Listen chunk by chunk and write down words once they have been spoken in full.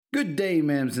Good day,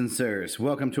 ma'ams and sirs.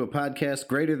 Welcome to a podcast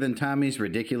greater than Tommy's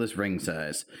ridiculous ring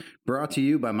size. Brought to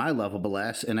you by my lovable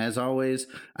ass, and as always,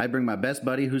 I bring my best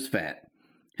buddy who's fat.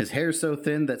 His hair's so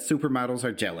thin that supermodels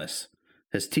are jealous.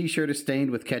 His t-shirt is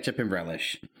stained with ketchup and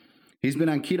relish. He's been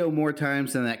on keto more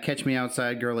times than that Catch Me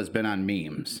Outside girl has been on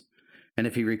memes. And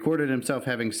if he recorded himself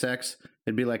having sex,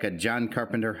 it'd be like a John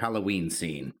Carpenter Halloween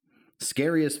scene.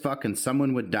 Scary as fuck, and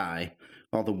someone would die.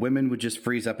 All the women would just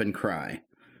freeze up and cry.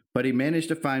 But he managed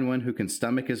to find one who can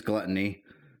stomach his gluttony,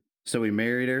 so he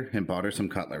married her and bought her some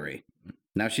cutlery.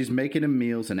 Now she's making him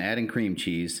meals and adding cream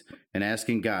cheese and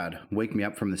asking God, wake me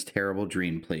up from this terrible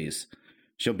dream, please.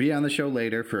 She'll be on the show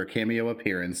later for a cameo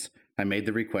appearance. I made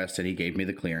the request and he gave me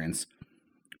the clearance.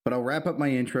 But I'll wrap up my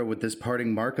intro with this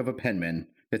parting mark of a penman.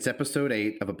 It's episode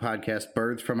 8 of a podcast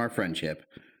birthed from our friendship.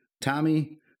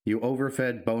 Tommy, you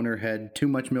overfed bonerhead, too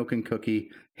much milk and cookie,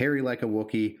 hairy like a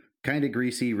Wookiee, kinda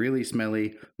greasy, really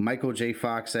smelly, Michael J.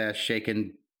 Fox ass,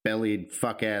 shaken, bellied,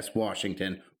 fuck ass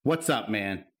Washington. What's up,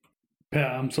 man?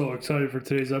 Pat, I'm so excited for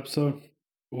today's episode.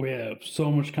 We have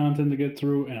so much content to get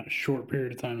through in a short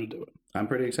period of time to do it. I'm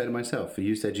pretty excited myself.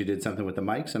 You said you did something with the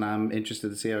mics, and I'm interested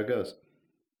to see how it goes.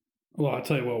 Well, I'll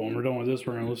tell you what, when we're done with this,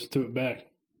 we're going to listen to it back,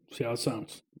 see how it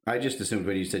sounds. I just assumed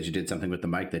when you said you did something with the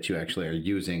mic that you actually are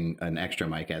using an extra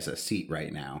mic as a seat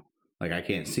right now. Like, I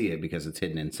can't see it because it's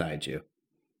hidden inside you.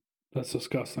 That's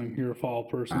disgusting. You're a foul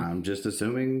person. I'm just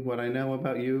assuming what I know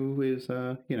about you is,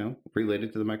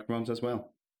 related to the microphones as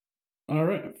well. All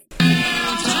right.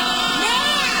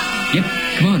 Yep,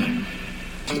 come on.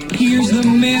 Here's the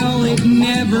mail, it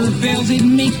never fails. It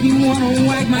makes me want to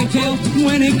wag my tail.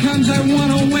 When it comes, I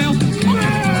want to wail.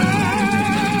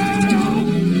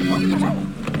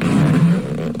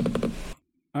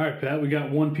 All right, Pat, we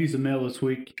got one piece of mail this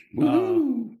week,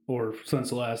 or since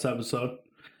the last episode.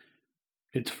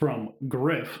 It's from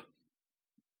Griff.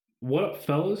 What up,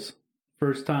 fellas?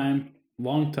 First time,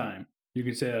 long time. You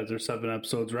can say that there's 7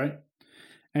 episodes, right?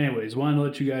 Anyways, wanted to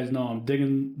let you guys know I'm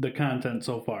digging the content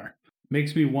so far.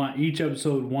 Makes me want each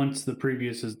episode once the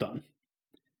previous is done.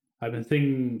 I've been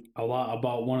thinking a lot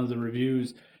about one of the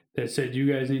reviews that said you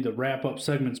guys need to wrap up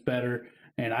segments better,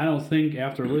 and I don't think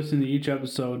after listening to each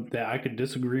episode that I could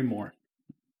disagree more.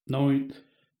 Knowing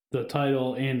the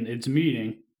title and its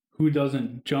meaning, who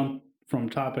doesn't jump from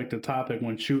topic to topic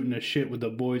when shooting the shit with the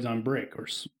boys on break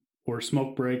or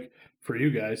smoke break for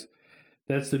you guys?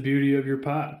 That's the beauty of your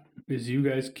pod, is you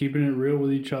guys keeping it real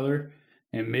with each other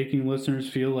and making listeners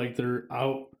feel like they're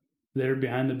out there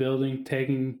behind the building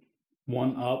taking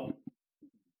one up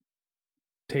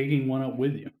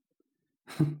with you.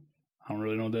 I don't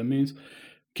really know what that means.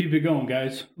 Keep it going,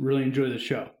 guys. Really enjoy the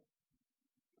show.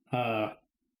 Some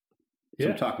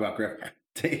talk about Griff.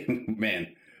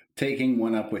 Taking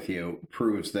one up with you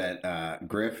proves that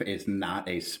Griff is not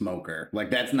a smoker. Like,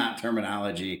 that's not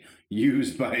terminology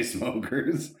used by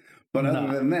smokers. But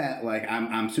other than that, like,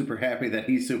 I'm super happy that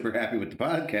he's super happy with the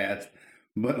podcast.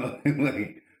 But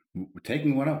like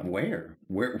taking one up where?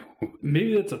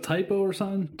 Maybe that's a typo or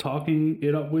something. Talking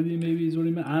it up with you, maybe is what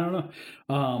he meant. I don't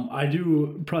know. I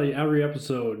do probably every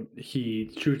episode.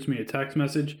 He shoots me a text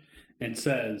message and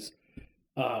says,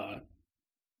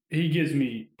 he gives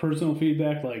me personal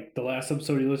feedback. Like the last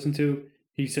episode he listened to,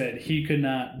 he said he could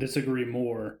not disagree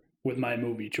more with my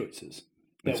movie choices.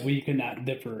 That we could not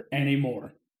differ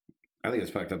anymore. I think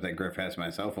it's fucked up that Griff has my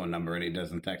cell phone number and he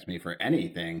doesn't text me for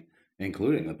anything,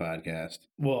 including the podcast.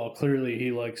 Well, clearly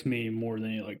he likes me more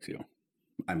than he likes you.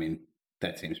 I mean,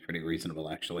 that seems pretty reasonable,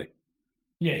 actually.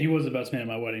 Yeah, he was the best man at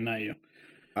my wedding, not you.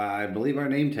 I believe our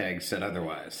name tag said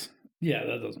otherwise. Yeah,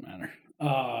 that doesn't matter.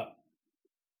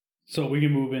 So we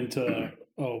can move into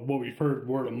what we've heard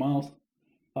word of mouth.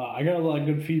 I got a lot of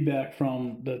good feedback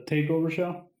from the Takeover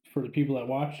show for the people that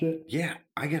watched it. Yeah,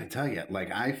 I got to tell you,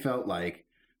 like, I felt like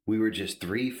we were just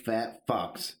 3 fat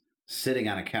fucks sitting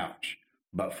on a couch.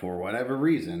 But for whatever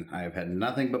reason, I have had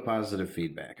nothing but positive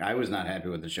feedback. I was not happy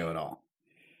with the show at all.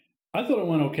 I thought it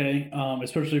went okay,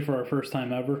 especially for our first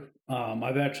time ever.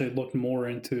 I've actually looked more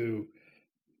into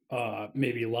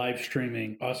maybe live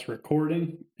streaming us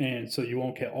recording, and so you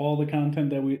won't get all the content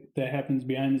that happens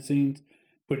behind the scenes,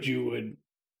 but you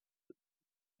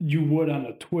would on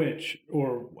the Twitch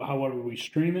or however we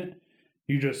stream it.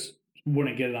 You just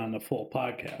wouldn't get it on the full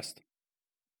podcast.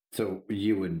 So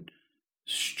you would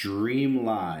stream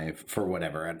live for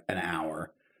whatever, an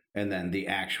hour, and then the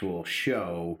actual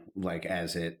show, like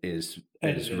as it is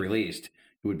released,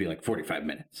 it would be like 45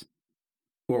 minutes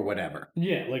or whatever.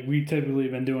 Yeah, like we typically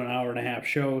been doing 1.5-hour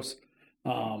shows,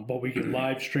 but we can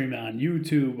live stream it on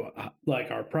YouTube, like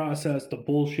our process, the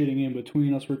bullshitting in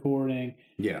between us recording.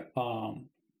 Yeah.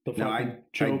 The fucking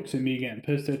jokes and me getting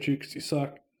pissed at you because you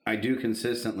suck. I do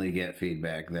consistently get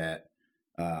feedback that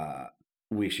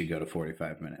we should go to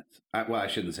 45 minutes. I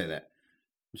shouldn't say that.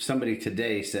 Somebody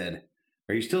today said,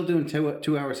 "Are you still doing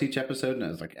 2 hours each episode?" And I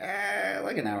was like,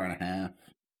 like an hour and a half.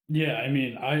 Yeah, I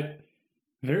mean, I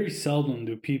very seldom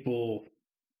do people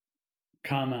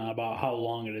comment about how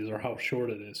long it is or how short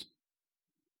it is.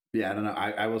 Yeah, I don't know.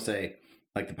 I will say,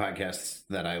 like, the podcasts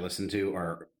that I listen to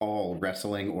are all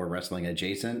wrestling or wrestling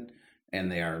adjacent,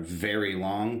 and they are very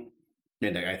long.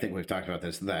 And I think we've talked about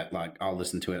this, that, like, I'll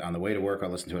listen to it on the way to work, I'll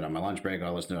listen to it on my lunch break,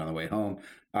 I'll listen to it on the way home.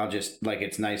 I'll just, like,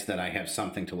 it's nice that I have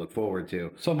something to look forward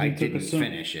to. Something I to didn't consume.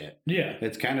 finish it. Yeah.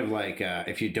 It's kind of like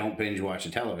if you don't binge watch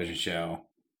a television show,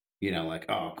 you know, like,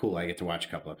 oh, cool, I get to watch a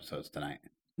couple episodes tonight.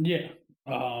 Yeah.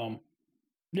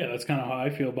 Yeah, that's kind of how I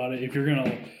feel about it. If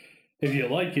you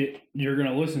like it, you're going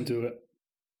to listen to it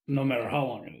no matter how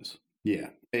long it is. Yeah.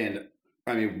 And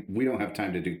I mean, we don't have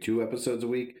time to do 2 episodes a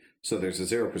week. So there's a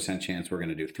 0% chance we're going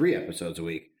to do 3 episodes a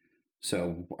week.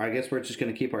 So I guess we're just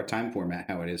going to keep our time format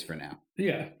how it is for now.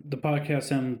 Yeah. The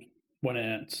podcast ends when it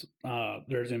ends.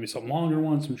 There's going to be some longer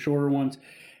ones, some shorter ones.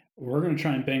 We're going to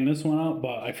try and bang this one out,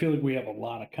 but I feel like we have a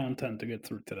lot of content to get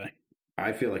through today.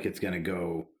 I feel like it's going to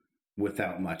go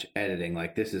without much editing.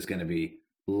 Like, this is going to be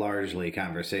largely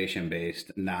conversation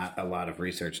based. Not a lot of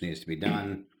research needs to be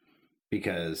done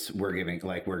because we're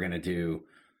going to do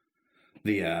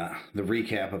the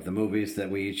recap of the movies that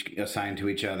we each assign to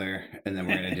each other, and then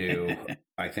we're going to do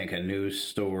I think a news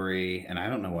story, and I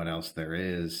don't know what else there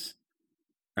is.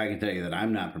 I can tell you that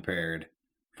I'm not prepared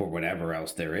for whatever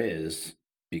else there is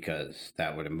because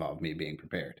that would involve me being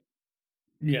prepared.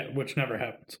 Yeah, which never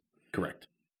happens. Correct.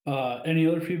 Any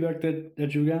other feedback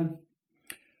that you got?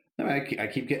 No, I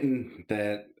keep getting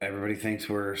that everybody thinks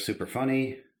we're super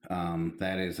funny.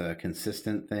 That is a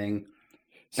consistent thing.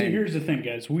 See, here's the thing,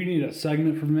 guys. We need a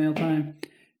segment for mail time,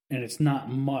 and it's not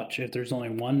much if there's only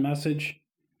one message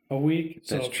a week.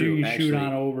 So That's if true. you Actually, shoot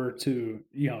on over to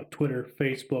Twitter,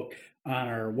 Facebook, on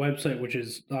our website, which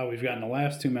is we've gotten the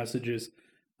last 2 messages,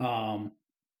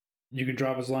 you can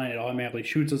drop us a line. It automatically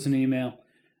shoots us an email.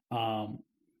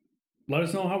 Let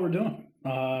us know how we're doing.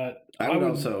 I'm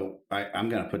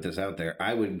going to put this out there.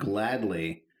 I would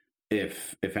gladly,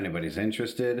 if anybody's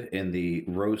interested in the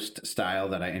roast style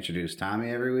that I introduce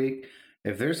Tommy every week,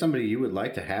 if there's somebody you would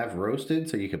like to have roasted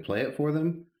so you could play it for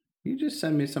them, you just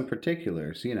send me some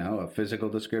particulars, a physical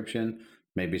description,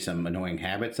 maybe some annoying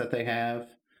habits that they have,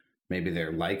 maybe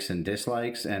their likes and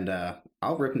dislikes, and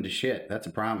I'll rip them to shit. That's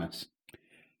a promise.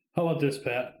 How about this,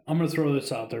 Pat? I'm going to throw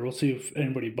this out there. We'll see if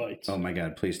anybody bites. Oh, my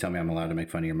God. Please tell me I'm allowed to make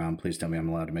fun of your mom. Please tell me I'm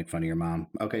allowed to make fun of your mom.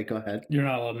 Okay, go ahead. You're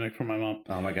not allowed to make fun of my mom.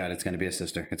 Oh, my God. It's going to be a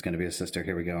sister. It's going to be a sister.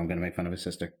 Here we go. I'm going to make fun of a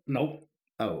sister. Nope.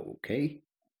 Okay.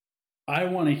 I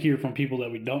want to hear from people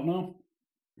that we don't know.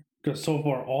 Because so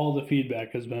far, all the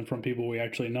feedback has been from people we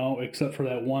actually know, except for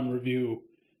that one review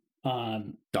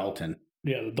on Dalton.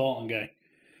 Yeah, the Dalton guy.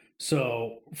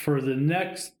 So for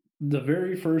the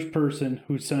very first person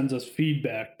who sends us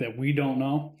feedback that we don't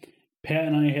know, Pat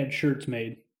and I had shirts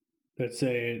made that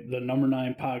say the number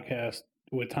 9 podcast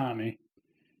with Tommy.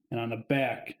 And on the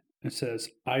back, it says,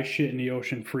 I shit in the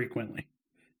ocean frequently.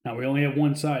 Now, we only have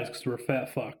one size because we're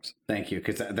fat fucks. Thank you,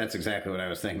 because that's exactly what I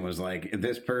was thinking, was like,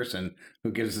 this person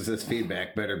who gives us this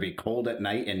feedback better be cold at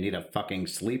night and need a fucking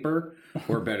sleeper,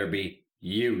 or better be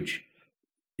huge.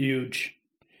 Huge.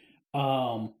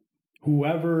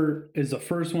 Whoever is the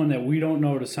first one that we don't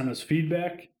know to send us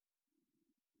feedback,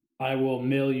 I will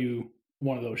mail you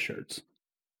one of those shirts.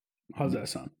 How's that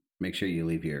sound? Make sure you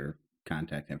leave your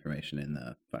contact information in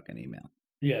the fucking email.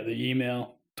 Yeah, the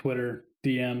email, Twitter,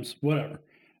 DMs, whatever.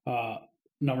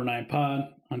 Number 9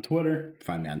 pod on Twitter.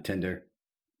 Find me on Tinder.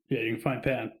 Yeah, you can find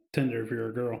Pat on Tinder if you're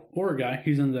a girl or a guy.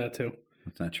 He's into that too.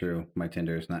 That's not true. My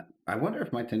Tinder is not. I wonder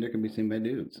if my Tinder can be seen by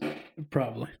dudes.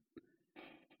 Probably.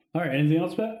 All right. Anything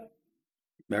else, Pat?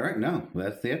 All right. No,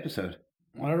 that's the episode.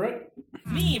 All right.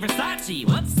 Me, Versace.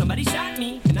 Once somebody shot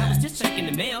me, and I was just checking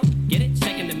the mail. Get it?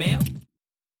 Checking the mail.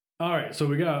 All right. So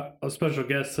we got a special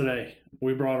guest today.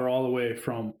 We brought her all the way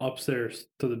from upstairs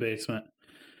to the basement.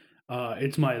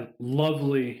 It's my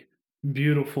lovely,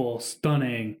 beautiful,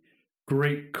 stunning,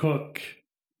 great cook,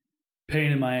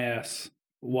 pain in my ass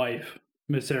wife,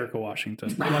 Miss Erica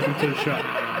Washington. Welcome to the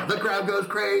show. The crowd goes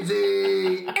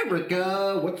crazy.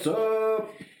 Erica, what's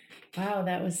up? Wow,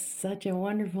 that was such a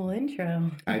wonderful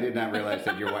intro. I did not realize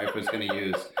that your wife was going to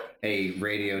use a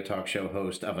radio talk show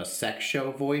host of a sex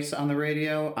show voice on the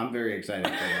radio. I'm very excited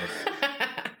for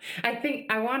this. I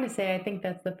think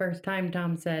that's the first time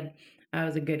Tom said I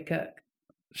was a good cook.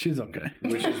 She's okay.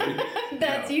 Which is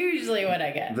That's usually what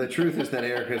I get. the truth is that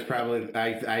Erica's probably,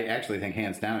 I actually think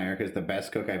hands down, Erica's the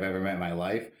best cook I've ever met in my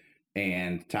life.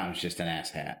 and Tom's just an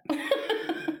asshat.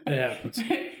 It happens.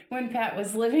 When Pat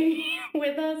was living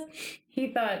with us,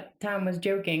 he thought Tom was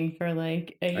joking for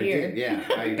like a year. did,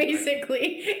 yeah.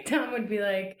 Basically, Tom would be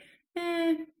like,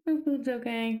 my food's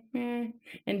okay.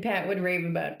 And Pat would rave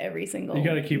about every single You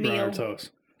got to keep her on meal. her toes.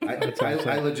 I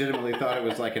legitimately thought it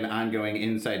was like an ongoing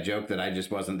inside joke that I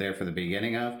just wasn't there for the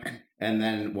beginning of. And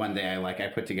then one day I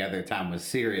put together Tom was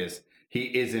serious.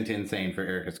 He isn't insane for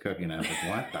Erica's cooking. I was like,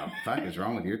 what the fuck is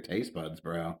wrong with your taste buds,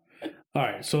 bro? All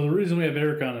right, so the reason we have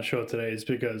Erica on the show today is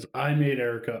because I made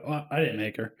Erica. Well, I didn't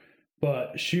make her,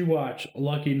 but she watched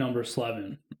Lucky Number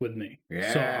 11 with me.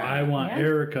 Yeah. So I want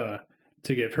Erica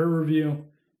to give her review,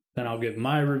 then I'll give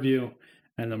my review,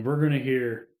 and then we're going to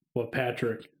hear what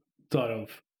Patrick thought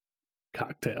of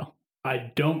Cocktail.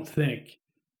 I don't think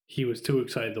he was too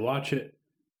excited to watch it,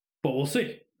 but we'll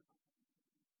see.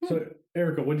 So,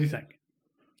 Erica, what do you think?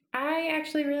 I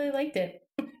actually really liked it.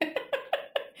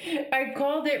 I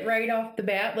called it right off the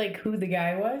bat, like who the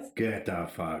guy was. Get the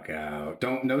fuck out.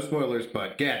 No spoilers,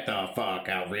 but get the fuck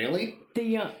out. Really?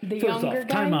 The First younger off,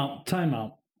 guy. time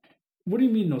out. What do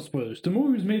you mean no spoilers? The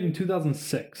movie was made in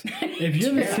 2006. If you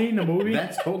haven't seen the movie,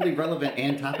 That's totally relevant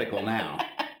and topical now.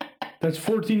 that's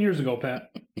 14 years ago,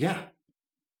 Pat. Yeah.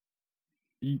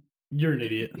 You're an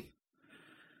idiot.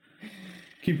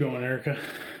 Keep going, Erica.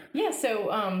 Yeah, so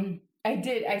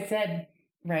I said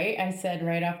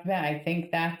right off the bat, I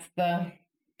think that's the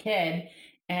kid.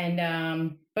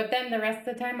 And but then the rest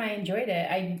of the time I enjoyed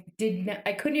it.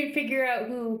 I couldn't figure out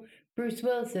who Bruce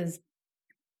Willis's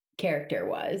character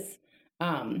was,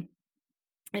 and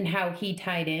how he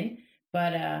tied in.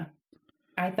 But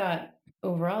I thought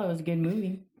overall it was a good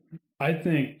movie. I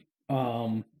think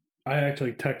I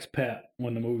actually text Pat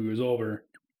when the movie was over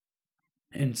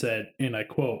and said, and I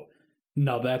quote,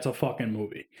 "Now that's a fucking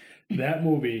movie." That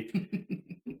movie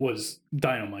was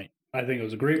dynamite. I think it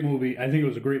was a great movie. I think it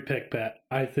was a great pick, Pat.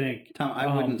 I think Tom,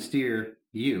 I wouldn't steer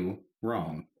you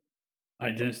wrong.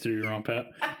 I didn't steer you wrong, Pat.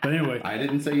 But anyway, I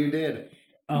didn't say you did.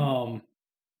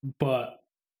 but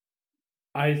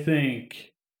I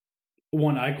think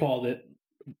when I called it,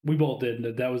 we both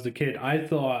did, that was the kid. I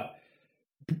thought,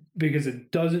 because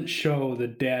it doesn't show the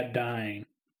dad dying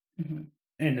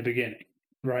in the beginning,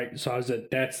 right? So I said,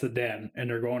 that's the dad, and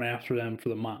they're going after them for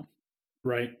the mom,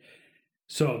 right?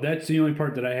 So that's the only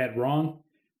part that I had wrong.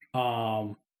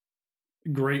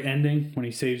 Great ending when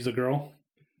he saves the girl.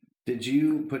 Did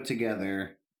you put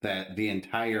together that the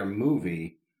entire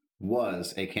movie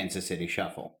was a Kansas City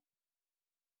Shuffle?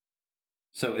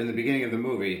 So in the beginning of the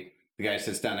movie, the guy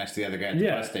sits down next to the other guy at the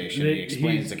bus station. He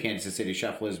explains the Kansas City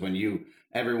Shuffle is when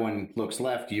everyone looks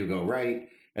left, you go right,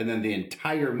 and then the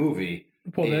entire movie.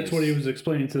 Well, that's what he was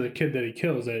explaining to the kid that he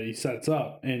kills, that he sets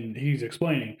up, and he's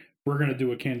explaining, we're going to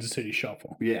do a Kansas City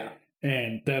Shuffle. Yeah.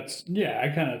 And that's,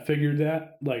 I kind of figured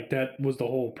that. Like, that was the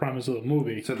whole premise of the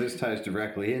movie. So this ties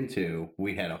directly into,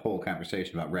 we had a whole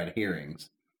conversation about red herrings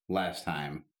last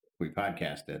time we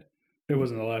podcasted. It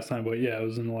wasn't the last time, but it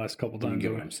was in the last couple times. You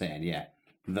get what I'm saying, yeah.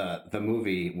 The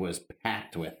movie was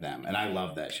packed with them, and I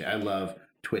love that shit. I love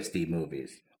twisty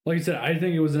movies. Like I said, I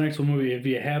think it was an excellent movie. If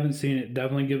you haven't seen it,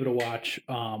 definitely give it a watch.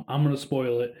 I'm going to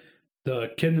spoil it.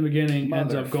 The kid in the beginning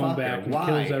ends up going back and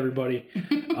kills everybody.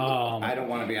 I don't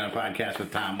want to be on a podcast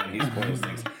with Tom when he spoils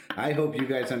things. I hope you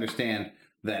guys understand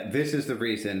that this is the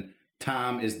reason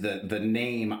Tom is the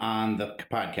name on the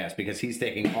podcast, because he's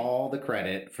taking all the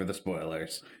credit for the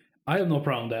spoilers. I have no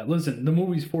problem with that. Listen, the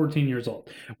movie's 14 years old.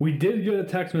 We did get a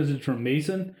text message from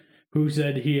Mason who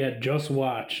said he had just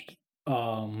watched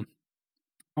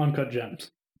Uncut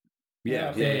Gems.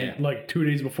 Yeah. Like 2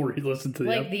 days before he listened to the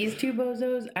Like these two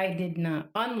bozos, I did not.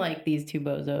 Unlike these two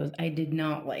bozos, I did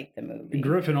not like the movie.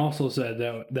 Griffin also said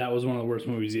that was one of the worst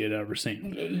movies he had ever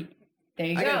seen. There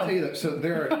you I go. gotta tell you that. So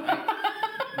there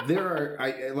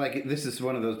are, like, this is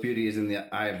one of those beauties in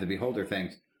the eye of the beholder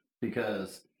things,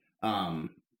 because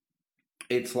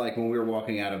it's like when we were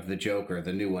walking out of The Joker,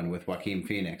 the new one with Joaquin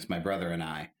Phoenix, my brother and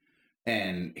I.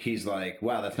 And he's like,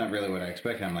 wow, that's not really what I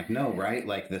expected. I'm like, no, right?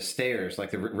 Like the stairs,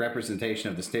 like the representation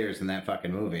of the stairs in that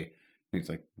fucking movie. And he's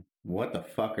like, what the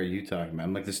fuck are you talking about?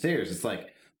 I'm like, the stairs, it's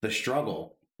like the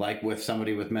struggle, like with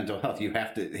somebody with mental health. You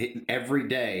have to, every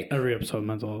day. Every episode of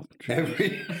mental health.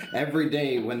 Every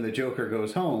day when the Joker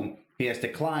goes home, he has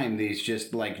to climb these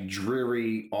just like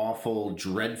dreary, awful,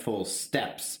 dreadful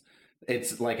steps.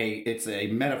 It's like it's a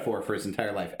metaphor for his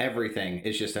entire life. Everything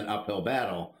is just an uphill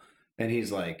battle. And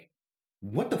he's like,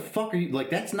 what the fuck are you,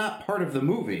 like, that's not part of the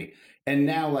movie. And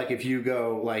now, like, if you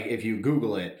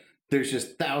Google it, there's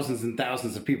just thousands and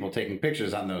thousands of people taking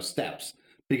pictures on those steps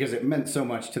because it meant so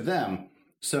much to them.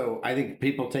 So I think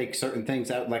people take certain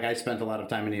things out. Like I spent a lot of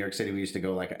time in New York City. We used to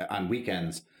go like on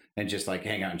weekends and just like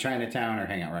hang out in Chinatown or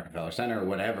hang out in Rockefeller Center or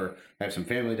whatever. I have some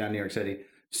family down in New York City.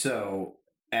 So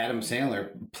Adam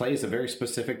Sandler plays a very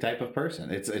specific type of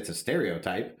person. It's a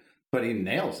stereotype, but he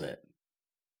nails it.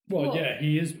 Well, yeah,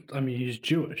 he is. I mean, he's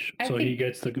Jewish, I so he think-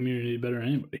 gets the community better than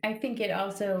anybody. I think it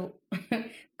also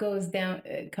comes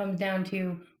down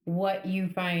to what you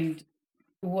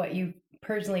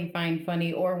personally find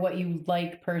funny or what you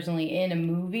like personally in a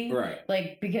movie. Right.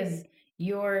 Like, because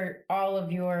all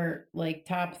of your like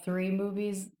top 3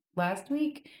 movies last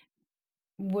week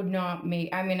would not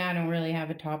make, I mean, I don't really have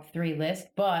a top 3 list,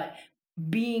 but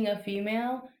being a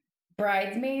female,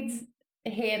 Bridesmaids,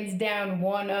 hands down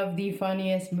one of the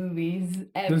funniest movies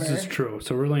ever. This is true.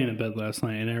 So we're laying in bed last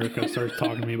night, and Erica starts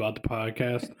talking to me about the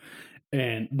podcast,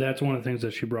 and that's one of the things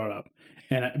that she brought up.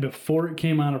 And before it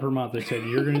came out of her mouth, I said,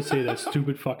 "You're going to say that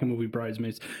stupid fucking movie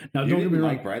Bridesmaids." Now, You don't get didn't me wrong.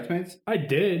 like Bridesmaids? I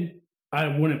did. I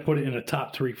wouldn't put it in a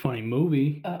top 3 funny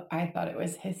movie. I thought it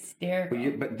was hysterical.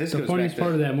 But this The goes funniest back to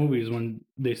part of that movie is when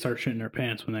they start shitting their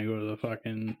pants when they go to the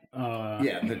fucking.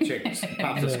 yeah, the chick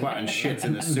pops a squat and shits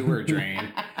in the sewer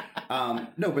drain.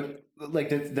 No, but like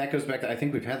that goes back to, I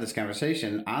think we've had this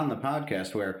conversation on the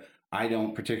podcast where I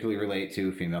don't particularly relate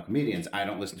to female comedians. I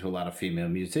don't listen to a lot of female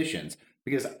musicians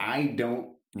because I don't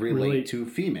relate to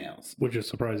females. Which is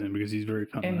surprising because he's very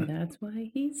And feminine. that's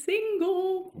why he's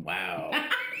single. Wow.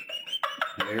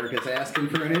 Erica's asking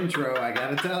for an intro, I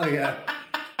gotta tell you.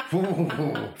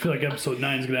 I feel like episode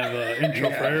 9 is going to have an intro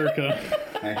for Erica.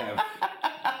 I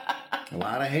have a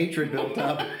lot of hatred built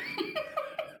up.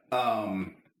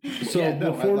 So Yeah,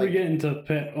 no, before like- we get into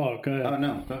Pat, go ahead. Oh,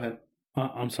 no, go ahead.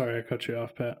 I'm sorry I cut you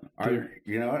off, Pat.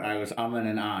 You know what? I was umming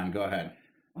and on. Go ahead.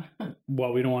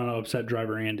 Well, we don't want to upset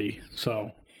driver Andy,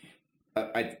 so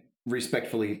I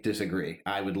respectfully disagree.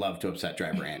 I would love to upset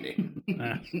driver Andy.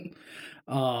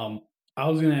 I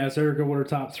was going to ask Erica what her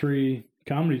top 3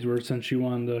 comedies were since she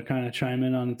wanted to kind of chime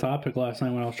in on the topic last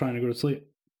night when I was trying to go to sleep.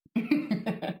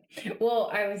 Well,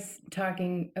 I was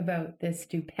talking about this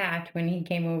to Pat when he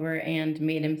came over and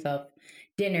made himself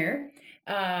dinner.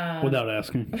 Without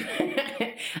asking.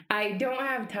 I don't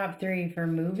have top 3 for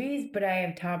movies, but I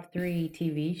have top 3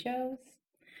 TV shows.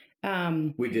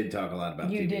 We did talk a lot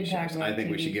about You TV did talk shows. about I think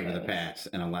we TV should give her the shows. pass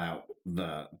and allow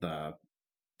the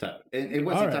top. It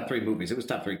wasn't All right. top 3 movies. It was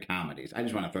top 3 comedies. I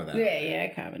just want to throw that.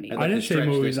 Yeah, comedy. I'd I like didn't to say stretch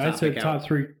movies. this I said topic top out.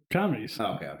 3 comedies.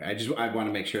 Oh, okay. I want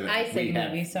to make sure that I said we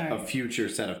have movies, sorry. a future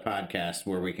set of podcasts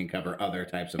where we can cover other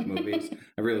types of movies.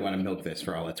 I really want to milk this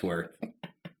for all it's worth.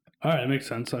 All right, that makes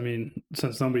sense. I mean,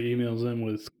 since nobody emails in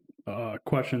with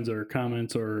questions or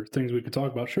comments or things we could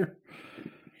talk about, sure.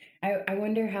 I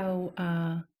wonder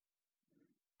how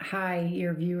high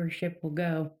your viewership will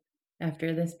go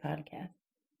after this podcast.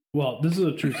 Well, this is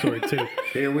a true story, too.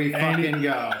 Here we fucking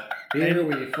go. Here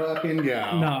we fucking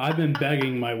go. No, I've been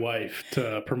begging my wife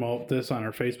to promote this on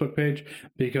her Facebook page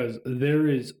because there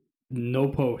is no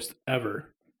post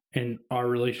ever in our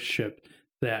relationship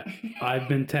that I've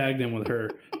been tagged in with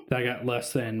her that got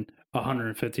less than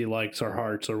 150 likes or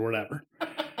hearts or whatever.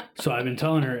 So I've been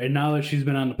telling her, and now that she's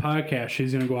been on the podcast,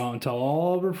 she's going to go out and tell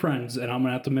all of her friends, and I'm going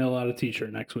to have to mail out a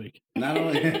t-shirt next week. Not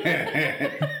only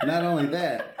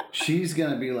that, she's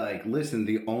gonna be like, listen,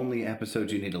 the only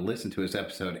episode you need to listen to is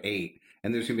episode 8,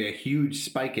 and there's gonna be a huge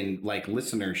spike in like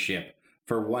listenership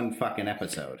for one fucking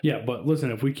episode. Yeah, but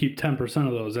listen, if we keep 10%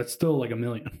 of those, that's still like 1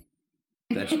 million.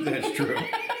 That's true.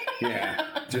 Yeah,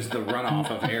 just the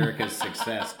runoff of Erica's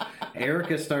success.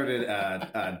 Erica started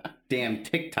a damn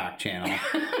TikTok channel,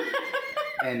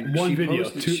 and One video.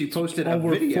 she posted a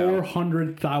over video.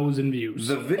 400,000 views.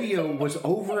 The video was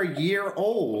over a year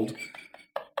old,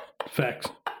 Facts.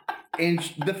 and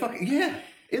the fuck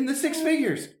in the 6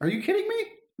 figures. Are you kidding me?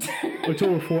 It's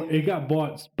over 4. It got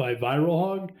bought by Viral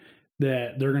Hog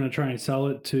that they're going to try and sell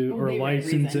it to or They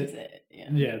license represents it. Yeah.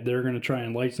 Yeah, they're going to try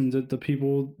and license it to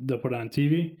people to put on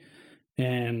TV.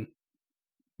 And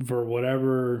for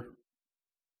whatever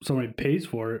somebody pays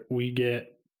for it, we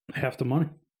get half the money.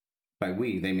 By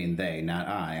we, they mean they, not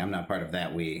I. I'm not part of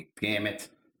that we. Damn it.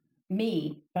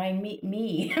 Me.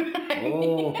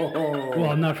 Oh.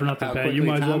 Well, not for nothing, How Pat. You quickly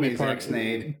might as well be Tommy's part.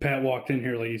 ex-nayed. Pat walked in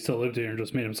here like he still lived here and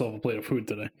just made himself a plate of food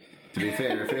today. To be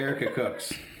fair, if Erica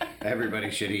cooks, everybody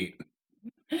should eat.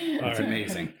 All It's right.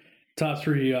 amazing. Top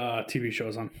 3 TV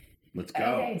shows on. Let's go.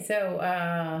 Okay,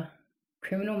 so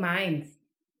Criminal Minds.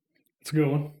 It's a good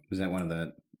one. Was that one of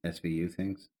the SVU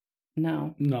things?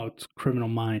 No. No, it's Criminal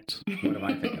Minds. What am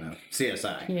I thinking of?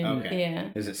 CSI. Yeah, Okay. yeah.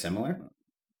 Is it similar?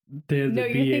 They're the No,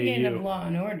 you're thinking of BAU. Law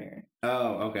and Order.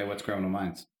 Oh, okay. What's Criminal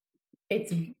Minds?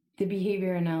 It's The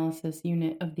behavior analysis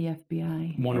unit of the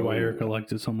FBI. Wonder why Erica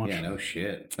liked it so much. Yeah, no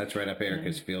shit. That's right up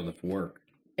Erica's field of work.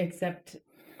 Except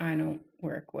I don't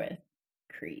work with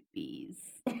creepies.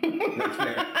 That's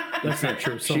fair. That's not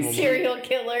true. Some of them. Serial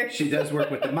killer. She does work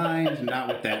with the mind, not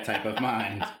with that type of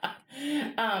mind.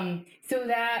 So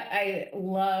that I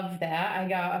love that. I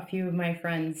got a few of my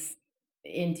friends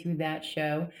into that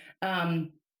show.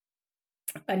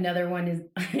 Another one is,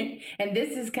 and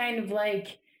this is kind of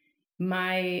like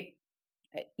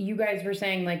you guys were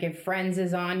saying, like, if Friends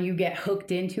is on, you get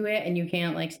hooked into it and you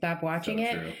can't like stop watching So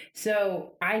it. true.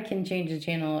 So I can change the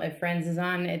channel if Friends is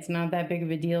on. It's not that big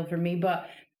of a deal for me, but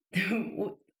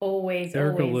always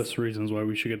Erica lists reasons why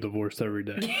we should get divorced every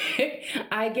day.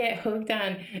 I get hooked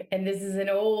on, and this is an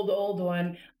old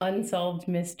one, Unsolved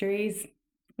Mysteries.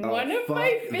 Oh, One of fuck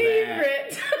my that.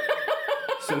 favorites.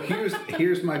 So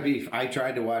here's my beef. I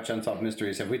tried to watch Unsolved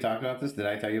Mysteries. Have we talked about this? Did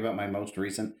I tell you about my most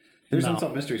recent? There's No.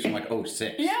 Unsolved Mysteries from like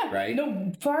 06, Yeah. right?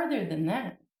 No, farther than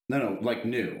that. No, like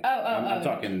new. I'm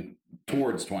talking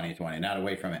towards 2020, not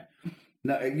away from it.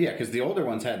 No, yeah, because the older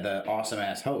ones had the awesome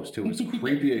ass host who was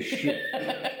creepy as shit.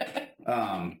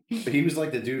 He was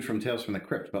like the dude from Tales from the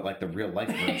Crypt, but like the real life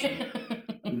version.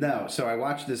 No, so I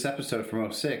watched this episode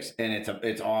from 06, and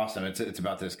it's awesome. It's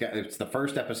about this guy. It's the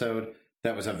first episode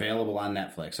that was available on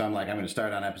Netflix. So I'm like, I'm going to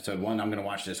start on episode 1. I'm going to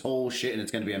watch this whole shit, and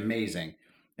it's going to be amazing.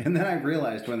 And then I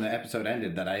realized when the episode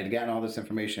ended that I had gotten all this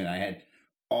information, and I had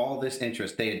all this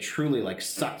interest. They had truly like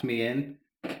sucked me in,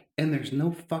 and there's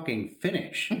no fucking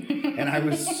finish. And I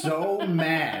was so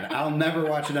mad. I'll never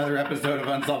watch another episode of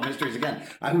Unsolved Mysteries again.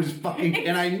 I was fucking,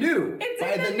 and I knew It's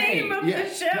by in the name of the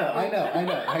show. No, I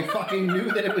know. I fucking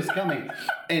knew that it was coming.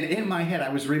 And in my head, I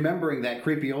was remembering that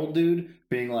creepy old dude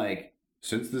being like,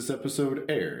 since this episode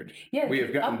aired, Yeah, we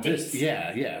have gotten this.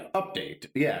 updates. Yeah, update.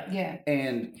 Yeah. Yeah.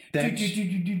 And that's, It's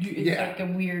Yeah. like a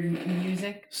weird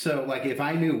music. so like if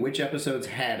I knew which episodes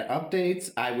had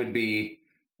updates, I would be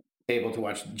able to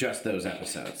watch just those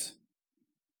episodes.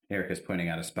 Erica's pointing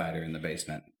out a spider in the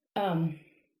basement.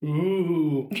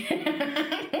 Ooh.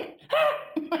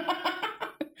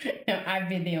 No, I'd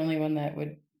be the only one that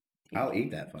would I'll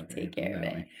eat that fucker. take care of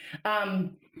That it. way.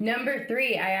 Number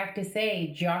 3, I have to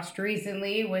say, Josh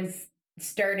recently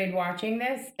started watching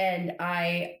this, and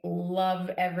I love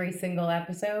every single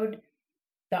episode.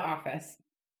 The Office.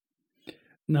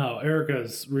 No,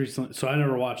 Erica's recently. So I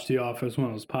never watched The Office when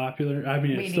it was popular. I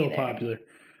mean, Me it's still neither. popular.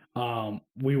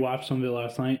 We watched some of it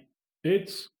last night.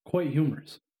 It's quite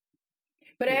humorous.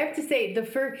 But I have to say,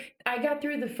 I got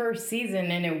through the first season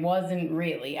and it wasn't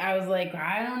really. I was like,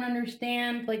 I don't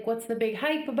understand. Like, what's the big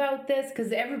hype about this?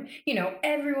 Because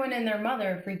everyone and their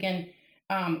mother freaking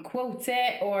quotes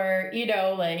it, or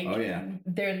like, Oh, yeah.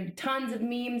 there are tons of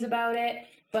memes about it.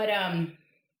 But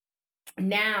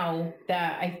now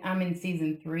that I'm in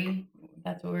season 3,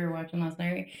 that's what we were watching last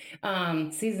night.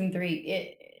 Right? Season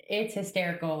 3, it's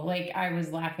hysterical. Like, I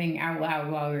was laughing out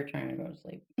loud while we were trying to go to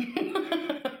sleep.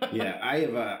 Yeah,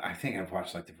 I think I've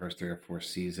watched like the first 3 or 4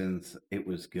 seasons. It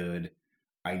was good.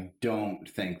 I don't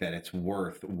think that it's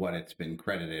worth what it's been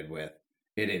credited with.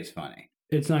 It is funny.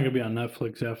 It's not going to be on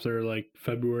Netflix after like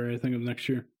February, I think, of next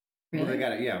year. Well, they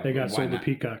got it. Yeah, They got why sold to not?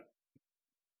 Peacock.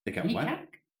 They got what? Peacock?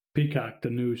 Peacock, the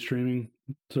new streaming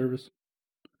service.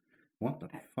 What the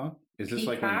fuck? Is this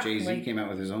like when Peacock, Jay-Z like- came out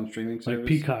with his own streaming service? Like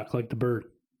Peacock, like the bird.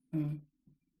 Mm.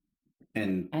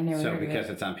 And I never so heard of because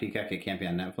it. it's on Peacock, it can't be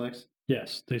on Netflix?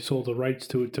 Yes, they sold the rights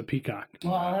to it to Peacock.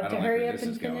 Well, I'll I have to don't like hurry where up this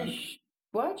and is going. finish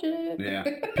watch it. Yeah.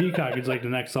 Peacock is like the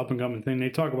next up and coming thing. They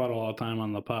talk about it all the time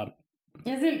on the pod.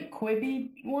 Isn't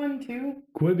Quibi one too?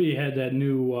 Quibi had that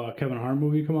new Kevin Hart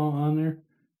movie come out on there,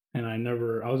 and I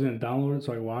was going to download it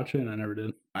so I could watch it, and I never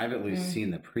did. I've at least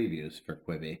seen the previews for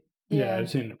Quibi. Yeah, I've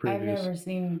seen the I've previews. never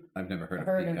seen I've never heard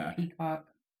heard of of Peacock.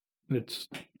 Peacock.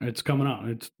 It's coming out.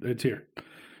 It's here.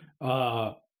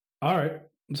 All right.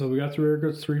 So we got through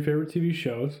Erica's 3 favorite TV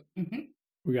shows. Mhm.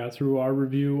 We got through our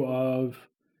review of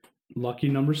Lucky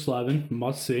Number 11,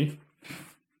 must see.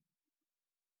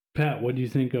 Pat, what do you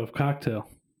think of Cocktail?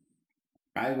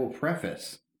 I will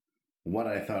preface what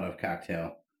I thought of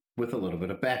Cocktail with a little bit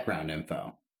of background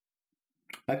info.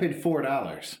 I paid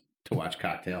 $4 to watch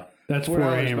Cocktail. That's $4, 4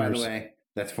 by the hammers. way.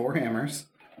 That's 4 hammers.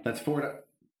 That's $4.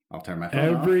 I'll turn my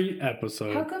phone off. Every How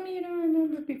episode. come you don't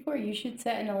remember before? You should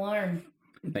set an alarm.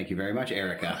 Thank you very much,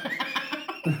 Erica.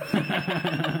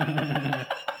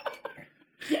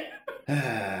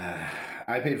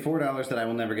 I paid $4 that I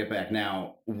will never get back.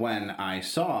 Now, when I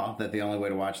saw that the only way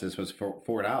to watch this was for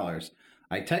 $4,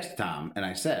 I texted Tom and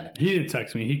I said, He didn't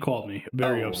text me. He called me.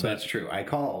 Very upset. That's true. I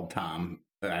called Tom.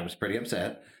 I was pretty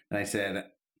upset. And I said,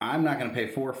 I'm not going to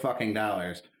pay $4 fucking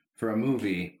for a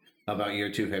movie about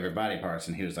your 2 favorite body parts,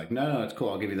 and he was like, no, it's cool.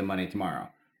 I'll give you the money tomorrow.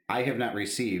 I have not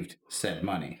received said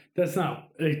money. That's not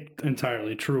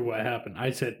entirely true what happened.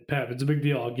 I said, Pap, it's a big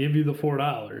deal. I'll give you the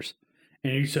 $4.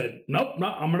 And he said, nope,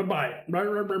 I'm going to buy it.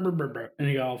 And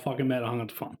he got all fucking mad and hung up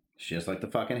the phone. Just like the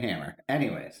fucking hammer.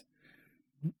 Anyways,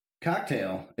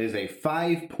 Cocktail is a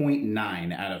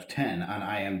 5.9 out of 10 on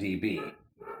IMDb.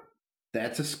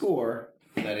 That's a score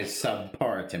that is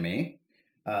subpar to me.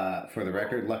 For the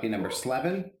record, lucky number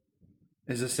 11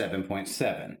 is a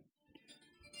 7.7.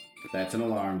 That's an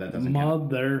alarm that doesn't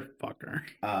count. Motherfucker.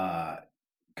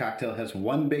 Cocktail has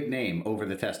one big name over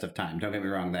the test of time. Don't get me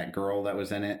wrong, that girl that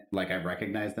was in it, like I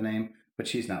recognize the name, but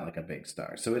she's not like a big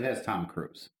star. So it has Tom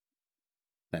Cruise.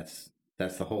 That's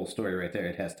the whole story right there.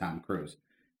 It has Tom Cruise.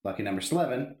 Lucky number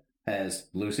 11 has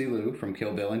Lucy Liu from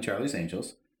Kill Bill and Charlie's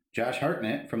Angels, Josh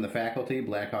Hartnett from The Faculty,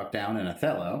 Black Hawk Down, and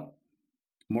Othello,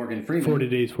 Morgan Freeman. 40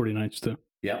 Days, 40 Nights, too.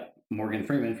 Yep. Morgan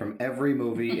Freeman from every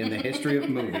movie in the history of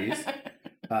movies,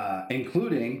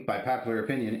 including, by popular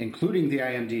opinion, including the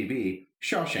IMDb,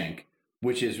 Shawshank,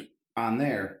 which is on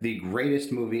there, the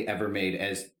greatest movie ever made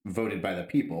as voted by the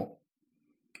people.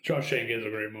 Shawshank is a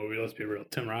great movie. Let's be real.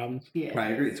 Tim Robbins. Yeah. I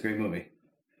agree. It's a great movie.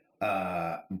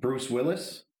 Bruce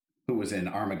Willis, who was in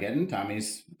Armageddon,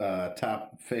 Tommy's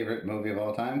top favorite movie of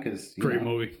all time. Great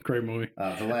movie.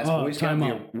 The Last Boy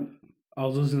Scout. I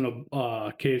was listening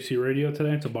to KFC Radio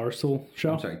today. It's a Barstool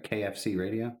show. I'm sorry, KFC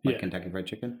Radio? Like Kentucky Fried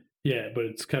Chicken? Yeah, but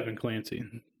it's Kevin Clancy.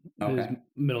 Okay. His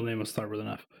middle name will start with an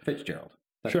F. Fitzgerald.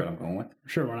 That's Sure. what I'm going with.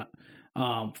 Sure, why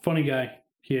not? Funny guy.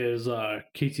 He has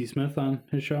Casey Smith on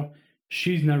his show.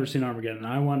 She's never seen Armageddon.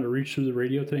 I wanted to reach through the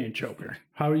radio today and choke her.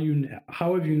 How have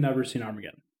you never seen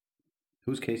Armageddon?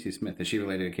 Who's Casey Smith? Is she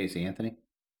related to Casey Anthony?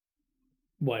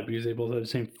 Why? Because they both have the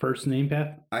same first name,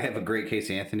 Pat? I have a great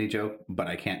Casey Anthony joke, but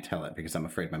I can't tell it because I'm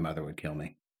afraid my mother would kill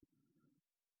me.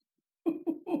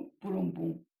 Boom,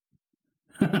 boom.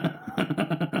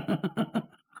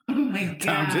 Oh my God.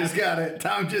 Tom just got it.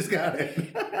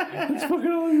 That's fucking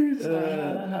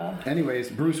hilarious.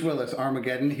 Anyways, Bruce Willis,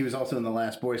 Armageddon. He was also in The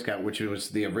Last Boy Scout, which was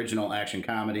the original action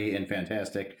comedy and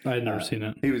fantastic. I had never seen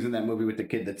it. He was in that movie with the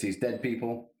kid that sees dead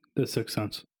people. The Sixth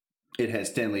Sense. It has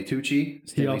Stanley Tucci.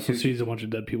 He also sees a bunch of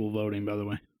dead people voting, by the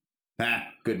way.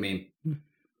 Good meme.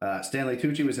 Stanley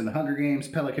Tucci was in The Hunger Games,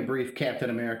 Pelican Brief, Captain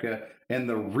America, and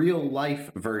the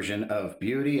real-life version of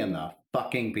Beauty and the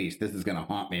fucking Beast. This is going to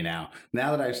haunt me now.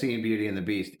 Now that I've seen Beauty and the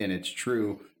Beast in its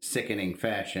true sickening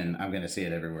fashion, I'm going to see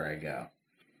it everywhere I go.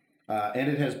 And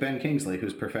it has Ben Kingsley,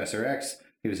 who's Professor X.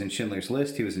 He was in Schindler's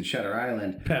List. He was in Shutter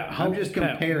Island. Pat,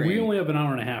 comparing. We only have an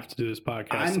hour and a half to do this podcast.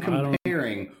 I'm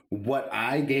comparing what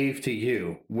I gave to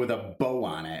you with a bow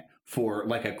on it for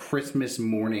like a Christmas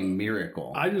morning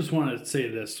miracle. I just want to say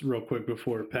this real quick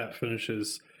before Pat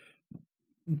finishes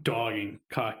dogging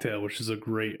Cocktail, which is a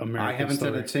great American I haven't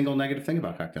story. said a single negative thing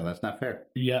about Cocktail. That's not fair.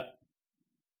 Yet.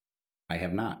 I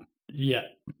have not.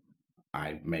 Yet.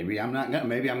 Maybe I'm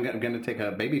going to take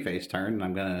a babyface turn, and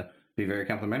I'm going to be very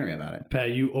complimentary about it.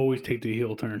 Pat, you always take the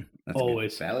heel turn. That's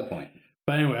always. A valid point.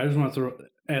 But anyway, I just want to throw,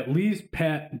 at least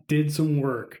Pat did some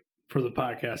work for the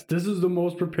podcast. This is the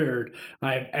most prepared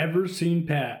I have ever seen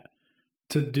Pat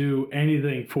to do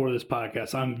anything for this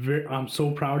podcast. I'm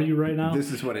so proud of you right now.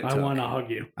 This is what it took. I want to hug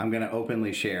you. I'm going to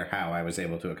openly share how I was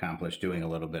able to accomplish doing a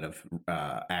little bit of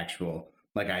actual,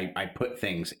 like I put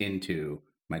things into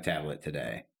my tablet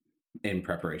today in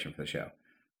preparation for the show.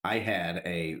 I had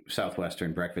a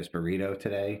Southwestern breakfast burrito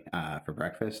today for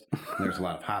breakfast. There's a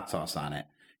lot of hot sauce on it.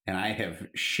 And I have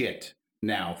shit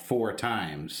now 4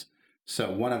 times. So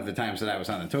one of the times that I was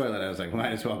on the toilet, I was like,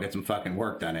 might as well get some fucking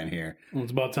work done in here. Well,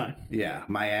 it's about time. Yeah,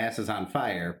 my ass is on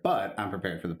fire, but I'm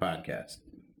prepared for the podcast.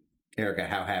 Erica,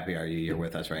 how happy are you? You're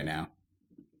with us right now.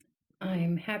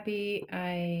 I'm happy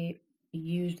I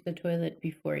used the toilet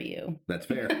before you. That's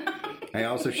fair. I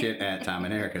also shit at Tom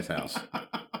and Erica's house.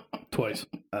 Twice.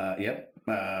 Yep.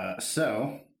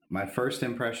 So, my first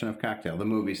impression of Cocktail. The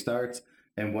movie starts,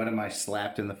 and what am I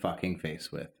slapped in the fucking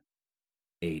face with?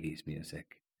 80s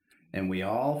music. And we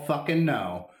all fucking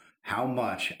know how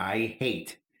much I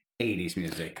hate 80s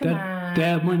music.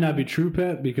 That might not be true,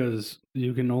 Pat, because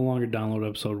you can no longer download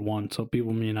episode 1, so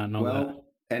people may not know that. Well,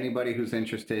 anybody who's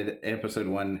interested, episode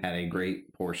 1 had a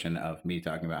great portion of me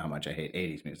talking about how much I hate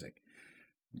 80s music.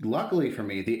 Luckily for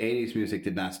me, the 80s music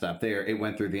did not stop there. It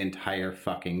went through the entire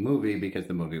fucking movie because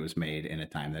the movie was made in a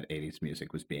time that 80s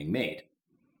music was being made.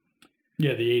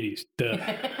 Yeah, the 80s. Duh.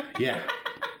 Yeah.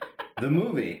 The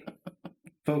movie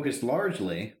focused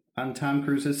largely on Tom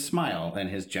Cruise's smile and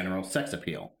his general sex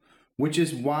appeal, which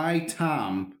is why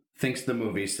Tom thinks the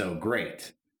movie's so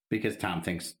great, because Tom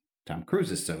thinks Tom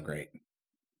Cruise is so great.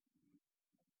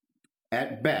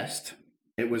 At best,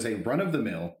 it was a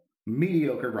run-of-the-mill,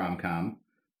 mediocre rom-com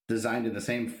designed in the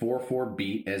same 4/4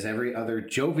 beat as every other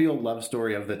jovial love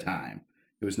story of the time.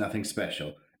 It was nothing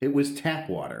special. It was tap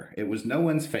water. It was no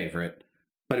one's favorite,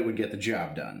 but it would get the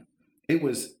job done. It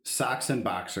was socks and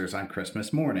boxers on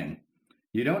Christmas morning.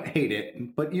 You don't hate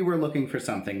it, but you were looking for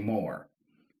something more.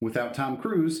 Without Tom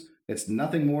Cruise, it's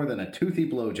nothing more than a toothy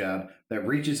blowjob that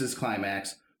reaches its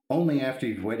climax only after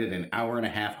you've waited an hour and a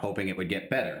half hoping it would get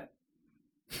better.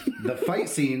 The fight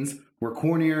scenes were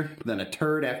cornier than a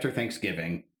turd after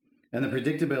Thanksgiving, and the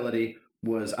predictability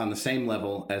was on the same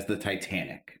level as the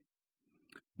Titanic.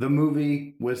 The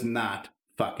movie was not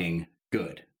fucking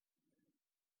good.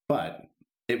 But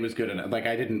it was good enough. Like,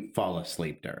 I didn't fall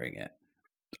asleep during it.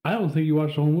 I don't think you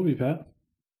watched the whole movie, Pat.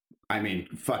 I mean,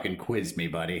 fucking quiz me,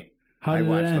 buddy. How did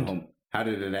it end? The whole... How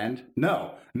did it end?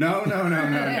 No.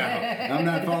 I'm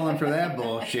not falling for that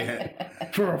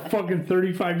bullshit. For a fucking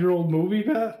 35-year-old movie,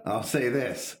 Pat? I'll say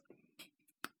this.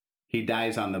 He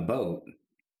dies on the boat.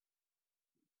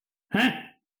 Huh?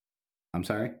 I'm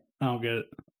sorry? I don't get it.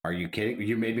 Are you kidding?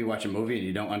 You made me watch a movie and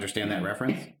you don't understand that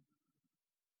reference?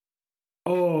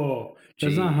 Oh,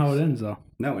 that's not how it ends, though.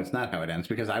 No, it's not how it ends,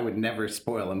 because I would never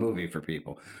spoil a movie for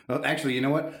people. Well, actually, you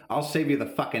know what? I'll save you the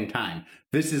fucking time.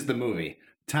 This is the movie.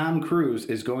 Tom Cruise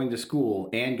is going to school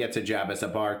and gets a job as a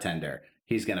bartender.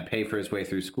 He's going to pay for his way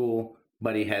through school,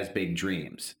 but he has big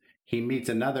dreams. He meets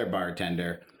another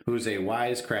bartender who's a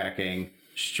wisecracking,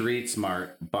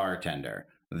 street-smart bartender.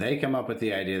 They come up with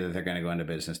the idea that they're going to go into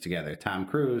business together. Tom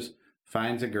Cruise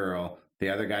finds a girl. The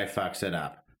other guy fucks it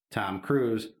up. Tom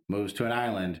Cruise moves to an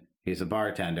island. He's a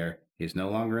bartender. He's no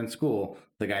longer in school.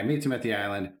 The guy meets him at the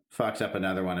island, fucks up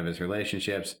another one of his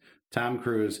relationships. Tom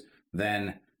Cruise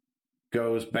then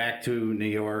goes back to New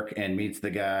York and meets the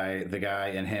guy. The guy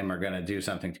and him are going to do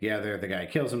something together. The guy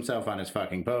kills himself on his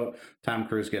fucking boat. Tom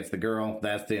Cruise gets the girl.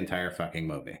 That's the entire fucking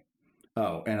movie.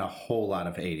 Oh, and a whole lot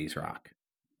of 80s rock.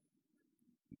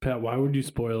 Pat, why would you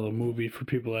spoil a movie for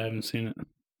people that haven't seen it?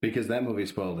 Because that movie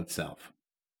spoiled itself.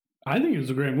 I think it was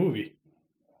a great movie.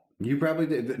 You probably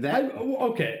did.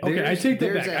 Okay. I take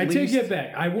that back. I take it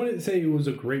back. I wouldn't say it was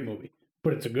a great movie,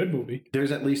 but it's a good movie.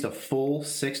 There's at least a full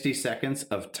 60 seconds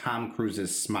of Tom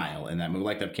Cruise's smile in that movie.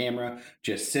 Like the camera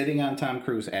just sitting on Tom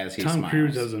Cruise as he smiles. Tom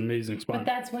Cruise has an amazing smile. But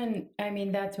that's when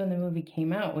the movie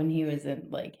came out, when he was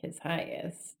at like his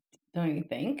highest. Don't you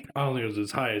think? I don't think it was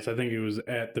his highest. I think it was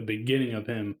at the beginning of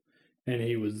him, and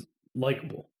he was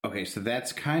likable. Okay, so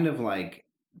that's kind of like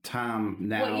Tom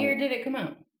now. What year did it come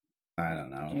out? I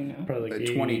don't know. Do you know? Probably like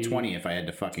 2020, if I had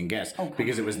to fucking guess,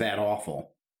 because it was that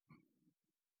awful.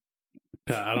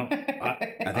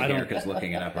 I think Erica's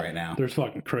looking it up right now. There's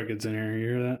fucking crickets in here. You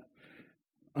hear that?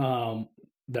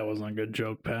 That wasn't a good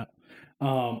joke, Pat.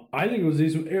 I think it was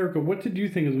these. Erica, what did you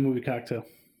think of the movie Cocktail?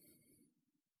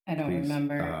 I don't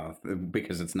remember.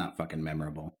 Because it's not fucking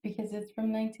memorable. Because it's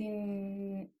from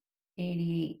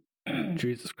 1988.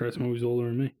 Jesus Christ, movie's older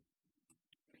than me.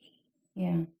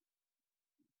 Yeah.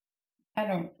 I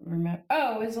don't remember.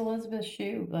 Oh, it was Elizabeth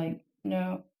Shue. Like,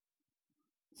 no.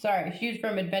 Sorry, she was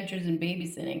from Adventures in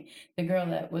Babysitting. The girl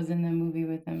that was in the movie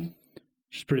with him.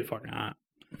 She's pretty fucking hot.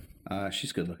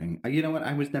 She's good looking. You know what?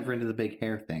 I was never into the big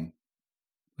hair thing.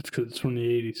 It's because it's from the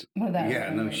 80s. Well,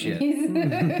 no shit.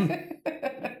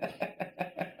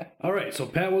 All right, so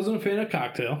Pat wasn't a fan of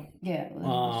Cocktail. Yeah.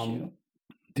 Elizabeth Shue.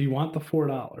 Do you want the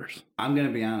 $4? I'm going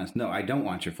to be honest. No, I don't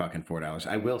want your fucking $4.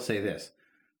 I will say this.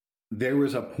 There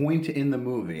was a point in the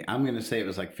movie, I'm going to say it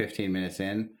was like 15 minutes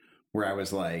in, where I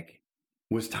was like,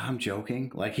 was Tom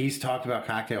joking? Like, he's talked about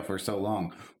Cocktail for so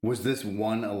long. Was this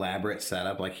one elaborate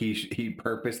setup? Like, he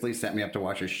purposely set me up to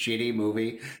watch a shitty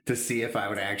movie to see if I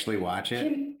would actually watch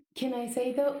it? Can I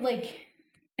say, though, like,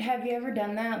 have you ever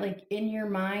done that? Like, in your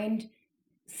mind,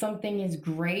 something is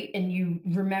great and you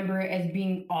remember it as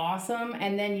being awesome,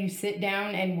 and then you sit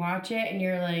down and watch it and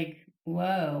you're like,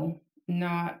 whoa,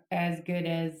 not as good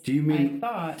as I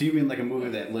thought. Do you mean like a movie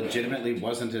that legitimately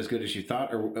wasn't as good as you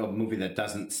thought, or a movie that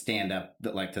doesn't stand up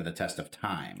to the test of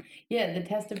time? Yeah, the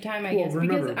test of time, I guess.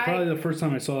 Remember, probably the first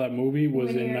time I saw that movie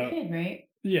was when you were a kid, right?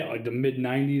 Yeah, like the mid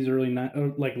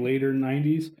 90s, like later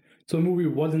 90s. So the movie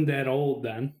wasn't that old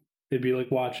then. It'd be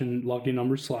like watching Lucky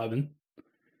Number 11.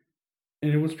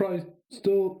 And it was probably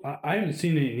still, I haven't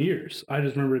seen it in years. I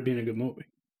just remember it being a good movie.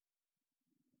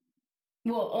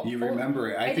 Well, you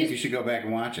remember it. I think you should go back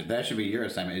and watch it. That should be your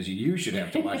assignment, is you should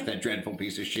have to watch that dreadful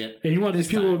piece of shit. And you want these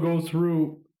people to go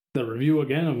through the review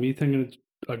again of me thinking it's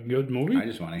a good movie? I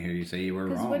just want to hear you say you were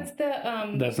wrong. What's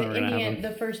the That's not gonna happen.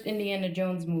 The first Indiana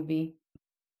Jones movie?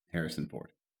 Harrison Ford.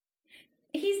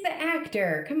 He's the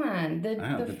actor. Come on. The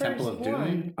Temple of first Doom.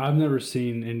 one. I've never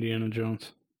seen Indiana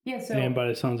Jones. Yeah, so And by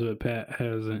the sounds of it, Pat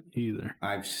hasn't either.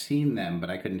 I've seen them, but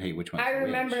I couldn't tell you which one. I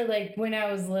remember, like, when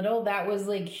I was little, that was,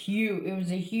 like, huge. It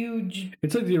was a huge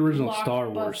It's like the original Star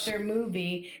Wars. blockbuster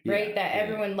movie, right? Yeah, that yeah.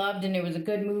 everyone loved, and it was a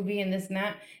good movie, and this and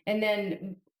that. And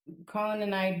then Colin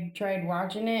and I tried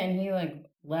watching it, and he, like,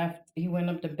 left. He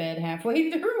went up to bed halfway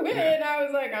through it, and I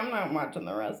was like, I'm not watching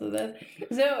the rest of this.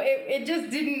 So it just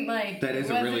didn't, like... That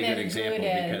is a wasn't really good as example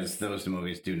as- because those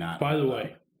movies do not. By the hold way,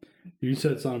 up. you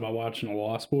said something about watching The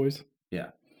Lost Boys. Yeah.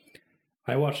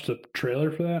 I watched the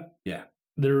trailer for that. Yeah.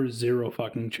 There is zero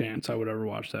fucking chance I would ever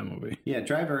watch that movie. Yeah,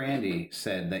 Driver Andy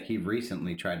said that he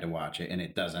recently tried to watch it and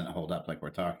it doesn't hold up like we're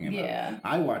talking about. Yeah.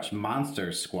 I watched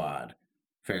Monster Squad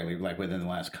fairly, like, within the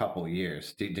last couple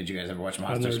years. Did you guys ever watch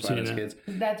Monster never Squad seen as it. kids?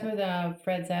 That's with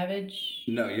Fred Savage.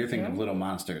 No, you're thinking of No? Little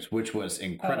Monsters, which was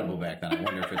incredible back then. I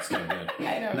wonder if it's still good.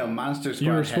 I don't No, know. Monster Squad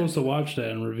You were had supposed to watch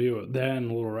that and review it. That and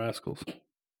Little Rascals.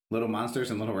 Little Monsters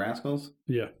and Little Rascals.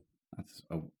 Yeah.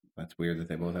 That's weird that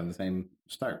they both have the same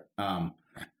start.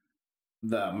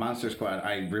 The Monster Squad,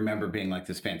 I remember being like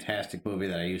this fantastic movie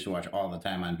that I used to watch all the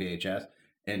time on VHS,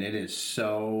 and it is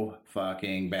so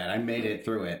fucking bad. I made it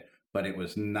through it, but it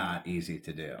was not easy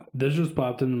to do. This just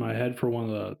popped into my head for one of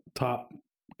the top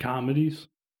comedies.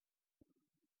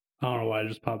 I don't know why it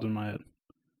just popped in my head.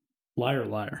 Liar,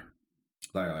 Liar.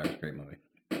 Liar Liar is a great movie.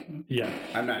 Yeah.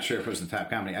 I'm not sure if it was the top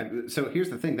comedy. So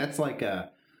here's the thing. That's like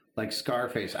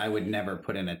Scarface, I would never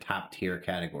put in a top tier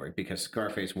category because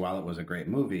Scarface, while it was a great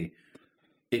movie,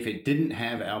 if it didn't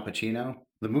have Al Pacino,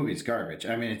 the movie's garbage.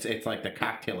 I mean, it's like the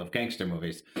cocktail of gangster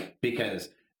movies because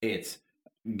it's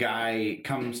guy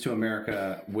comes to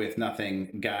America with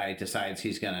nothing. Guy decides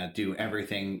he's going to do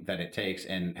everything that it takes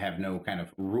and have no kind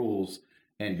of rules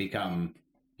and become,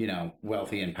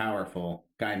 wealthy and powerful.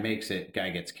 Guy makes it. Guy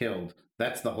gets killed.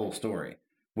 That's the whole story.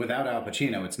 Without Al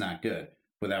Pacino, it's not good.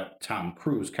 Without Tom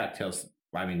Cruise, Cocktails,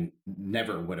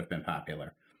 never would have been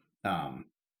popular.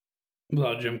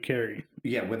 Without Jim Carrey.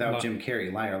 Yeah, without Jim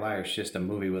Carrey, Liar Liar is just a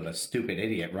movie with a stupid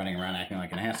idiot running around acting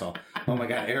like an asshole. Oh my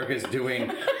God, Erica's doing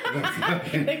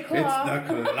The claw. It's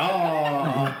the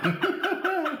claw.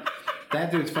 That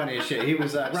dude's funny as shit. He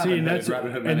was Robin See, Hood, and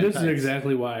Robin Hood Men and in this is Tights.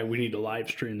 exactly why we need to live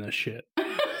stream this shit.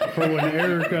 For when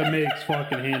Erica makes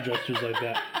fucking hand gestures like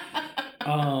that.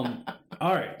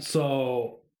 All right,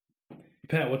 so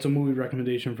Pat, what's a movie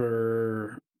recommendation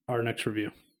for our next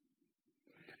review?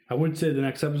 I would say the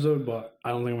next episode, but I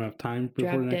don't think we have time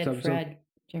before Drop the next Dead episode. Fred.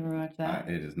 Did you ever watch that?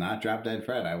 It is not Drop Dead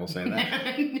Fred, I will say that.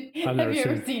 Have never you ever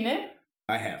seen it. seen it?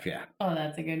 I have, yeah. Oh,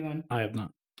 that's a good one. I have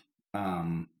not.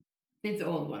 It's an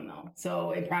old one though, so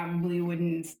it probably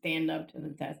wouldn't stand up to the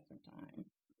test of time.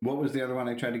 What was the other one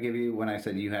I tried to give you when I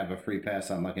said you have a free pass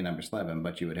on Lucky Number 11,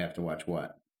 but you would have to watch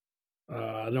what?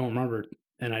 I don't remember,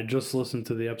 and I just listened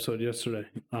to the episode yesterday.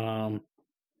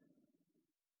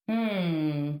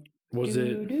 Was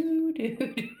it?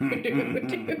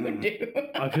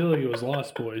 I feel like it was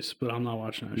Lost Boys, but I'm not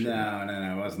watching that shit.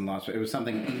 No, it wasn't Lost. It was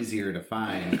something easier to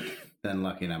find than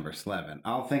Lucky Number 11.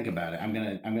 I'll think about it. I'm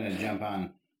gonna jump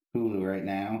on Hulu right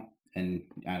now, and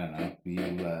I don't know.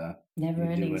 You Never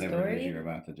do ending whatever it is story. you're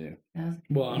about to do. That was a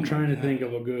good Well, I'm one. trying to think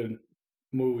of a good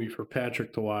movie for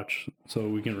Patrick to watch so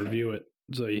we can review it,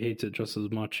 so he hates it just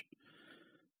as much.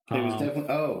 It was definitely.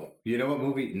 Oh, you know what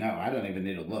movie? No, I don't even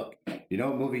need to look. You know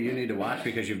what movie you need to watch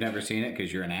because you've never seen it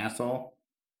because you're an asshole?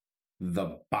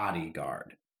 The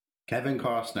Bodyguard. Kevin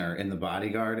Costner in The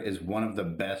Bodyguard is one of the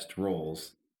best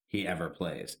roles he ever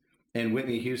plays. And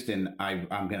Whitney Houston, I'm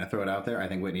going to throw it out there. I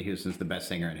think Whitney Houston's the best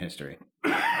singer in history.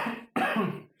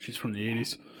 She's from the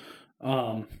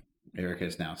 80s. Erica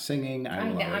is now singing. I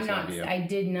will I'm always not. love you. I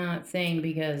did not sing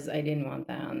because I didn't want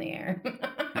that on the air.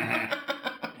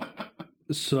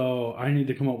 So I need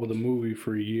to come up with a movie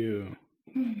for you.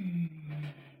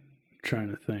 Trying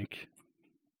to think.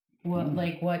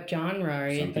 What genre are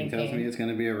you Something thinking? tells me it's going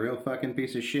to be a real fucking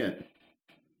piece of shit.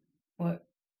 What?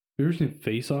 You ever seen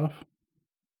Face Off?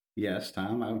 Yes,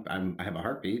 Tom, I have a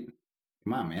heartbeat.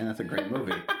 Come on, man. That's a great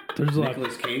movie. There's a lot.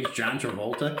 Nicolas Cage, John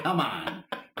Travolta. Come on.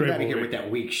 Great Get out of here movie. with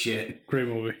that weak shit. Great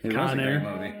movie. It was Con a great Air.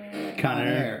 movie. Con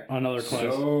Air. Another class.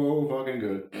 So fucking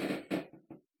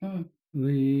good.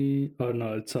 Oh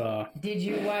no, it's Did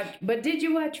you watch? But did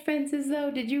you watch Fences though?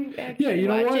 Did you actually yeah. You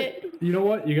know watch what? it? You know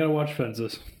what? You gotta watch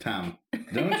Fences. Tom,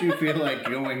 don't you feel like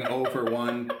going 0 for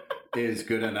 1 is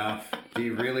good enough? Do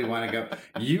you really want to go?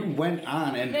 You went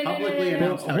on and No, publicly no.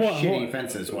 announced how Hold on, hold shitty on.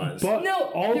 Fences was. But No,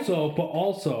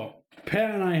 also,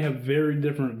 Pat and I have very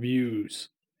different views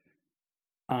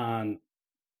on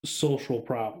social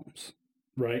problems,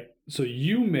 right? So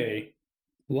you may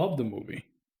love the movie.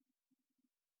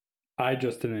 I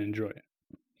just didn't enjoy it.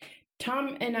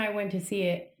 Tom and I went to see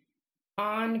it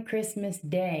on Christmas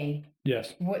Day,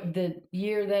 Yes, what the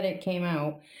year that it came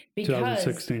out, because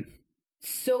 2016.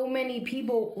 so many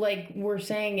people like were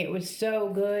saying it was so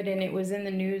good and it was in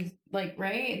the news, like,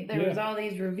 right? There was Yeah. all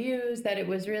these reviews that it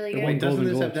was really good. won Wait, doesn't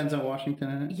Golden this have Globes. Denzel Washington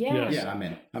in it? Yeah. Yes. Yeah,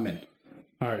 I'm in.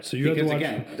 All right, so you have to Because watch.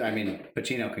 again, I mean,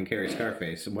 Pacino can carry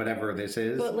Scarface. Whatever this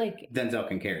is, But like, Denzel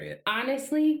can carry it.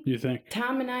 honestly, You think?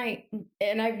 Tom and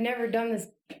I've never done this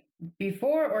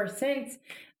before or since.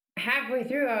 Halfway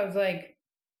through, I was like,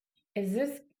 is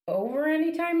this over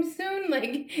anytime soon? Like,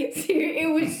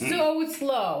 it was so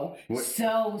slow. What-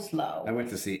 So slow. I went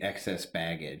to see Excess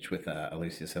Baggage with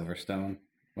Alicia Silverstone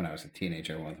when I was a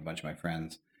teenager. I went with a bunch of my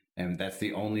friends, and that's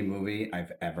the only movie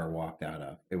I've ever walked out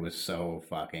of. It was so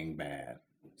fucking bad.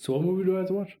 So what movie do I have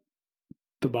to watch?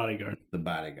 The Bodyguard, The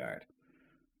Bodyguard.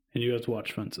 and you have to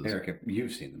watch Fences. Erica,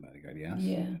 you've seen The Bodyguard, yes?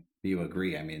 Yeah. You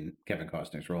agree? I mean, Kevin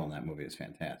Costner's role in that movie is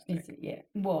fantastic. Yeah.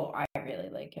 Well, I really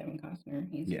like Kevin Costner.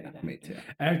 He's a Yeah, good me actor. too.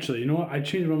 Actually, you know what? I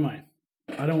changed my mind.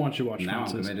 I don't want you to watch Now I'm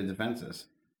Fences. committed to Fences.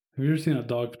 Have you ever seen A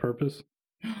Dog's Purpose?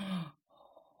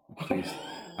 Please.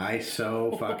 I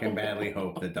so fucking badly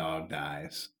hope the dog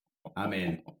dies. I'm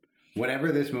in.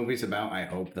 Whatever this movie's about, I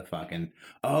hope the fucking.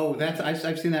 Oh,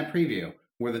 I've seen that preview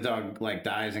where the dog like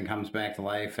dies and comes back to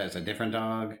life as a different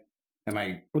dog. Am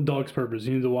I? A Dog's Purpose.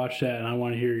 You need to watch that, and I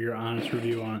want to hear your honest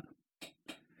review on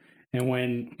it. And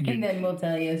when you, And then we'll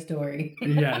tell you a story.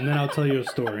 yeah, and then I'll tell you a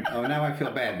story. Oh, now I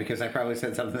feel bad because I probably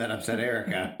said something that upset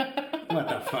Erica. What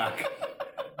the fuck?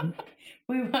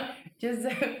 We just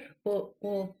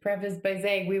we'll preface by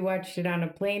saying we watched it on a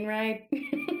plane ride.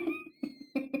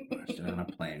 Watched it on a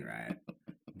plane ride.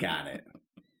 Got it.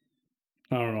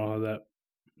 I don't know how that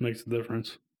makes a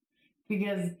difference.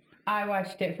 Because I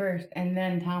watched it first and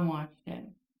then Tom watched it.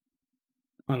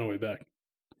 On the way back.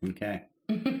 Okay.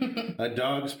 A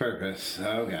Dog's Purpose.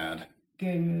 Oh God.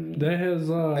 Good movie. That has.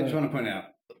 I just want to point out.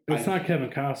 It's not Kevin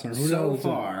Costner. Who the hell So is it?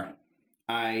 far,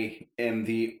 I am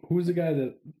Who's the guy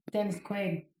that Dennis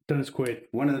Quaid. Dennis Quaid?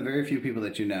 one of the very few people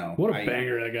that you know. What a I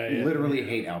banger that guy is! literally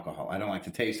hate alcohol. I don't like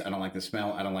the taste. I don't like the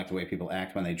smell. I don't like the way people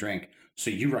act when they drink. So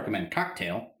you recommend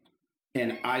Cocktail.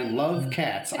 And I love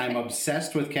cats. I'm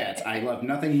obsessed with cats. I love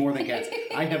nothing more than cats.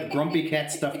 I have grumpy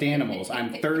cat stuffed animals.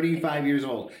 I'm 35 years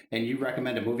old, and you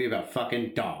recommend a movie about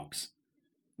fucking dogs.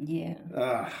 Yeah.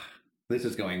 Ugh. This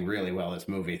is going really well, this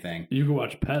movie thing. You can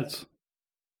watch Pets.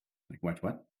 Like, watch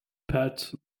what?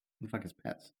 Pets. What the fuck is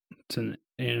Pets? It's an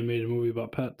animated movie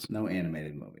about pets. No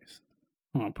animated movies.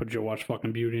 I'll put you to watch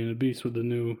fucking Beauty and the Beast with the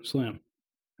new Slam.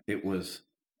 It was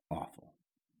awful.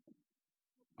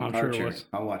 I'm Archer. sure it was.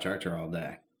 I'll watch Archer all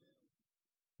day.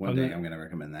 One I'm day not- I'm going to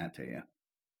recommend that to you.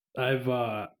 I've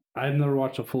never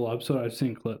watched a full episode. I've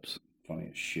seen clips. Funny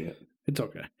as shit. It's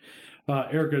okay.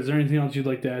 Erica, is there anything else you'd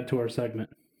like to add to our segment?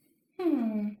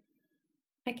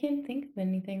 I can't think of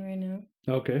anything right now.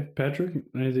 Okay, Patrick,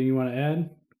 anything you want to add?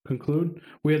 Conclude?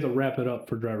 We have to wrap it up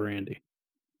for Driver Andy.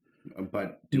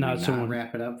 But do Not we not someone-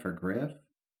 wrap it up for Griff?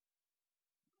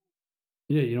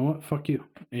 Yeah, you know what? Fuck you,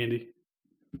 Andy.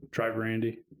 Driver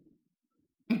Andy.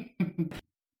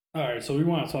 All right, so we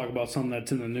want to talk about something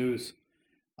that's in the news.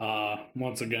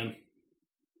 Once again,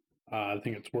 I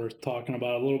think it's worth talking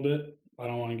about a little bit. I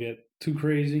don't want to get too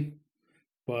crazy,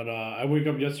 but I wake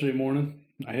up yesterday morning.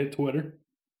 I hit Twitter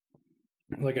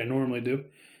like I normally do,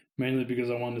 mainly because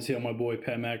I wanted to see how my boy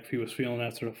Pat McAfee was feeling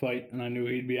after the fight, and I knew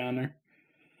he'd be on there.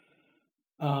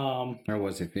 Or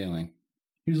was he feeling?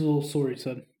 He was a little sore, he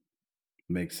said.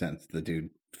 Makes sense. The dude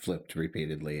flipped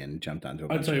repeatedly and jumped onto a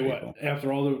I'll bunch tell of you people. what,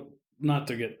 after all the, not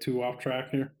to get too off track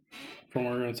here from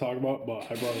what we're going to talk about, but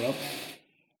I brought it up.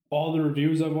 All the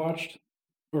reviews I've watched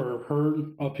or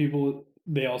heard of people,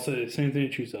 they all say the same thing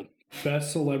that you said.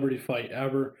 Best celebrity fight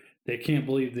ever. They can't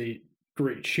believe the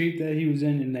great shape that he was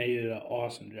in, and they did an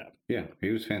awesome job. Yeah, he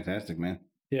was fantastic, man.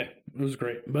 Yeah, it was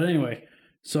great. But anyway,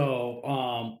 so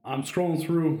I'm scrolling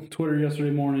through Twitter yesterday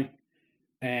morning,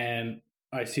 and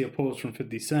I see a post from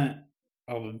 50 Cent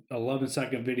of an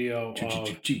 11-second video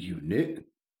G-Unit.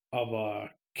 of a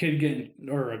kid getting,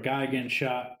 or a guy getting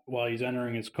shot while he's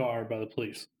entering his car by the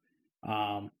police.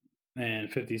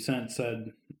 And 50 Cent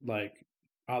said, like,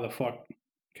 how the fuck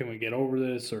can we get over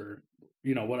this? Or,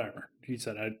 you know, whatever. He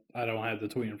said, I don't have the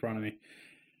tweet in front of me.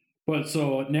 But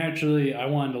so naturally, I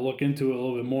wanted to look into it a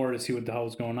little bit more to see what the hell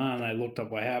was going on. And I looked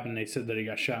up what happened. They said that he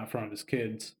got shot in front of his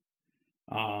kids.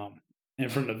 And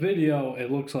from the video,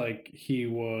 it looks like he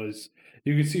was,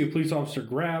 you can see a police officer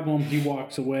grab him. He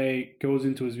walks away, goes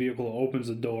into his vehicle, opens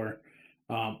the door,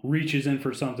 reaches in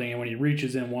for something. And when he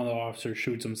reaches in, one of the officers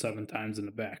shoots him 7 times in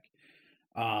the back.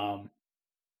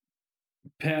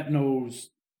 Pat knows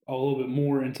a little bit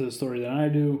more into the story than I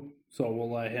do, so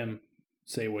we'll let him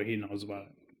say what he knows about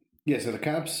it. Yeah, so the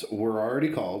cops were already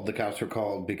called. The cops were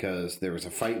called because there was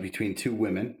a fight between two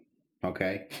women.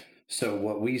 Okay. So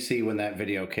what we see when that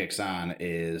video kicks on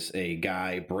is a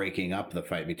guy breaking up the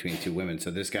fight between two women.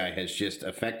 So this guy has just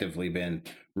effectively been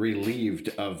relieved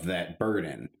of that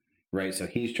burden, right? So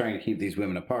he's trying to keep these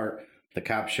women apart. The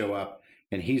cops show up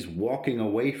and he's walking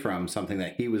away from something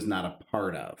that he was not a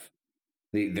part of.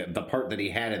 The part that he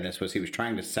had in this was he was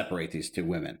trying to separate these two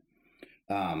women.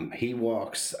 He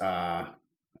walks,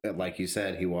 like you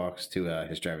said, he walks to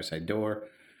his driver's side door.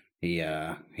 He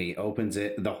opens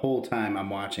it. The whole time I'm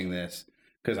watching this,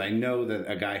 because I know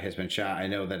that a guy has been shot. I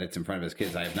know that it's in front of his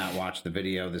kids. I have not watched the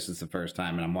video. This is the first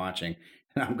time, and I'm watching,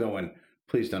 and I'm going,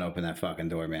 please don't open that fucking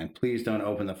door, man. Please don't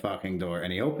open the fucking door.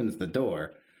 And he opens the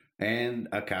door, and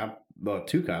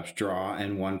two cops draw,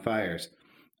 and one fires.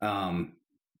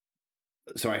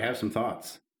 So I have some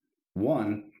thoughts.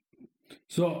 One.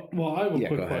 So, I have a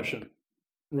quick question,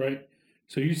 right?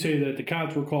 So you say that the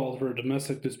cops were called for a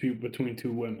domestic dispute between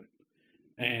two women,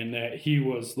 and that he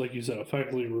was, like you said,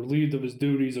 effectively relieved of his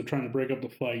duties of trying to break up the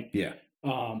fight. Yeah.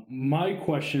 My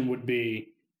question would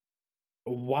be,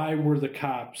 why were the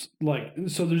cops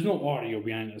so there's no audio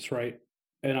behind this, right?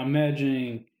 And I'm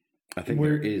imagining. I think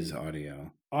there is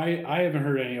audio. I haven't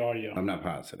heard any audio. I'm not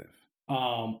positive.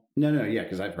 No, yeah,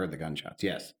 because I've heard the gunshots.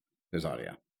 Yes, there's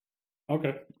audio.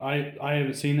 Okay, I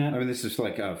haven't seen that. I mean, this is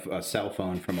like a cell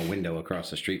phone from a window across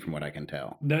the street, from what I can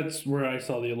tell. That's where I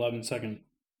saw the 11-second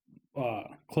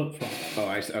clip from. Oh,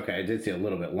 okay. I did see a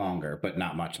little bit longer, but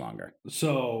not much longer.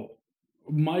 So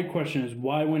my question is,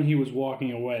 why, when he was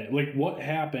walking away, what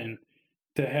happened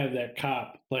to have that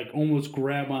cop almost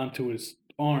grab onto his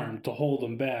arm to hold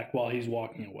him back while he's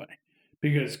walking away?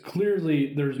 Because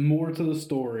clearly there's more to the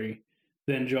story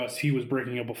than just he was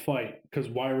breaking up a fight. Because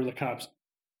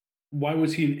why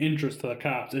was he an interest to the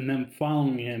cops and them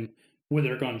following him with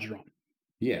their guns drawn?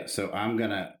 Yeah, so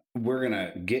we're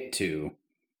gonna get to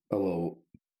a little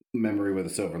memory with a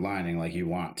silver lining like you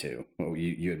want to. Well,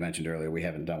 you had mentioned earlier we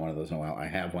haven't done one of those in a while. I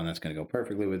have one that's gonna go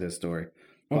perfectly with this story.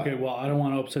 Okay, well, I don't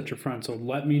want to upset your friend, so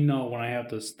let me know when I have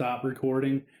to stop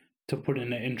recording to put in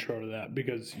the intro to that,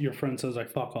 because your friend says I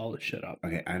fuck all this shit up.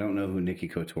 Okay, I don't know who Nikki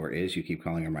Couture is. You keep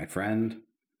calling her my friend.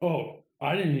 Oh,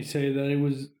 I didn't say that it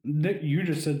was Nick. You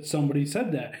just said somebody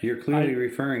said that. You're clearly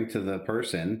referring to the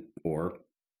person or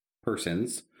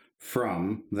persons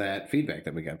from that feedback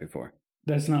that we got before.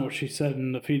 That's not what she said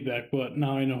in the feedback, but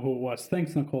now I know who it was.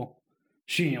 Thanks, Nicole.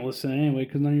 She ain't listening anyway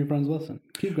because none of your friends listen.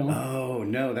 Keep going. Oh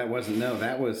no, that wasn't. No,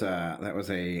 that was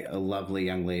a lovely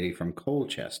young lady from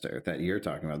Colchester that you're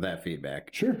talking about. That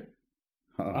feedback. Sure.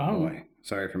 Oh boy,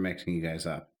 sorry for mixing you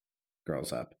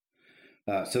girls up.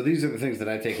 So these are the things that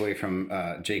I take away from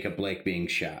Jacob Blake being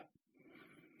shot.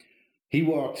 He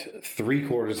walked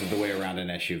 3/4 of the way around an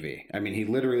SUV. I mean, he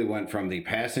literally went from the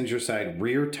passenger side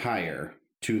rear tire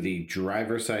to the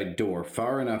driver's side door,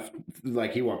 far enough,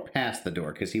 he walked past the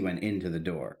door because he went into the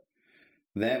door.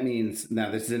 That means, now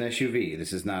this is an SUV.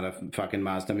 This is not a fucking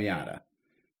Mazda Miata.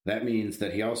 That means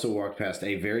that he also walked past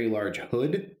a very large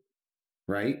hood,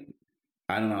 right?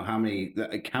 I don't know how many,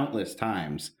 countless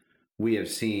times we have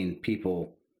seen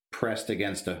people pressed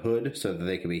against a hood so that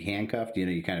they could be handcuffed.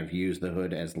 You kind of use the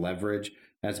hood as leverage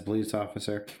as a police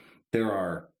officer. There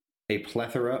are a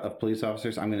plethora of police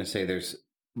officers. I'm going to say there's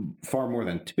far more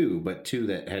than two, but two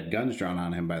that had guns drawn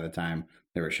on him by the time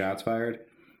there were shots fired.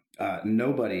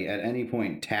 Nobody at any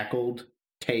point tackled,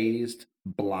 tased,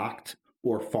 blocked,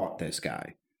 or fought this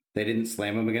guy. They didn't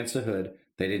slam him against a hood.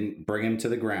 They didn't bring him to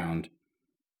the ground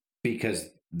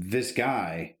because this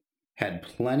guy had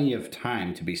plenty of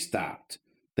time to be stopped.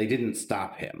 They didn't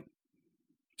stop him.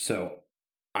 So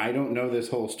I don't know this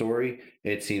whole story.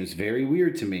 It seems very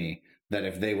weird to me that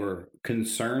if they were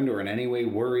concerned or in any way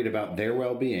worried about their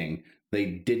well-being, they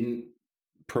didn't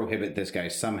prohibit this guy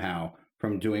somehow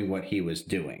from doing what he was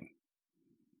doing.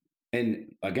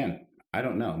 And again, I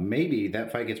don't know. Maybe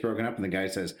that fight gets broken up and the guy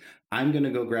says, I'm going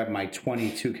to go grab my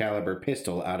 .22 caliber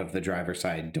pistol out of the driver's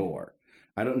side door.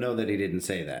 I don't know that he didn't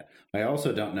say that. I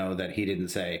also don't know that he didn't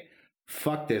say,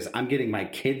 fuck this, I'm getting my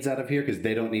kids out of here because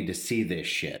they don't need to see this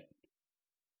shit.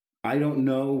 I don't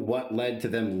know what led to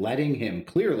them letting him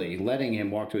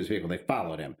walk to his vehicle. They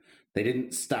followed him. They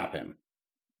didn't stop him.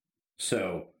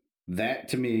 So that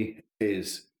to me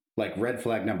is like red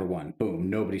flag number 1.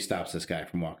 Boom, nobody stops this guy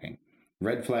from walking.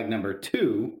 Red flag number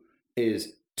 2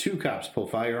 is 2 cops pull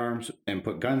firearms and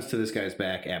put guns to this guy's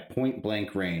back at point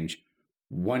blank range.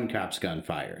 1 cop's gun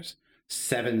fires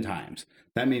 7 times.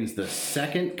 That means the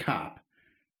second cop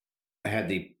had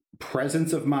the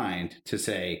presence of mind to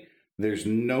say, there's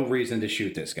no reason to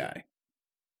shoot this guy.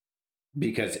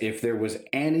 Because if there was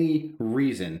any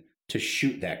reason to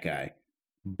shoot that guy,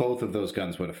 both of those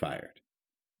guns would have fired.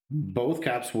 Both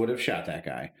cops would have shot that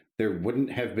guy. There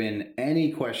wouldn't have been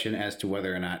any question as to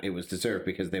whether or not it was deserved,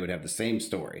 because they would have the same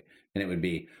story. And it would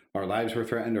be our lives were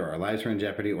threatened, or our lives were in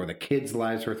jeopardy, or the kids'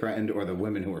 lives were threatened, or the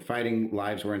women who were fighting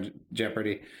lives were in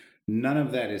jeopardy. None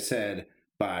of that is said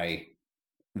by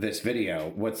this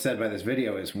video. What's said by this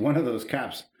video is one of those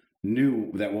cops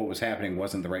knew that what was happening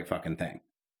wasn't the right fucking thing.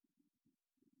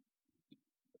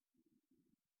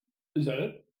 Is that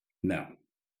it? No.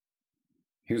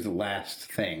 Here's the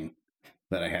last thing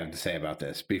that I have to say about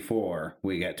this before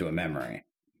we get to a memory.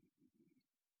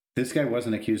 This guy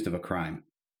wasn't accused of a crime.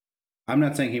 I'm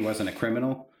not saying he wasn't a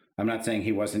criminal. I'm not saying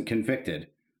he wasn't convicted.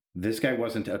 This guy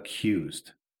wasn't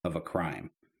accused of a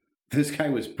crime. This guy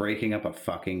was breaking up a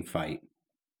fucking fight.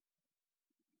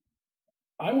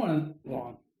 I want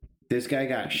to... This guy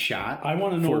got shot I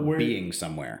want to know for being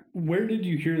somewhere. Where did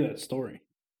you hear that story?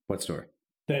 What story?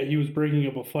 That he was breaking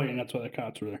up a fight and that's why the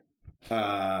cops were there.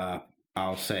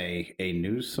 I'll say a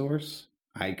news source.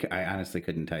 I honestly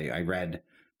couldn't tell you. I read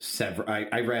several.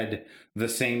 I read the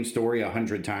same story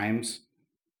 100 times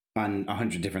on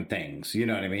 100 different things. You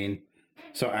know what I mean?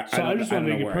 So I just want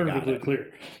to make it perfectly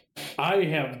clear.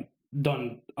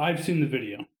 I've seen the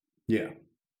video. Yeah.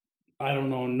 I don't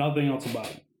know nothing else about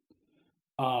it.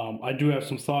 I do have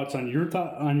some thoughts on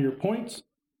your points.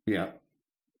 Yeah.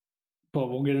 But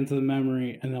we'll get into the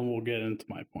memory and then we'll get into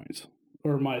my points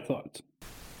or my thoughts.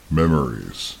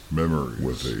 Memories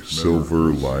with a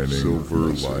silver lining.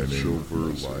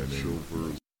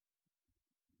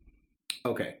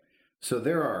 Okay, so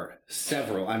there are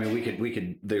several. I mean, we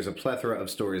could. There's a plethora of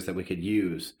stories that we could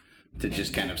use to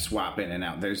just kind of swap in and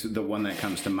out. There's the one that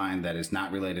comes to mind that is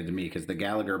not related to me, because the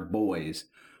Gallagher boys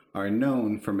are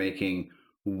known for making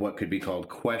what could be called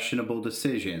questionable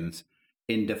decisions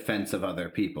in defense of other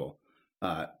people.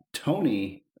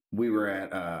 Tony, we were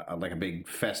at like a big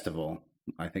festival.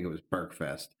 I think it was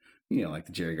Berkfest. You know, like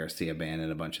the Jerry Garcia band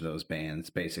and a bunch of those bands.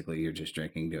 Basically, you're just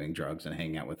drinking, doing drugs, and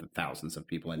hanging out with thousands of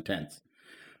people in tents.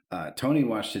 Tony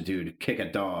watched a dude kick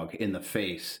a dog in the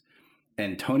face,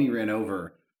 and Tony ran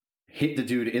over, hit the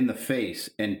dude in the face,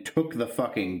 and took the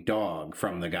fucking dog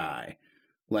from the guy.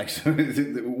 Like, so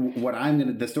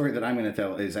the story that I'm gonna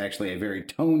tell is actually a very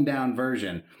toned down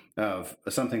version of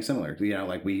something similar. You know,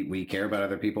 like we care about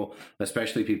other people,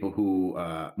 especially people who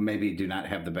maybe do not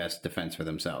have the best defense for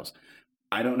themselves.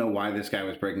 I don't know why this guy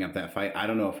was breaking up that fight. I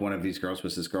don't know if one of these girls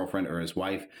was his girlfriend or his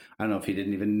wife. I don't know if he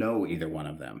didn't even know either one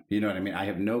of them. You know what I mean? I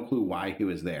have no clue why he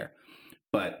was there.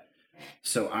 But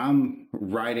so I'm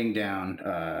riding down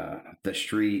the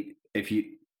street. If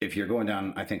you're going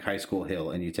down, I think, High School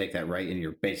Hill, and you take that right and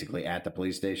you're basically at the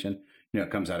police station, you know,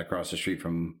 it comes out across the street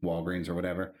from Walgreens or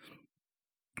whatever.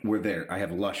 We're there. I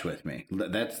have Lush with me.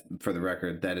 That's, for the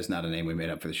record, that is not a name we made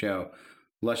up for the show.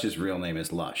 Lush's real name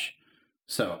is Lush.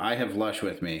 So I have Lush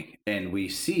with me, and we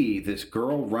see this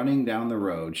girl running down the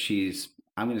road. She's,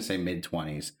 I'm going to say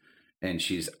mid-20s, and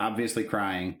she's obviously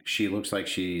crying. She looks like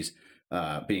she's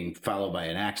being followed by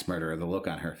an axe murderer, the look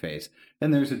on her face.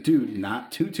 And there's a dude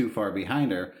not too far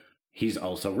behind her. He's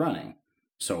also running.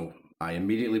 So I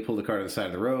immediately pull the car to the side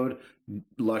of the road.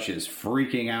 Lush is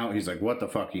freaking out. He's like, what the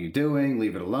fuck are you doing?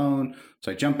 Leave it alone.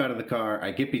 So I jump out of the car.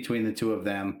 I get between the two of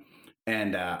them.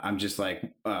 And I'm just like,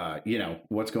 you know,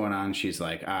 what's going on? She's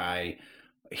like,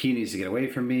 he needs to get away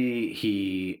from me.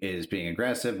 He is being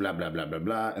aggressive, blah, blah, blah, blah,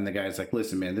 blah. And the guy's like,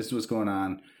 listen, man, this is what's going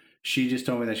on. She just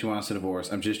told me that she wants a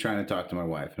divorce. I'm just trying to talk to my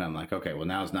wife. And I'm like, okay, well,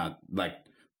 now it's not like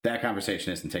that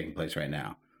conversation isn't taking place right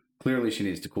now. Clearly, she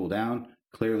needs to cool down.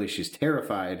 Clearly, she's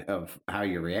terrified of how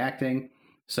you're reacting.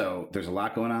 So there's a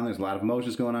lot going on. There's a lot of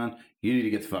emotions going on. You need to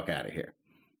get the fuck out of here.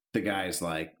 The guy's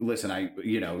like, listen,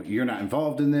 you're not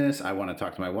involved in this. I want to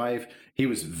talk to my wife. He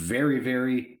was very,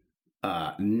 very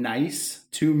nice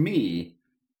to me,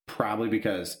 probably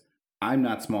because I'm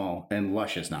not small and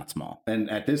Lush is not small. And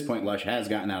at this point, Lush has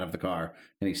gotten out of the car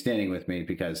and he's standing with me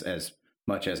because as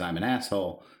much as I'm an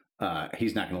asshole,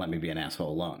 he's not going to let me be an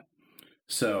asshole alone.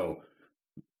 So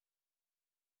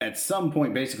at some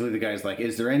point, basically, the guy's like,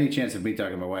 is there any chance of me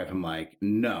talking to my wife? I'm like,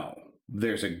 no.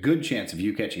 There's a good chance of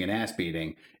you catching an ass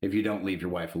beating if you don't leave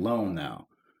your wife alone now.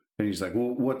 And he's like, well,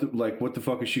 what the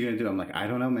fuck is she going to do? I'm like, I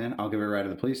don't know, man. I'll give her a ride to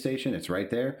the police station. It's right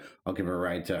there. I'll give her a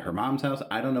ride to her mom's house.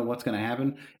 I don't know what's going to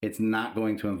happen. It's not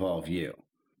going to involve you.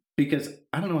 Because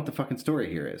I don't know what the fucking story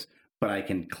here is. But I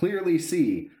can clearly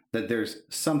see that there's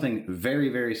something very,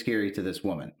 very scary to this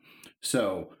woman.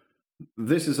 So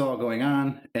this is all going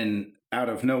on. And out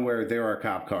of nowhere, there are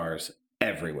cop cars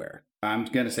everywhere. I'm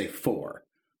going to say 4.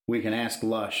 We can ask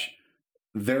Lush.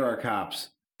 There are cops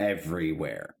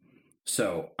everywhere.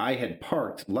 So I had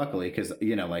parked, luckily, because,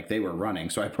 like they were running.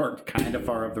 So I parked kind of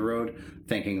far up the road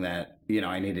thinking that,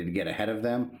 I needed to get ahead of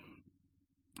them.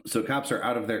 So cops are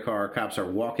out of their car. Cops are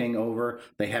walking over.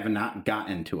 They have not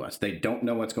gotten to us. They don't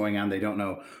know what's going on. They don't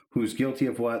know who's guilty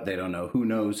of what. They don't know who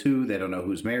knows who. They don't know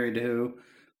who's married to who.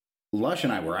 Lush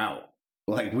and I were out.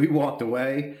 Like, we walked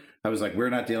away. I was like, we're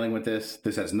not dealing with this.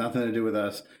 This has nothing to do with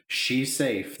us. She's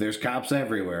safe. There's cops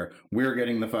everywhere. We're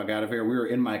getting the fuck out of here. We were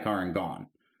in my car and gone.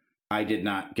 I did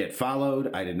not get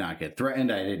followed. I did not get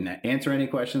threatened. I didn't answer any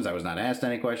questions. I was not asked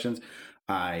any questions.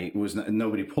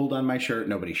 Nobody pulled on my shirt.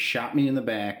 Nobody shot me in the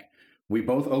back. We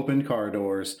both opened car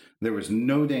doors. There was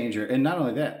no danger. And not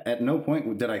only that, at no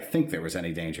point did I think there was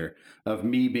any danger of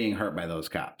me being hurt by those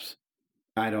cops.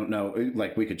 I don't know.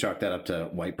 Like, we could chalk that up to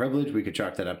white privilege. We could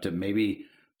chalk that up to maybe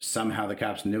somehow the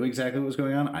cops knew exactly what was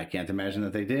going on. I can't imagine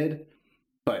that they did.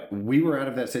 But we were out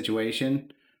of that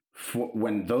situation.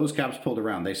 When those cops pulled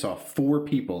around, they saw 4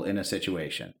 people in a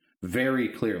situation. Very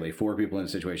clearly, 4 people in a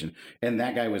situation. And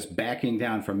that guy was backing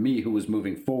down from me, who was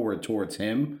moving forward towards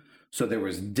him. So there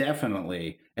was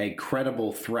definitely a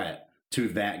credible threat to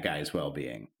that guy's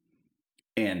well-being.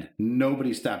 And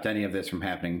nobody stopped any of this from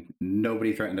happening.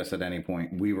 Nobody threatened us at any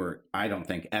point. We were, I don't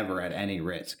think, ever at any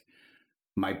risk.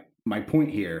 My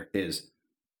point here is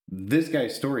this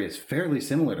guy's story is fairly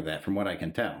similar to that from what I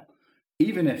can tell.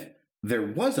 Even if there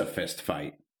was a fist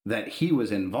fight that he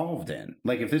was involved in,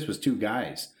 like if this was 2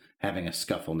 guys having a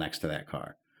scuffle next to that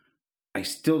car, I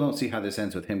still don't see how this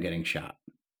ends with him getting shot.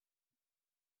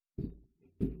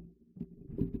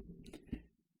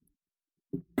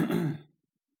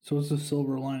 So what's the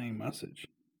silver lining message?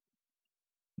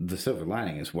 The silver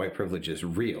lining is white privilege is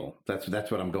real. That's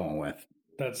what I'm going with.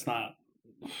 That's not.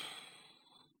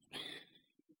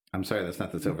 I'm sorry, that's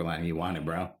not the silver lining you wanted,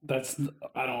 bro.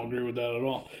 I don't agree with that at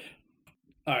all.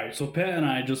 All right, so Pat and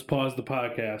I just paused the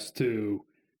podcast to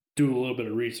do a little bit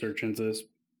of research into this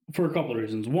for a couple of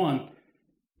reasons. One,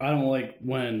 I don't like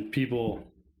when people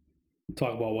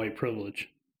talk about white privilege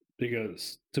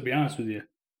because, to be honest with you,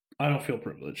 I don't feel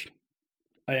privileged.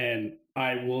 And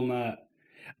I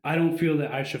don't feel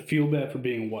that I should feel bad for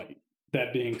being white.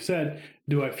 That being said,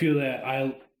 do I feel that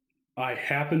I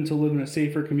happen to live in a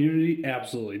safer community?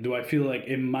 Absolutely. Do I feel like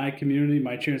in my community,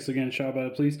 my chances of getting shot by the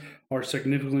police are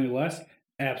significantly less?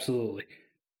 Absolutely.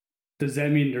 Does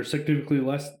that mean they're significantly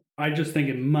less? I just think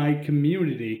in my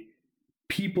community,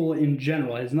 people in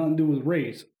general, it has nothing to do with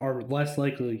race, are less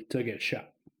likely to get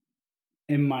shot.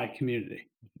 In my community.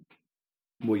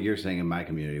 Well, you're saying in my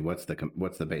community, what's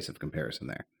the base of comparison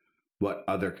there? What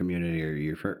other community are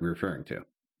you referring to?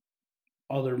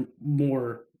 Other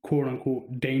more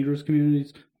quote-unquote dangerous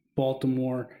communities,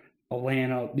 Baltimore,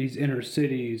 Atlanta, these inner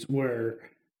cities where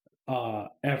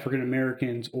African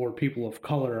Americans or people of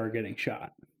color are getting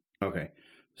shot. Okay,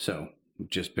 so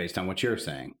just based on what you're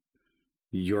saying,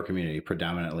 your community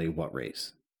predominantly what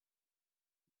race?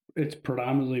 It's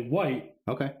predominantly white.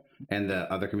 Okay, and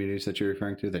the other communities that you're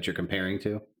referring to, that you're comparing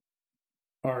to?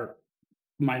 Are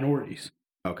minorities.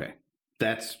 Okay,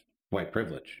 that's white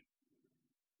privilege.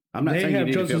 I'm not they saying have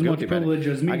you need just to as feel much guilty privilege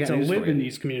about it. as me to live in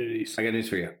these communities. I got news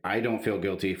for you. I don't feel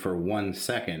guilty for 1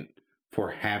 second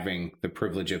for having the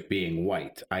privilege of being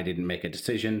white. I didn't make a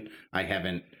decision. I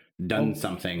haven't done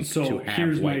something to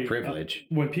have white privilege.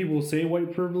 When people say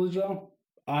white privilege, though,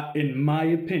 in my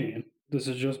opinion, this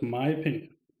is just my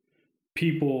opinion,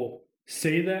 people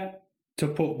say that to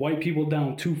put white people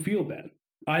down to feel bad.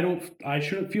 I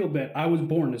shouldn't feel bad. I was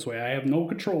born this way. I have no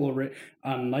control over it.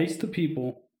 I'm nice to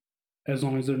people as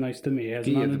long as they're nice to me. It has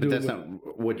nothing to do with...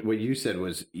 not what you said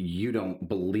was you don't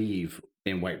believe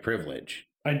in white privilege.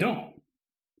 I don't.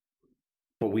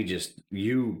 But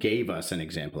you gave us an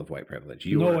example of white privilege.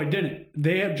 I didn't.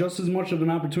 They have just as much of an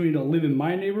opportunity to live in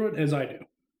my neighborhood as I do.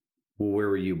 Well, where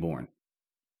were you born?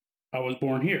 I was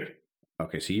born here.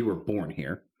 Okay, so you were born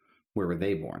here. Where were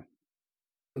they born?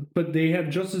 But they have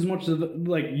just as much of,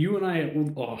 like, you and I have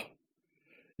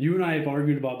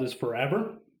argued about this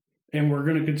forever, and we're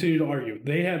going to continue to argue.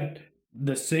 They have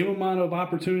the same amount of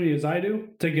opportunity as I do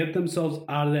to get themselves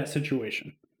out of that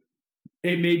situation.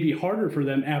 It may be harder for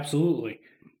them, absolutely.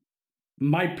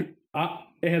 It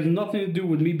has nothing to do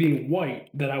with me being white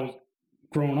that I was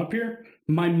growing up here.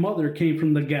 My mother came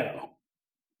from the ghetto.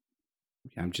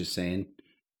 I'm just saying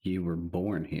you were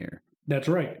born here. That's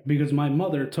right, because my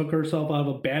mother took herself out of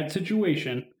a bad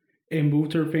situation and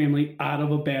moved her family out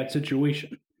of a bad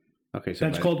situation. Okay, so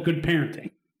that's called good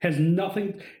parenting. Has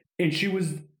nothing, and she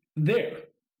was there.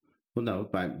 Well, no,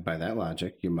 by that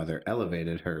logic, your mother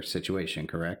elevated her situation,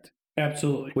 correct?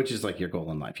 Absolutely. Which is like your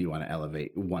goal in life. You want to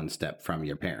elevate one step from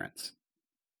your parents.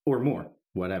 Or more,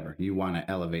 whatever. You want to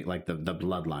elevate like the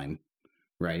bloodline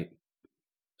right?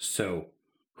 So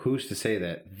who's to say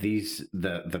that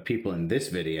the people in this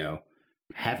video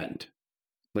haven't?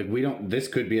 Like, this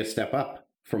could be a step up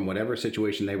from whatever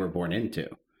situation they were born into.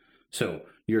 So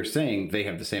you're saying they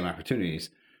have the same opportunities.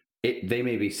 They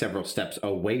may be several steps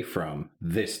away from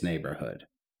this neighborhood.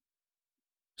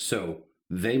 So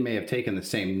they may have taken the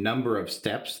same number of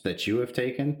steps that you have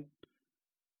taken,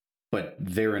 but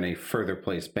they're in a further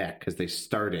place back because they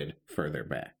started further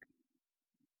back.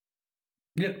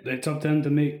 Yeah, it's up to them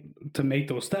to make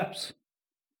those steps.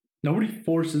 Nobody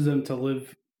forces them to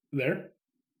live there.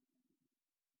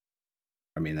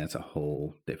 I mean, that's a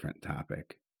whole different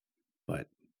topic, but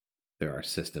there are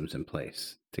systems in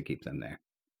place to keep them there.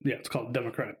 Yeah, it's called the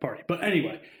Democratic Party. But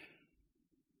anyway,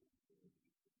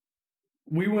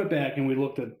 we went back and we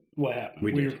looked at what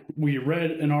happened. We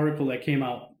read an article that came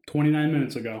out 29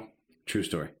 minutes ago. True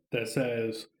story. That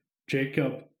says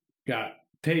Jacob got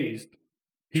tased.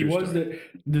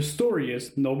 The story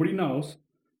is, nobody knows,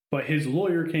 but his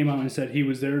lawyer came out and said he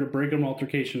was there to break an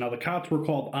altercation. Now, the cops were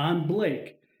called on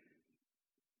Blake,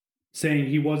 saying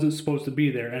he wasn't supposed to be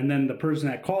there, and then the person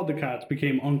that called the cops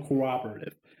became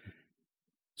uncooperative.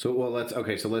 So, well,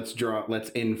 let's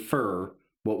infer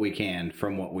what we can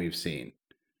from what we've seen.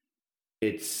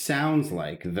 It sounds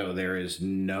like, though there is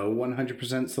no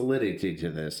 100% solidity to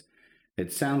this,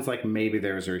 it sounds like maybe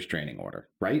there is a restraining order,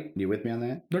 right? You with me on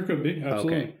that? There could be,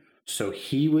 absolutely. Okay. So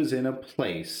he was in a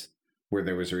place where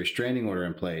there was a restraining order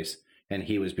in place, and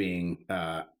he was being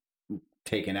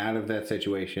taken out of that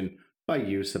situation by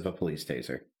use of a police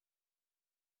taser.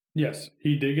 Yes,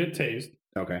 he did get tased.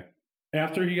 Okay.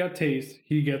 After he got tased,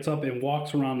 he gets up and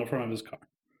walks around the front of his car.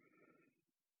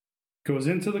 Goes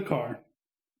into the car,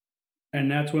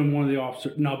 and that's when one of the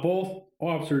officers... Now, both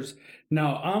officers...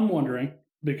 Now, I'm wondering,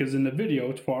 because in the video,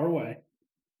 it's far away.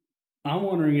 I'm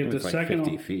wondering if the like second...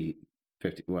 50 feet.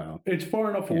 50, wow. It's far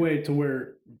enough away to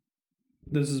where...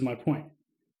 This is my point.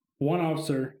 One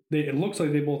officer... it looks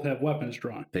like they both have weapons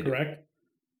drawn, correct?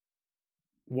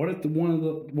 What if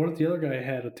the other guy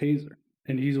had a taser,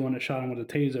 and he's the one that shot him with a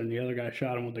taser, and the other guy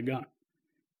shot him with a gun?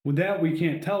 With that, we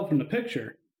can't tell from the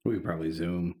picture. We could probably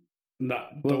zoom. No,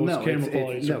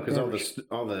 because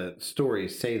all the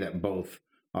stories say that both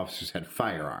officers had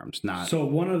firearms. Not so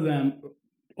one of them.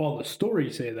 All the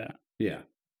stories say that. Yeah.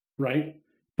 Right.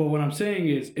 But what I'm saying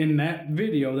is, in that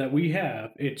video that we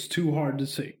have, it's too hard to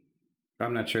see.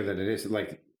 I'm not sure that it is.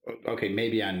 Like, okay,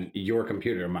 maybe on your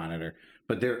computer monitor,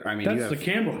 but there. I mean, that's the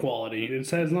camera quality. It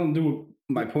has nothing to do with.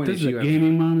 My point is, this is a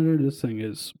gaming monitor. This thing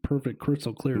is perfect,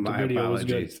 crystal clear. The video was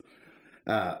good.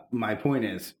 My point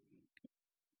is,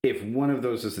 if one of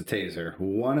those is a taser,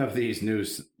 one of these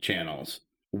news channels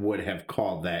would have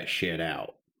called that shit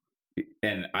out,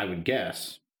 and I would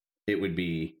guess it would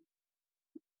be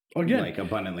like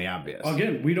abundantly obvious.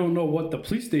 Again, we don't know what the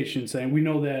police station's saying. We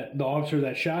know that the officer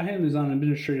that shot him is on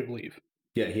administrative leave.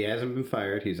 Yeah, he hasn't been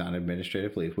fired. He's on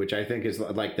administrative leave, which I think is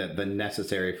like the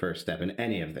necessary first step in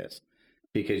any of this,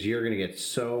 because you're going to get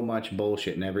so much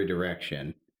bullshit in every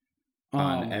direction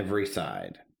on every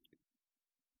side.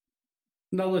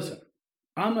 Now listen,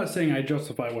 I'm not saying I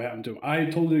justify what happened to him. I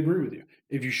totally agree with you.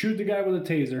 If you shoot the guy with a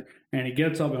taser and he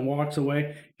gets up and walks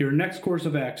away, your next course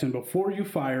of action before you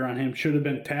fire on him should have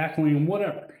been tackling him,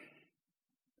 whatever.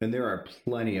 And there are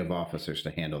plenty of officers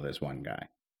to handle this one guy.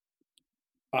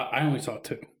 I only saw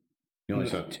two. You only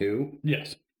saw two?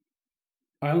 Yes.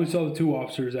 I only saw the two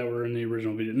officers that were in the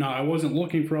original video. Now, I wasn't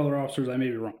looking for other officers. I may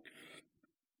be wrong.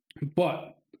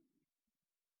 But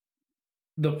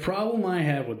the problem I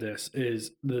have with this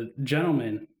is the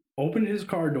gentleman opened his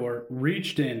car door,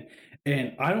 reached in,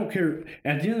 and I don't care.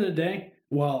 At the end of the day,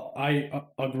 while I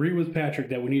agree with Patrick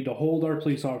that we need to hold our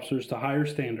police officers to higher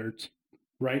standards,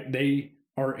 right? They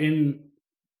are in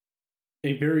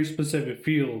a very specific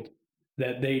field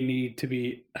that they need to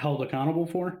be held accountable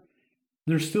for.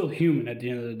 They're still human at the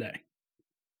end of the day.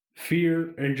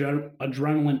 Fear,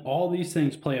 adrenaline, all these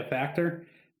things play a factor.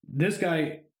 This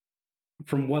guy,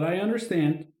 from what I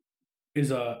understand,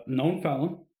 is a known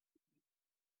felon.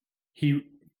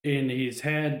 He's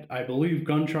had, I believe,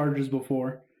 gun charges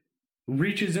before.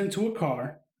 Reaches into a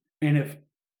car, and if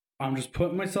I'm just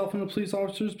putting myself in the police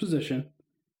officer's position,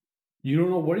 you don't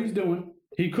know what he's doing.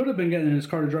 He could have been getting in his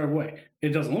car to drive away. It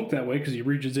doesn't look that way because he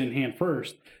reaches in hand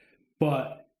first,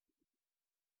 but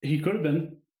he could have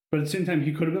been. But at the same time,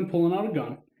 he could have been pulling out a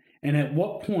gun. And at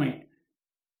what point,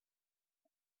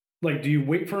 like, do you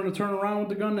wait for him to turn around with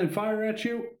the gun and fire at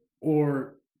you?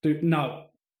 Or, did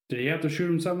he have to shoot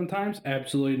him 7 times?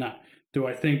 Absolutely not. Do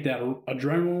I think that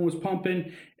adrenaline was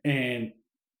pumping and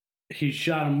he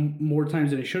shot him more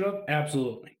times than he should have?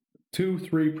 Absolutely. 2,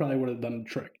 3 probably would have done the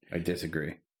trick. I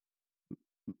disagree.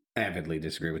 avidly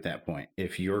disagree with that point.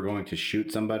 If you're going to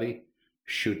shoot somebody,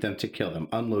 shoot them to kill them.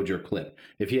 Unload your clip.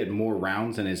 If he had more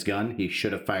rounds in his gun, he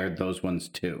should have fired those ones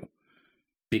too.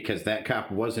 Because that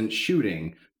cop wasn't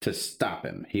shooting to stop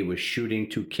him. He was shooting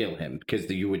to kill him. Because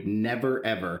you would never,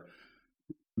 ever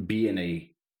be in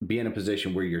a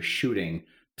position where you're shooting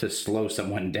to slow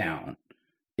someone down.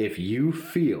 If you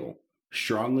feel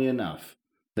strongly enough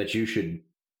that you should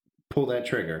pull that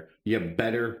trigger, you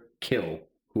better kill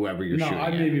whoever you're shooting I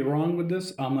at. may be wrong with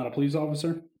this. I'm not a police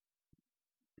officer.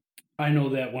 I know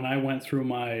that when I went through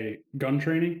my gun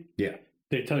training, Yeah.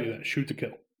 they tell you that shoot to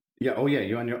kill. Yeah. Oh, yeah.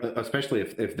 You on your, especially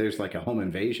if there's like a home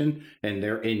invasion and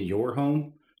they're in your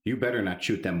home, you better not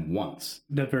shoot them once.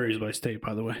 That varies by state,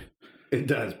 by the way. It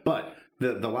does, but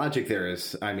the logic there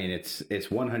is, I mean, it's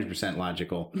 100%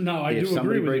 logical. No, I If do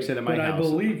somebody agree breaks with you, into my but I house-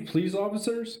 believe police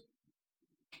officers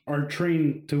are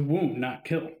trained to wound, not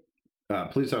kill.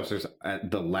 Police officers,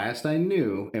 the last I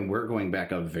knew, and we're going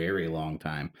back a very long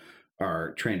time,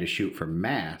 are trained to shoot for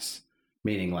mass,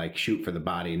 meaning like shoot for the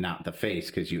body, not the face,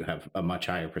 because you have a much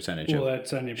higher percentage Well, of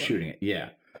that's anybody. shooting it. Yeah.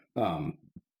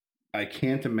 I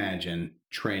can't imagine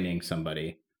training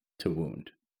somebody to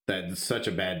wound. That's such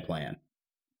a bad plan.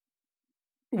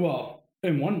 Well,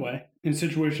 in one way, in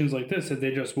situations like this, if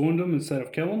they just wound him instead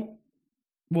of kill him,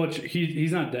 which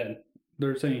he's not dead.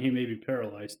 They're saying he may be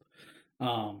paralyzed.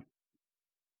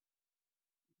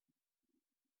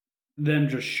 Them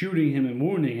just shooting him and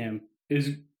wounding him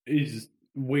is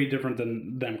way different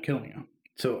than them killing him.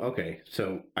 So okay,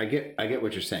 so I get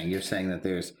what you're saying. You're saying that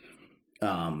there's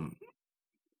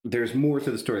more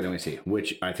to the story than we see,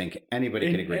 which I think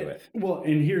anybody can agree with. Well,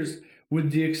 and here's,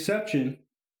 with the exception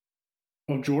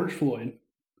of George Floyd,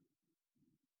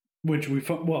 which we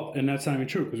found, well, and that's not even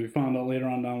true because we found out later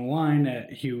on down the line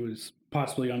that he was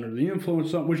possibly under the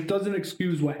influence, which doesn't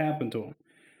excuse what happened to him.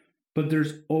 But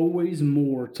there's always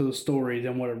more to the story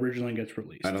than what originally gets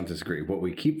released. I don't disagree. What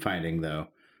we keep finding though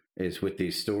is with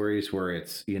these stories where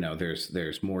it's,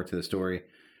 there's more to the story.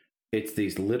 It's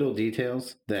these little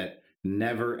details that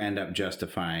never end up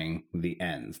justifying the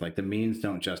ends. Like the means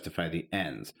don't justify the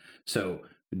ends. So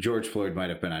George Floyd might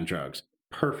have been on drugs.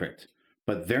 Perfect.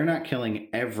 But they're not killing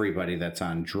everybody that's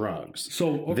on drugs.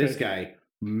 So okay. This guy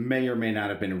may or may not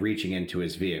have been reaching into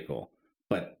his vehicle.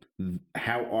 But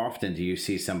how often do you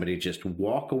see somebody just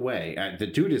walk away? The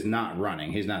dude is not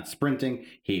running. He's not sprinting.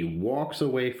 He walks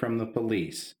away from the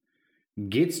police,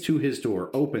 gets to his door,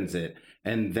 opens it,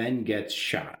 and then gets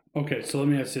shot. Okay, so let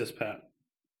me ask you this, Pat.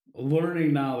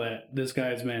 Learning now that this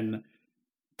guy's been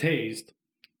tased,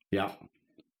 Yeah.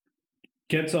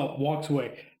 gets up, walks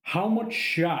away. How much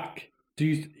shock do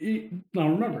you... Now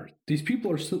remember, these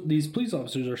police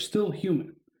officers are still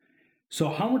human. So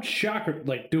how much shock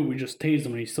dude, we just tased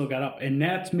him and he still got up. And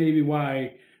that's maybe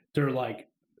why they're like...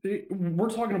 We're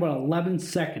talking about 11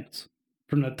 seconds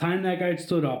from the time that guy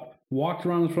stood up, walked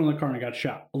around the front of the car and got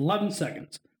shot. 11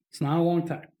 seconds. It's not a long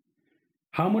time.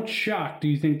 How much shock do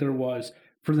you think there was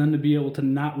for them to be able to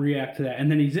not react to that? And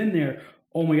then he's in there,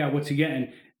 oh my God, what's he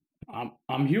getting?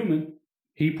 I'm human.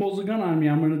 He pulls a gun on me,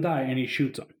 I'm going to die, and he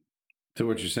shoots him. So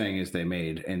what you're saying is they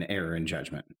made an error in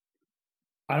judgment.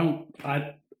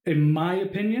 In my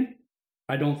opinion,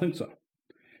 I don't think so.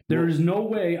 There is no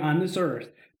way on this earth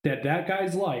that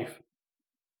guy's life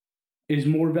is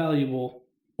more valuable,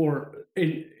 or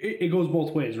it goes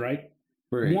both ways, right?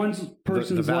 Right. One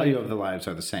person's the value life, of the lives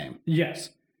are the same. yes.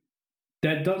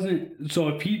 That doesn't. So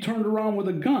if he turned around with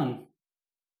a gun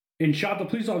and shot the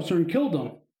police officer and killed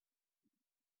him,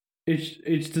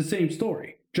 it's the same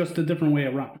story, just a different way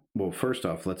around. Well, first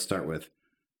off, let's start with,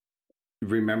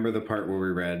 remember the part where we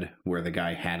read where the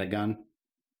guy had a gun?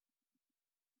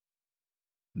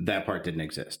 That part didn't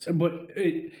exist. But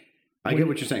I get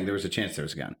what you're saying. There was a chance there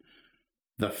was a gun.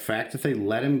 The fact that they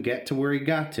let him get to where he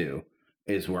got to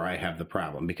is where I have the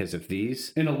problem. Because if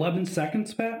these... in 11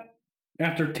 seconds, Pat,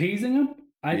 after tasing him,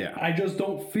 I just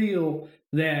don't feel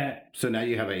that... So now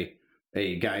you have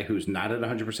a guy who's not at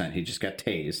 100%. He just got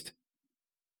tased.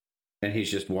 And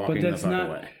he's just walking the fuck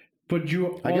away. But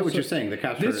you I get what you're saying. The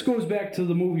cops This goes back to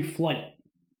the movie Flight.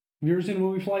 Have you ever seen the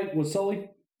movie Flight with Sully?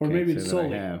 Or maybe it's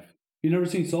Sully. You never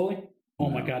seen Sully? Oh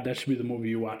my God, that should be the movie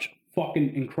you watch.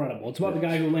 Fucking incredible. It's about the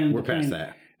guy who landed the plane. We're past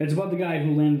that. It's about the guy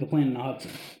who landed the plane in the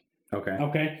Hudson. Okay.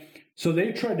 Okay? So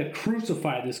they tried to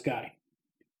crucify this guy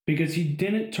because he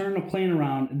didn't turn the plane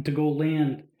around to go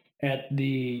land at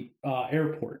the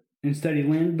airport. Instead, he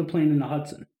landed the plane in the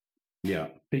Hudson. Yeah.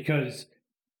 Because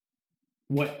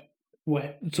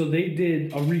so they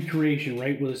did a recreation,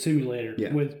 right, with a simulator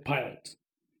with pilots.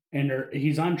 And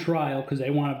he's on trial because they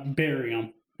want to bury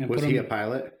him. And Was he a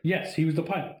pilot? Yes, he was the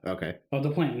pilot Okay. of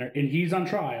the plane. And he's on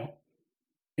trial.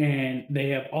 and they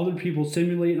have other people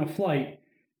simulating a flight.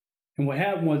 And what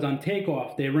happened was on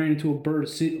takeoff, they ran into a bird,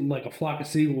 like a flock of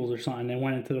seagulls or something. They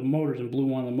went into the motors and blew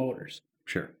one of the motors.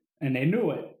 Sure. And they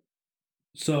knew it.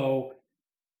 So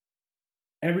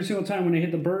every single time when they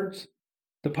hit the birds,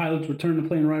 the pilots would turn the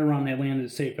plane right around and they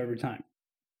landed safe every time.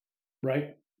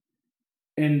 Right?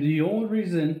 And the only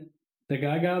reason the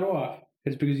guy got off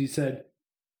is because he said,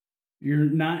 you're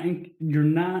not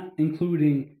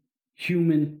including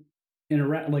human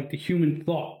like the human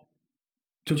thought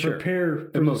to prepare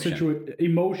for the situation,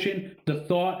 emotion, the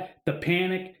thought, the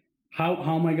panic. How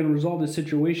am I going to resolve this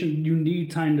situation? You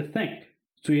need time to think.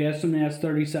 So he asked him to ask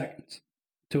 30 seconds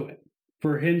to it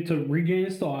for him to regain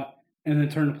his thought and then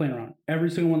turn the plane around.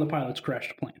 Every single one of the pilots crashed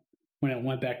the plane when it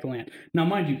went back to land. Now,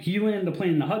 mind you, he landed the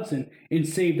plane in the Hudson and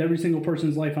saved every single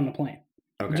person's life on the plane.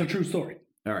 Okay. It's a true story.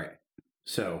 All right.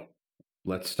 So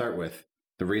let's start with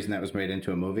the reason that was made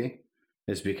into a movie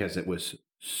is because it was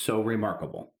so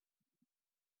remarkable.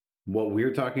 What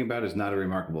we're talking about is not a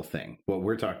remarkable thing. What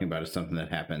we're talking about is something that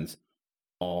happens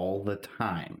all the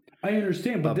time. I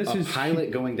understand, but a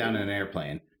pilot going down in an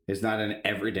airplane is not an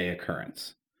everyday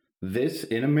occurrence. This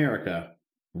in America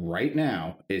right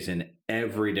now is an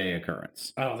everyday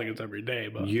occurrence. I don't think it's every day,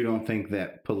 but you don't think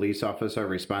that police officers are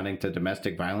responding to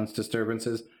domestic violence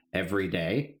disturbances every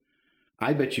day?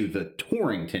 I bet you the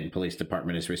Torrington Police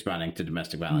Department is responding to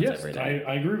domestic violence every day. Yes,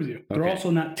 I agree with you. They're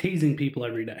also not tasing people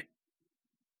every day.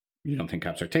 You don't think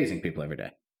cops are tasing people every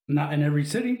day? Not in every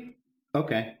city.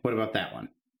 Okay. What about that one?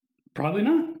 Probably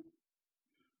not.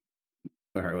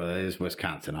 All right, well, it is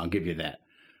Wisconsin. I'll give you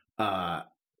that.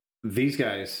 These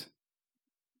guys,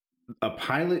 a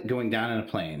pilot going down in a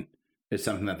plane is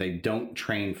something that they don't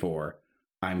train for,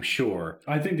 I'm sure.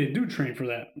 I think they do train for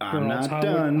that. I'm not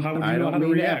done. I don't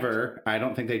mean ever. I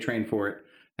don't think they train for it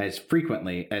as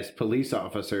frequently as police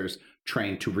officers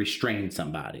train to restrain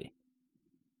somebody.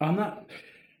 I'm not...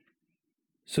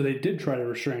 So they did try to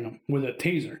restrain him with a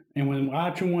taser. And when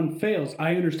option one fails,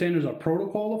 I understand there's a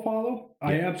protocol to follow. Yeah.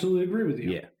 I absolutely agree with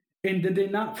you. Yeah. And did they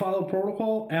not follow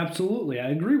protocol? Absolutely. I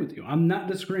agree with you. I'm not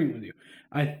disagreeing with you.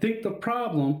 I think the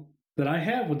problem that I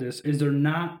have with this is they're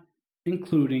not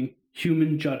including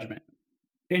human judgment.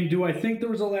 And do I think there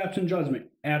was a lapse in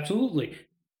judgment? Absolutely.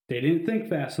 They didn't think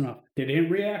fast enough. They didn't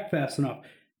react fast enough.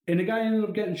 And the guy ended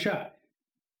up getting shot.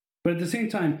 But at the same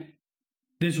time,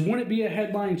 this wouldn't be a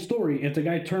headline story if the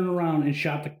guy turned around and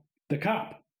shot the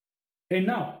cop. And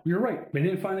no, you're right. They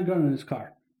didn't find a gun in his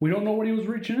car. We don't know what he was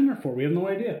reaching in there for. We have no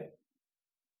idea.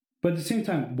 But at the same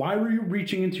time, why were you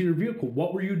reaching into your vehicle?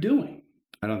 What were you doing?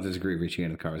 I don't disagree reaching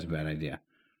into the car is a bad idea.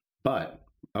 But,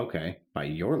 okay, by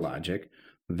your logic,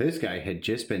 this guy had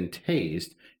just been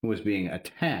tased and was being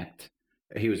attacked.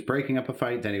 He was breaking up a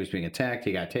fight, then he was being attacked,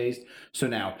 he got tased. So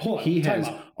now he has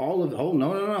all of... Oh,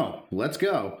 no. Let's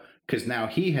go. Because now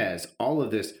he has all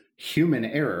of this human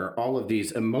error, all of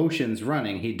these emotions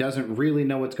running. He doesn't really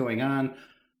know what's going on.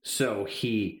 So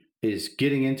he is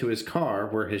getting into his car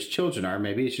where his children are.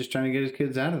 Maybe he's just trying to get his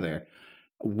kids out of there.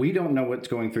 We don't know what's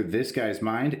going through this guy's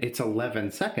mind. It's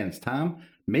 11 seconds, Tom.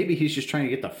 Maybe he's just trying to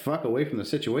get the fuck away from the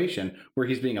situation where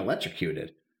he's being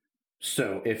electrocuted.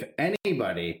 So if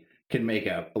anybody can make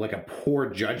a poor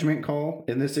judgment call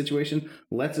in this situation,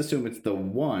 let's assume it's the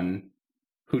one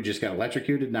who just got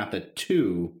electrocuted, not the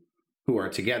two who are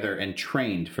together and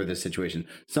trained for this situation.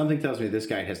 Something tells me this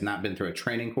guy has not been through a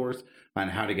training course on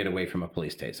how to get away from a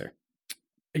police taser.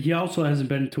 He also hasn't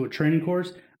been to a training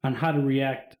course on how to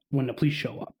react when the police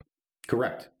show up.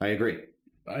 Correct. I agree.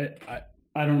 I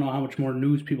don't know how much more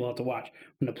news people have to watch.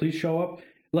 When the police show up,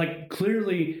 like,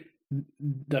 clearly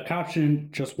the cops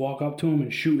shouldn't just walk up to him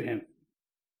and shoot him.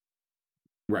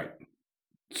 Right.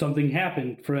 Something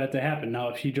happened for that to happen. Now,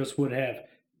 if he just would have...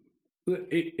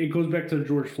 It goes back to the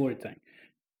George Floyd thing.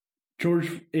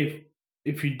 George, if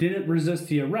you didn't resist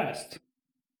the arrest,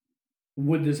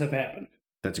 would this have happened?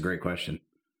 That's a great question.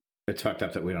 It's fucked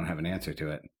up that we don't have an answer to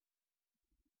it.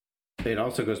 It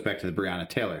also goes back to the Breonna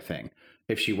Taylor thing.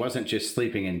 If she wasn't just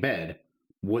sleeping in bed,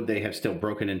 would they have still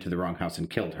broken into the wrong house and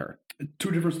killed her?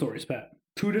 Two different stories, Pat.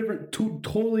 Two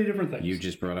totally different things. You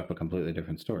just brought up a completely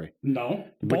different story. No.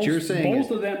 But you're saying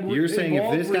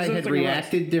if this guy had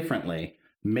reacted differently,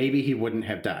 maybe he wouldn't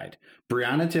have died.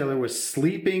 Breonna Taylor was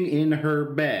sleeping in her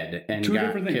bed and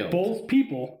got killed. Both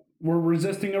people were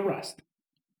resisting arrest.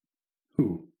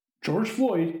 Who? George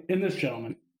Floyd and this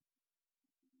gentleman.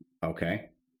 Okay.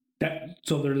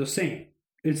 So they're the same.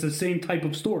 It's the same type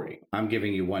of story. I'm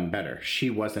giving you one better. She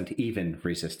wasn't even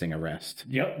resisting arrest.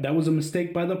 Yep, that was a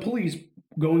mistake by the police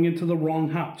going into the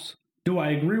wrong house. Do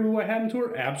I agree with what happened to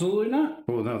her? Absolutely not.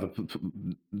 Well, no,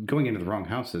 going into the wrong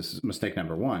house is mistake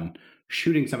number one.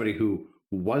 Shooting somebody who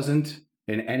wasn't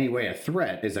in any way a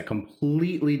threat is a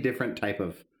completely different type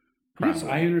of problem. Yes,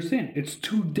 I understand. It's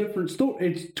two different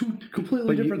stories. It's two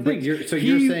completely different things. You're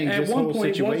saying at this one whole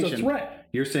point situation. was a threat.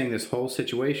 You're saying this whole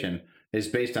situation is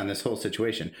based on this whole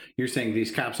situation. You're saying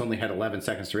these cops only had 11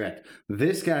 seconds to react.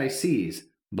 This guy sees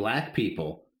black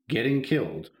people getting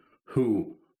killed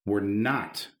who were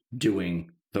not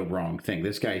doing the wrong thing.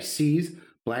 This guy sees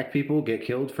black people get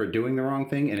killed for doing the wrong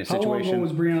thing in a situation. How long ago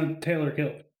was Breonna Taylor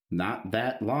killed? Not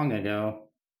that long ago.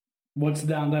 What's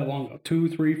down that long ago? 2,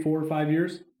 3, 4, 5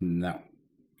 years? No.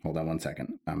 Hold on one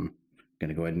second. I'm going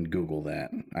to go ahead and Google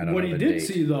that. I don't know What the he did date.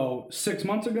 see, though, 6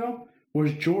 months ago,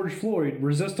 was George Floyd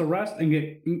resist arrest and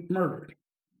get murdered.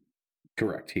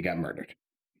 Correct. He got murdered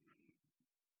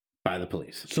by the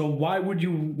police. So why would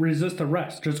you resist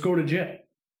arrest? Just go to jail.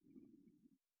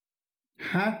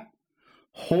 Huh?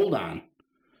 Hold on.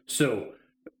 So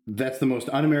that's the most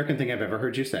un-American thing I've ever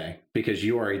heard you say, because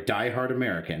you are a diehard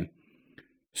American.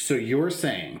 So you're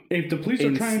saying If the police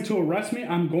are trying to arrest me,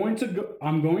 I'm going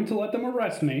to let them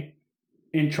arrest me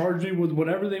and charge me with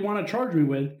whatever they want to charge me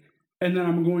with, and then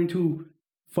I'm going to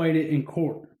fight it in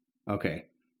court. Okay.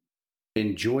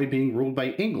 Enjoy being ruled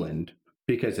by England,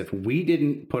 because if we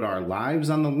didn't put our lives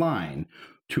on the line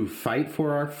to fight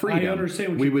for our freedom, I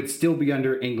understand what we you- would still be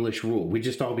under English rule. We'd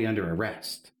just all be under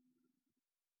arrest.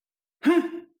 Huh?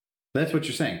 That's what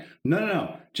you're saying.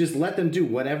 No. Just let them do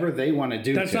whatever they want to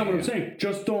do. That's to not what you. I'm saying.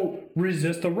 Just don't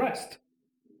resist arrest.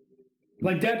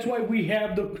 Like, that's why we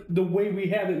have the way we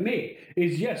have it made.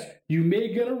 Is yes, you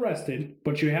may get arrested,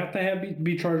 but you have to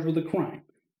be charged with a crime.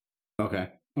 Okay.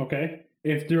 Okay?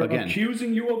 If they're Again,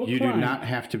 accusing you of a You crime, do not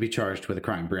have to be charged with a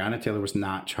crime. Breonna Taylor was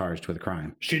not charged with a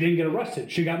crime. she didn't get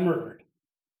arrested. She got murdered.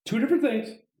 Two different things.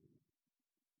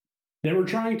 They were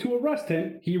trying to arrest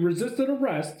him. He resisted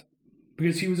arrest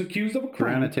because he was accused of a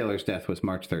crime. Breonna Taylor's death was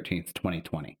March 13th,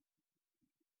 2020.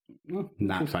 Oh,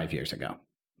 Not 5 years ago.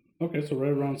 okay, so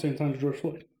right around the same time as George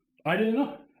Floyd. I didn't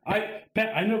know.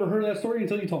 Pat, I never heard that story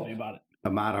until you told me about it.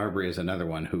 Ahmaud Arbery is another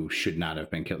one who should not have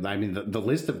been killed. I mean, the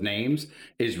list of names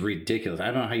is ridiculous. I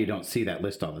don't know how you don't see that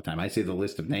list all the time. I see the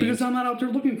list of names. Because I'm not out there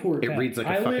looking for it. It Pat. reads like a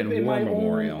I live fucking in war my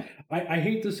memorial. Own, I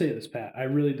hate to say this, Pat. I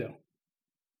really do.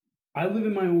 I live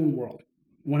in my own world.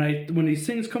 When these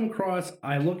things come across,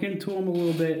 I look into them a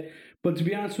little bit. But to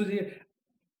be honest with you,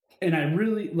 and I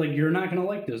really, like, you're not going to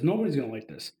like this. Nobody's going to like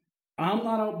this. I'm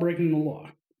not out breaking the law.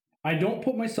 I don't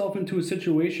put myself into a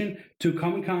situation to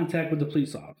come in contact with the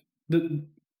police officer.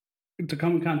 To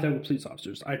come in contact with police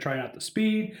officers. I try not to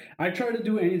speed. I try to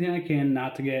do anything I can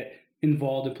not to get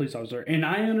involved in police officer. And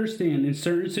I understand in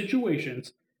certain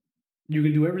situations, you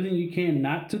can do everything you can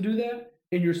not to do that,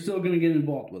 and you're still going to get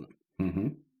involved with them. Mm-hmm.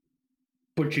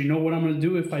 But you know what I'm going to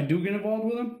do if I do get involved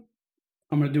with them?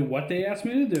 I'm going to do what they ask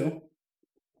me to do.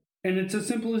 And it's as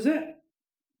simple as that.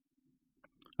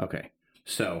 Okay.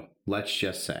 So let's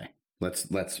just say,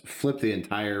 let's flip the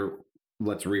entire,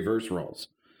 let's reverse roles.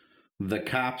 The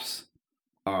cops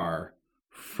are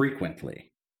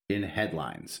frequently in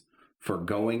headlines for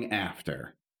going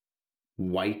after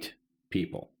white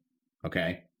people.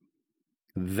 Okay.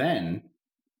 Then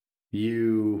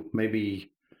you're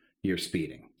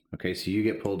speeding. Okay. So you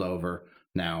get pulled over.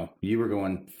 Now you were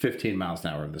going 15 miles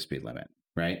an hour of the speed limit,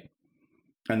 right?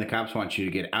 And the cops want you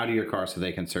to get out of your car so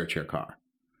they can search your car.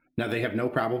 Now they have no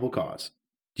probable cause.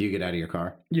 Do you get out of your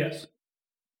car? Yes.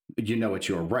 You know it's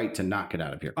your right to not get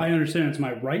out of your car. I understand it's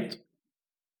my right.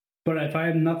 But if I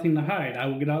have nothing to hide, I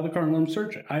will get out of the car and let them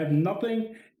search it. I have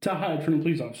nothing to hide from the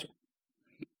police officer.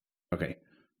 Okay.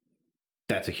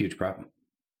 That's a huge problem.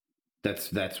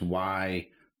 That's why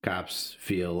cops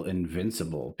feel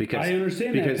invincible. Because I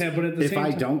understand that, Pat, but at the if same I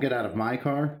time, don't get out of my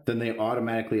car, then they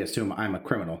automatically assume I'm a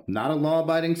criminal, not a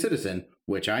law-abiding citizen,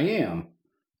 which I am.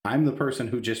 I'm the person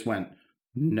who just went,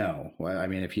 no. Well, I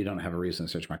mean, if you don't have a reason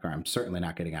to search my car, I'm certainly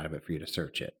not getting out of it for you to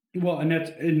search it. well, and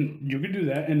you can do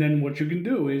that, and then what you can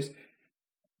do is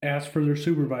ask for their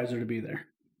supervisor to be there.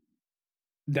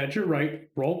 That's your right.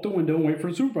 Roll up the window and wait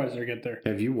for the supervisor to get there.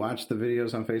 Have you watched the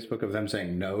videos on Facebook of them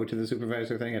saying no to the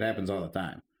supervisor thing? It happens all the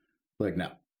time. Like,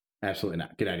 no, absolutely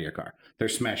not. Get out of your car. They're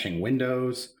smashing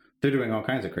windows. They're doing all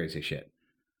kinds of crazy shit.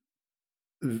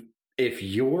 If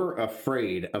you're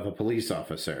afraid of a police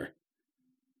officer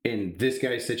in this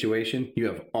guy's situation, you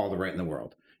have all the right in the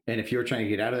world. And if you're trying to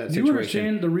get out of that Do you situation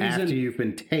understand the reason- after you've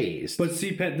been tased, But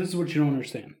see, Pat, this is what you don't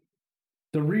understand.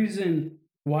 The reason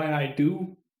why I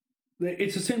do,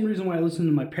 it's the same reason why I listen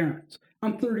to my parents.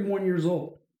 I'm 31 years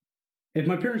old. If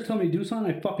my parents tell me to do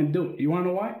something, I fucking do it. You want to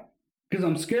know why? Because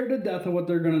I'm scared to death of what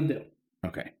they're going to do.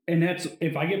 okay, And that's,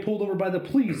 if I get pulled over by the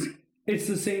police, it's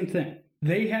the same thing.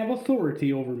 They have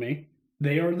authority over me.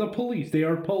 They are the police. They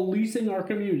are policing our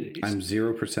communities. I'm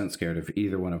 0% scared of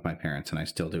either one of my parents, and I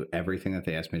still do everything that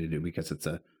they ask me to do because it's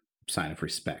a sign of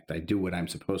respect. I do what I'm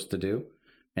supposed to do,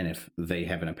 and if they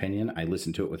have an opinion, I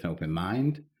listen to it with an open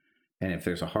mind. And if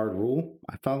there's a hard rule,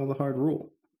 I follow the hard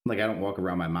rule. Like, I don't walk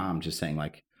around my mom just saying,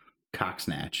 like, cock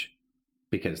snatch,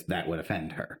 because that would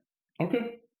offend her.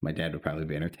 Okay. My dad would probably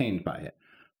be entertained by it.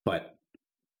 But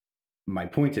my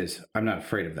point is, I'm not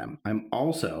afraid of them. I'm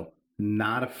also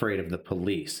not afraid of the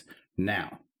police.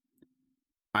 Now,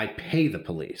 I pay the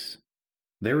police.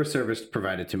 They're a service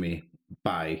provided to me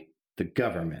by the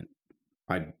government.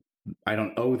 I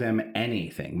don't owe them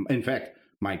anything. In fact,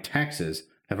 my taxes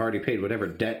have already paid whatever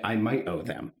debt I might owe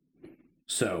them.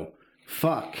 So,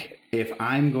 fuck if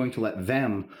I'm going to let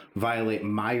them violate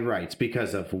my rights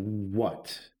because of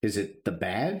what? Is it the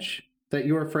badge that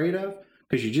you're afraid of?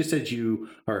 Because you just said you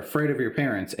are afraid of your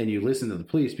parents and you listen to the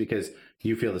police because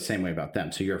you feel the same way about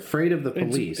them. So you're afraid of the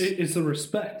police. It's the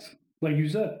respect, like you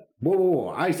said. Whoa.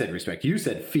 I said respect. You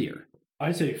said fear.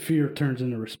 I say fear turns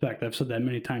into respect. I've said that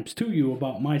many times to you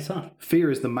about my son.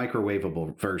 Fear is the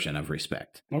microwavable version of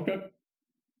respect. Okay.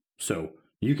 So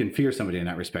you can fear somebody and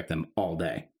not respect them all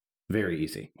day. Very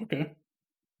easy. Okay.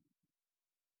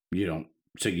 You don't.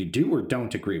 So you do or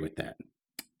don't agree with that?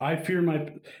 I've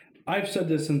said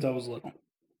this since I was little.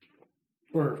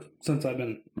 Or since I've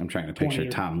been... I'm trying to picture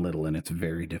Tom Little, and it's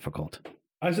very difficult.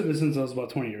 I said this since I was about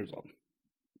 20 years old.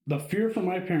 The fear for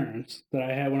my parents that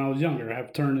I had when I was younger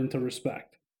have turned into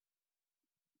respect.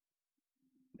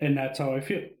 And that's how I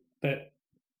feel. And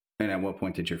at what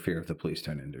point did your fear of the police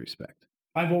turn into respect?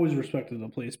 I've always respected the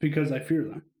police because I fear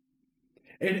them.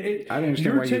 And I don't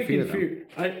understand why you fear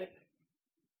them.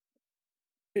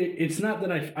 It's not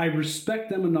that I respect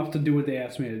them enough to do what they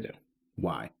ask me to do.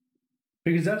 Why?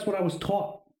 Because that's what I was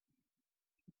taught.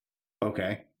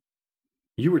 Okay.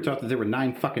 You were taught that there were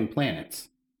 9 fucking planets.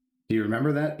 Do you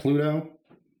remember that? Pluto?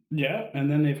 Yeah,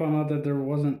 and then they found out that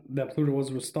that Pluto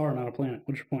was a star, not a planet.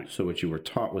 What's your point? So what you were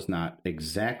taught was not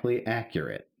exactly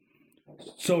accurate.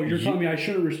 So you're telling me I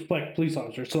shouldn't respect police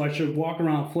officers, so I should walk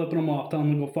around flipping them off, telling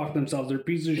them to go fuck themselves. They're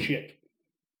pieces of shit.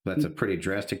 That's a pretty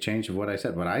drastic change of what I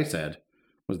said. What I said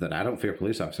was that I don't fear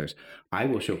police officers. I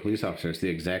will show police officers the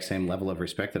exact same level of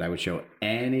respect that I would show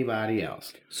anybody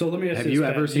else. So let me ask you Have this, you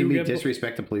Pat. ever seen me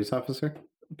disrespect a police officer?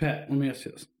 Pat, let me ask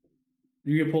you this.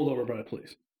 You get pulled over by the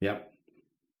police. Yep.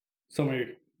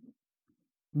 Somebody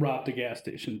robbed a gas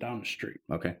station down the street.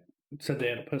 Okay. Said they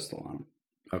had a pistol on them.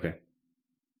 Okay.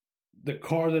 The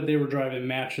car that they were driving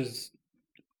matches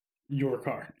your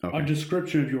car. Okay. A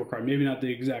description of your car. Maybe not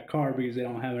the exact car because they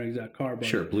don't have an exact car. But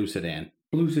Sure, blue sedan.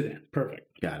 Blue sedan.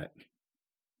 Perfect. Got it.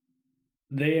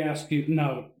 They ask you,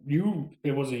 now,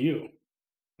 it wasn't you,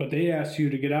 but they asked you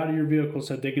to get out of your vehicle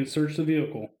so that they can search the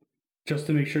vehicle just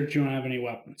to make sure that you don't have any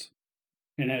weapons.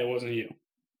 And that it wasn't you.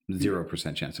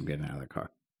 0% chance of getting out of the car.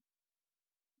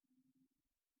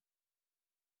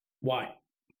 Why?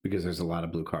 Because there's a lot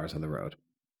of blue cars on the road.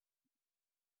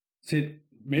 See,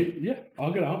 maybe, yeah,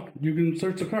 I'll get out. You can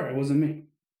search the car. It wasn't me.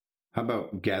 How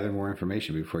about gather more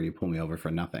information before you pull me over for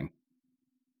nothing?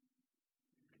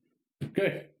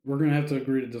 Okay, we're going to have to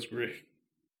agree to disagree.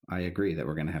 I agree that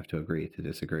we're going to have to agree to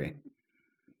disagree.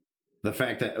 The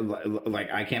fact that, like,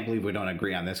 I can't believe we don't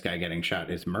agree on this guy getting shot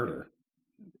is murder.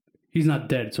 He's not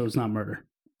dead, so it's not murder.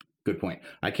 Good point.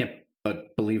 I can't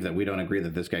believe that we don't agree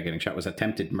that this guy getting shot was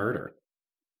attempted murder.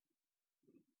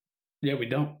 Yeah, we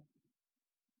don't.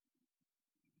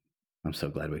 I'm so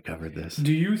glad we covered this.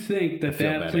 Do you think that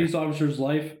feel that better. police officer's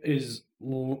life is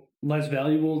less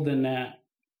valuable than that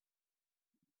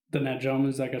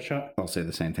gentleman's that got shot? I'll say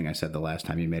the same thing I said the last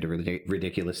time you made a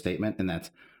ridiculous statement, and that's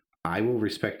I will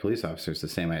respect police officers the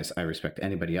same way as I respect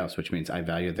anybody else, which means I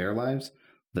value their lives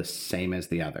the same as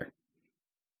the other.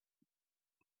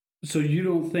 So you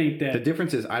don't think that... The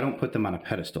difference is I don't put them on a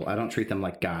pedestal. I don't treat them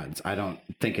like gods. I don't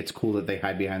think it's cool that they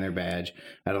hide behind their badge.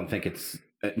 I don't think it's...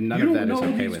 None of that is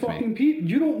okay with me.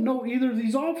 You don't know either of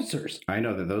these officers. I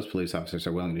know that those police officers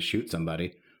are willing to shoot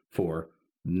somebody for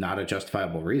not a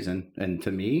justifiable reason. And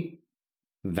to me,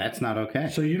 that's not okay.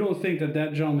 So you don't think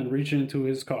that gentleman reached into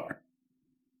his car?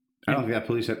 I don't think that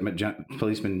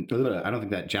policeman... I don't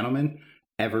think that gentleman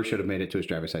ever should have made it to his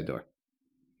driver's side door.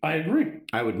 I agree.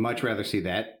 I would much rather see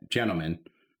that gentleman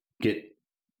get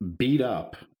beat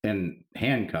up and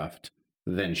handcuffed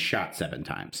than shot 7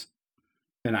 times.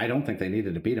 And I don't think they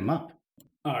needed to beat him up.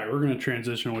 All right, we're going to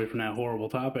transition away from that horrible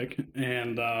topic.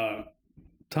 And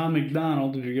Tom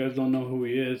McDonald, if you guys don't know who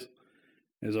he is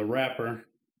a rapper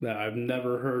that I've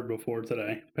never heard before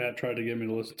today. Pat tried to get me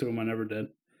to listen to him. I never did.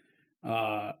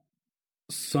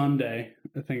 Sunday,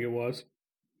 I think it was,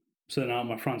 sitting out on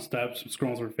my front steps,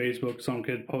 scrolling through Facebook. Some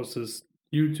kid posts this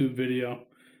YouTube video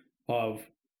of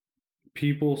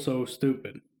people so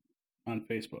stupid on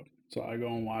Facebook. So I go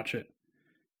and watch it,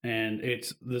 and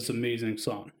it's this amazing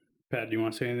song. Pat, do you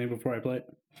want to say anything before I play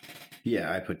it? Yeah,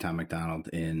 I put Tom MacDonald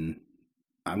in,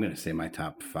 I'm going to say my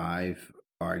top 5,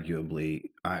 arguably.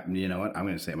 You know what? I'm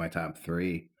going to say my top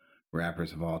 3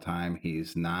 rappers of all time.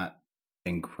 He's not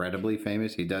incredibly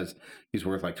famous. He's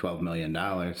worth like $12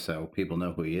 million, so people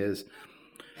know who he is.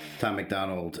 Tom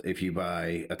MacDonald, if you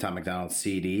buy a Tom MacDonald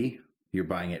CD, you're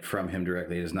buying it from him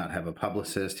directly. He does not have a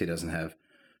publicist. He doesn't have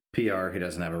PR. He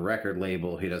doesn't have a record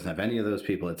label. He doesn't have any of those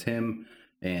people. It's him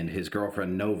and his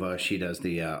girlfriend Nova. She does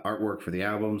the artwork for the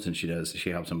albums, and she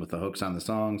helps him with the hooks on the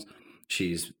songs.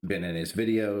 She's been in his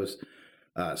videos.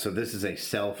 So this is a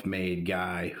self-made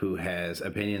guy who has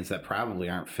opinions that probably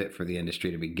aren't fit for the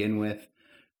industry to begin with.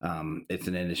 It's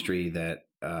an industry that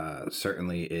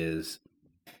certainly is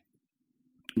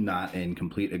not in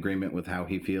complete agreement with how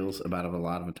he feels about a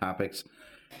lot of topics.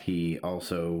 He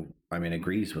also,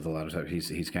 agrees with a lot of stuff.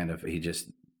 He just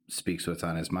speaks what's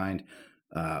on his mind.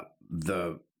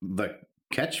 The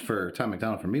catch for Tom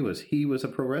MacDonald for me was he was a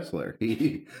pro wrestler.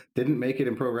 He didn't make it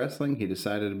in pro wrestling. He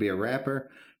decided to be a rapper.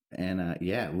 And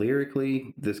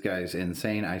lyrically, this guy's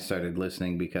insane. I started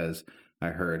listening because I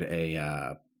heard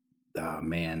I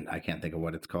can't think of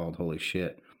what it's called. Holy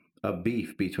shit. A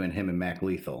beef between him and Mac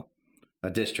Lethal. A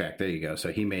diss track. There you go.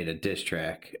 So he made a diss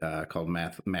track called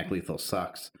Mac Lethal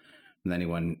Sucks. And then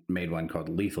he made one called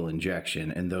Lethal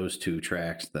Injection. And those two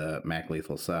tracks, the Mac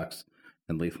Lethal Sucks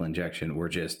and Lethal Injection, were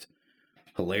just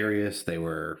hilarious. They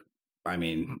were,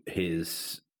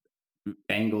 his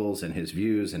angles and his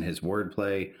views and his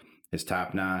wordplay is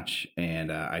top notch.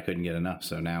 And I couldn't get enough.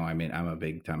 So now, I'm a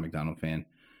big Tom MacDonald fan.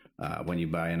 When you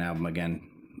buy an album, again,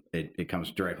 it comes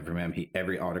directly from him.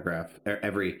 Every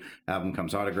album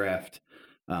comes autographed,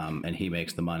 and he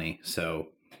makes the money. So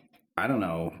I don't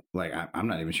know, I'm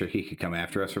not even sure he could come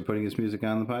after us for putting his music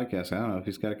on the podcast. I don't know if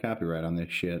he's got a copyright on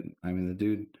this shit. The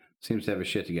dude seems to have his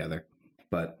shit together.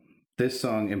 But this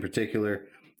song in particular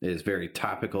is very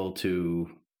topical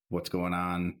to what's going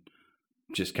on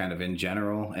just kind of in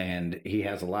general. And he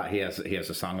has a lot. He has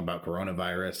a song about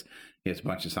coronavirus. He has a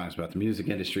bunch of songs about the music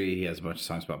industry. He has a bunch of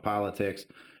songs about politics.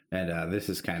 And this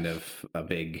is kind of a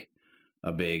big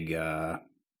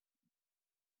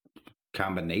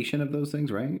combination of those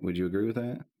things, right? Would you agree with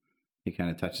that? He kind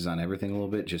of touches on everything a little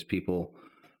bit, just people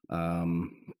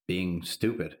being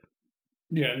stupid.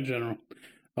 Yeah, in general.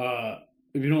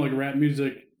 If you don't like rap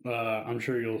music, I'm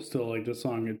sure you'll still like this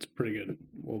song. It's pretty good.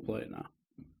 We'll play it now.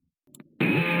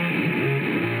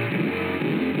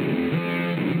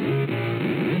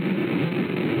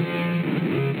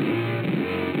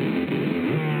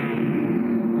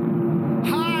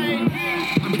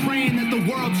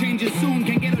 World changes soon,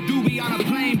 can get a doobie on a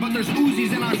plane, but there's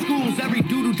Uzis in our schools. Every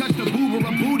dude who touched a boob or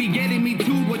a booty getting me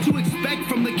too. What you expect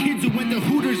from the kids who went to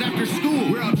Hooters after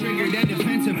school? We're all triggered and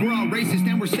defensive, we're all racist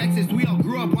and we're sexist. We all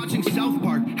grew up watching South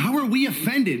Park. How are we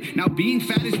offended? Now being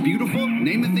fat is beautiful.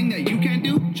 Name a thing that you can't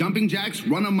do. Jumping jacks,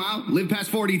 run a mile, live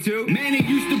past 42. Man, it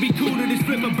used to be cool to just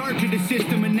flip a bird to the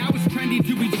system, and now it's trendy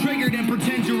to be triggered and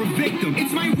pretend you're a victim.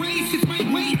 It's my race, it's my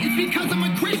weight, it's because I'm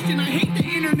a Christian. I hate the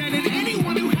internet and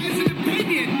anyone who has an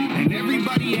opinion. And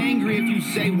everybody angry if you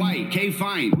say white. Okay,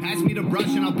 fine. Pass me the brush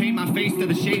and I'll paint my face to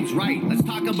the shades right. Let's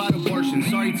talk about abortion.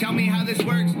 Sorry, tell me how this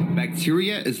works.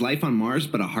 Bacteria is life on Mars,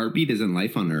 but a heartbeat isn't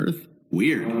life on Earth?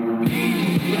 Weird. People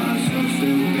are so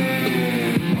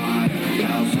stupid. Why are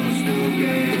y'all so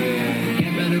stupid?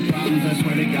 Get better problems, I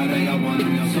swear to God, I got one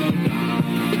on y'all so dumb.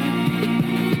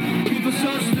 People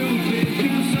so stupid.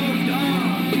 People so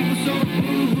dumb. People so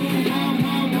boo-hoo,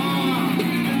 wah.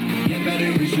 Get better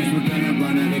issues, we're gonna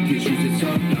run out of tissues, it's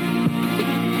so dumb.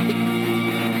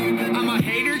 I'm a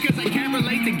hater cause I can't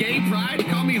relate to gay pride.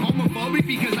 Call me homophobic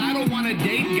because I don't want to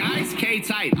date guys.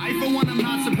 K-tight. I for one am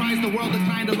not surprised the world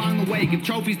declined along the way. Give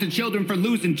trophies to children for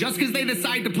losing just cause they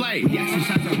decide to play. We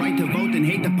exercise our right to vote and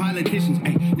hate the politicians.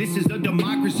 Ay, this is a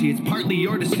democracy, it's partly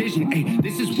your decision. Ay,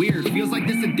 this is weird, feels like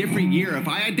this a different year. If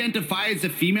I identify as a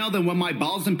female, then when my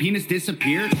balls and penis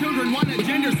disappear. Children want a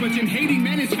gender switch and hating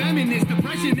men is feminist.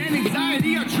 Depression and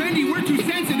anxiety are trendy, we're too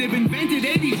sensitive. Invented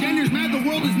 80 genders, mad the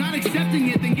world is not accepting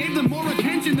it. Then gave them more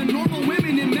attention than normal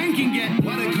women and men can get.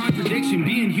 What a contradiction,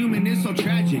 being human is so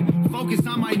tragic. Focus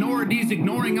on minorities,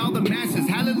 ignoring all the masses.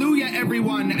 Hallelujah,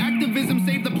 everyone. Activism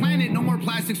saved the planet. No more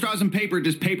plastic straws and paper,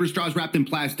 just paper straws wrapped in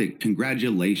plastic.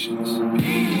 Congratulations.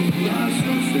 People are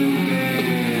so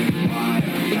stupid. Why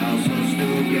are y'all so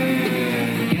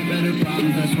stupid? Get better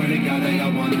problems, I swear to God, I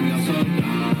got one on y'all so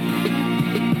dumb.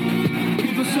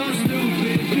 People so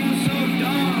stupid, people so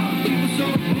dumb.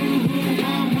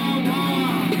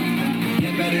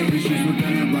 better issues, we're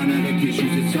gonna run out of issues,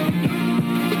 it's so dumb.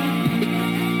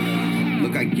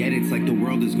 Look, I get it, it's like the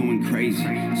world is going crazy.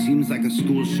 Seems like a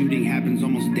school shooting happens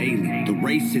almost daily. The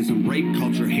racism, rape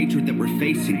culture, hatred that we're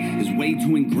facing is way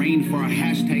too ingrained for our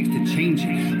hashtags to change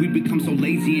it. We've become so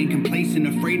lazy and complacent,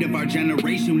 afraid of our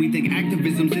generation. We think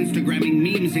activism's Instagramming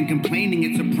memes and complaining.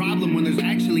 It's a problem when there's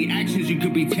actually actions you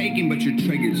could be taking, but you're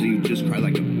triggered, so you just cry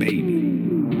like a baby.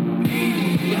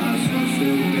 People are so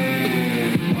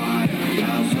stupid. Why are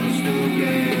y'all so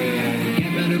stupid?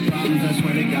 Get better problems, I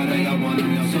swear to God, I got one of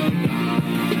y'all so dumb.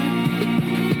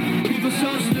 People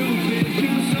so stupid,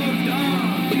 people so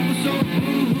dumb, people so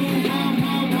boo-hoo,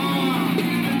 wah.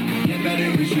 Get better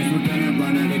issues, we're gonna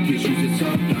run out of issues, it's so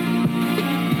dumb.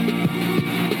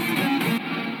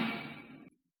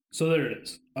 So there it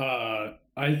is.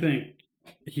 I think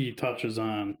he touches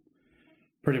on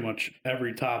pretty much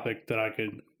every topic that I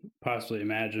could possibly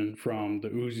imagine, from the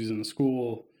Uzis in the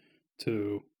school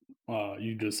to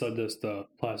you just said this, the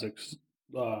plastic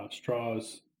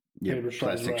straws, paper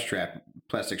straws,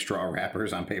 plastic straw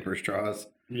wrappers on paper straws.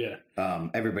 Yeah.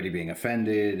 Everybody being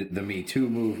offended, the Me Too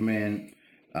movement,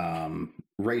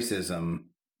 racism,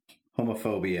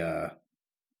 homophobia,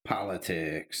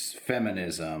 politics,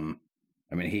 feminism.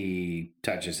 I mean, he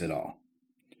touches it all.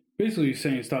 Basically, he's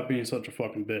saying stop being such a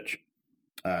fucking bitch.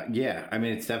 Yeah, I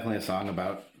mean, it's definitely a song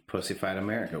about pussified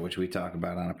America, which we talk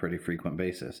about on a pretty frequent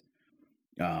basis.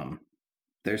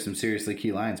 There's some seriously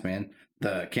key lines, man.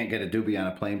 The can't get a doobie on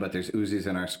a plane, but there's Uzis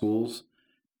in our schools.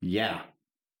 Yeah,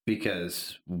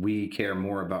 because we care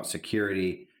more about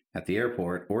security at the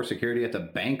airport or security at the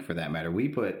bank, for that matter. We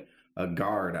put a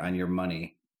guard on your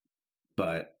money,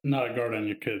 but not a guard on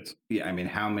your kids. Yeah, I mean,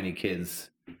 how many kids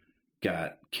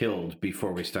got killed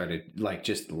before we started, like,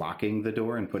 just locking the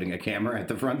door and putting a camera at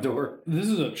the front door? This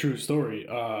is a true story.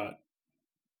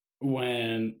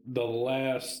 When the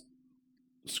last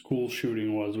school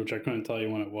shooting was, which I couldn't tell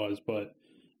you when it was, but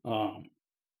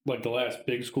like the last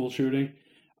big school shooting,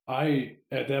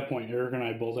 at that point, Eric and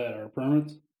I both had our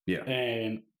permits. Yeah.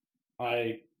 And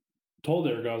I told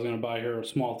Eric I was going to buy her a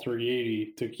small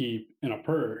 380 to keep in a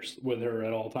purse with her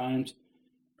at all times.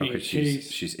 Okay,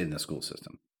 she's in the school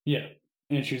system. Yeah.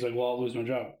 And she's like, well, I'll lose my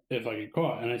job if I get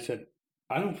caught. And I said,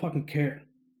 I don't fucking care.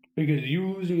 Because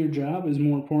you losing your job is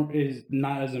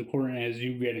not as important as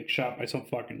you getting shot by some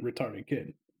fucking retarded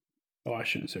kid. Oh, I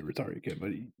shouldn't say retarded kid, but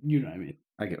you know what I mean.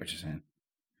 I get what you're saying.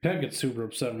 Pat gets super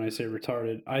upset when I say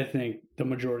retarded. I think the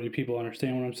majority of people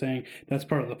understand what I'm saying. That's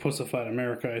part of the pussified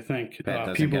America, I think. Pat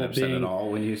doesn't get upset at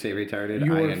all when you say retarded.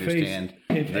 I understand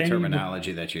the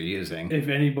terminology that you're using. If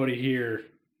anybody here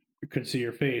could see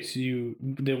your face, you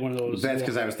did one of those. That's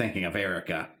because I was thinking of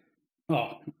Erica.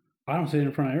 Oh, I don't say it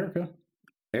in front of Erica.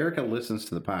 Erica listens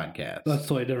to the podcast. That's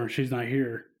totally different. She's not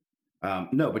here.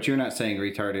 No, but you're not saying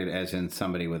retarded as in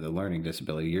somebody with a learning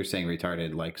disability. You're saying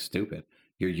retarded like stupid.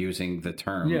 You're using the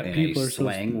term in a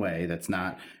slang way that's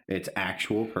not its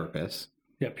actual purpose.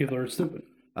 Yeah, people are stupid.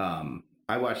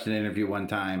 I watched an interview one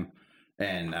time,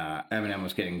 and Eminem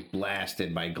was getting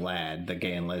blasted by GLAAD, the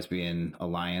Gay and Lesbian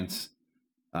Alliance,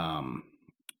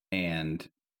 and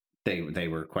they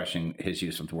were questioning his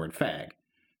use of the word fag.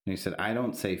 And he said, I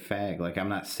don't say fag. Like, I'm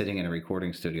not sitting in a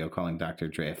recording studio calling Dr.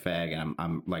 Dre a fag, and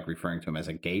I'm like referring to him as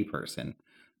a gay person.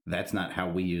 That's not how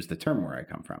we use the term where I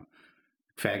come from.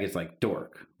 Fag is like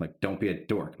dork. Like, don't be a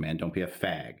dork, man. Don't be a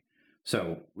fag.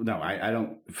 So, no, I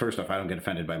don't. First off, I don't get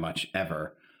offended by much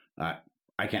ever.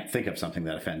 I can't think of something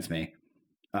that offends me.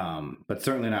 But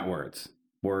certainly not words.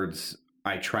 Words,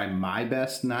 I try my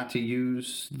best not to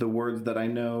use the words that I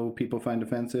know people find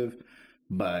offensive,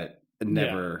 but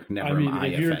never I mean, am I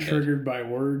if offended. you're triggered by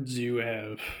words, you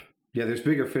have... Yeah, there's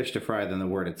bigger fish to fry than the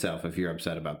word itself if you're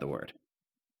upset about the word.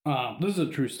 This is a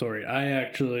true story. I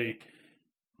actually,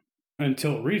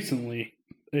 until recently,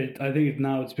 I think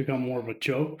now it's become more of a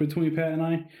joke between Pat and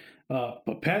I,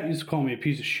 but Pat used to call me a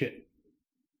piece of shit.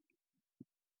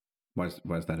 Why is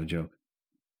that a joke?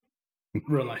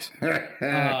 Real nice.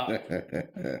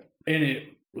 And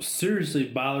it seriously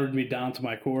bothered me down to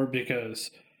my core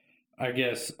because... I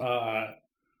guess I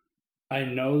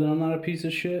know that I'm not a piece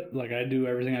of shit. Like, I do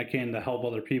everything I can to help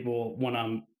other people when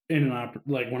I'm in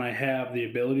when I have the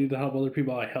ability to help other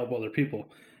people, I help other people,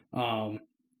 and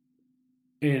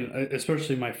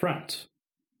especially my friends.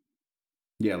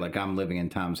 Yeah, like I'm living in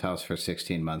Tom's house for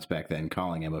 16 months back then,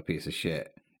 calling him a piece of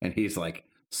shit, and he's like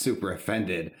super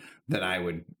offended that I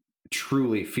would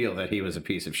truly feel that he was a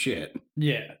piece of shit.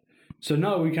 Yeah. So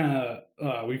now we kind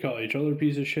of we call each other a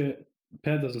piece of shit.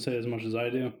 Pat doesn't say it as much as I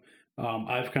do.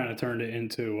 I've kind of turned it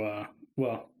into,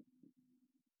 well,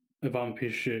 if I'm a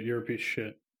piece of shit, you're a piece of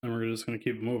shit, and we're just going to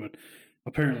keep it moving.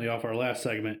 Apparently, off our last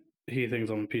segment, he thinks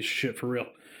I'm a piece of shit for real.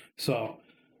 So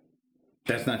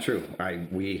That's not true.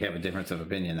 We have a difference of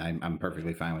opinion. I'm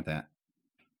perfectly fine with that.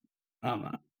 I'm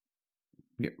not.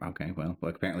 Yeah, okay, well,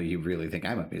 apparently you really think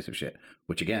I'm a piece of shit,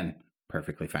 which again,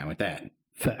 perfectly fine with that.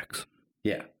 Facts.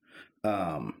 Yeah.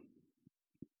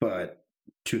 But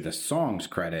to the song's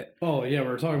credit, Oh yeah, we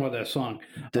were talking about that song.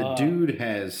 the dude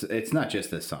has, it's not just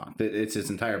this song, it's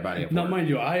his entire body of Now, work. mind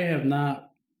you, I have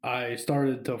not. I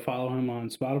started to follow him on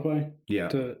Spotify. Yeah.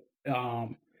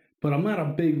 But I'm not a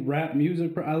big rap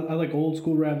music. I like old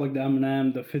school rap, like the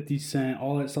Eminem, the 50 Cent,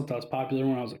 all that stuff that was popular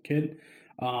when I was a kid.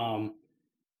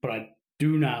 But I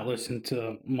do not listen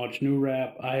to much new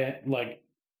rap. I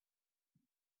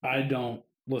don't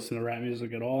listen to rap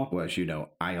music at all. Well, as you know,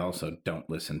 I also don't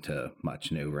listen to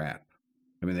much new rap.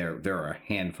 I mean, there are a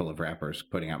handful of rappers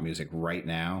putting out music right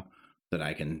now that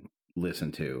I can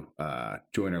listen to.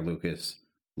 Joyner Lucas,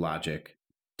 Logic,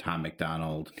 Tom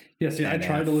McDonald. Yeah, see, I NF.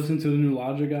 tried to listen to the new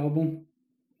Logic album.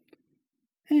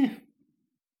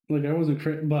 Like I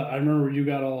wasn't, but I remember you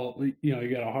got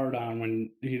a hard on when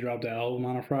he dropped the album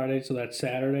on a Friday. So that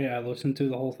Saturday, I listened to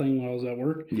the whole thing when I was at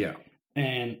work. Yeah.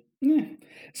 And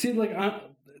see, like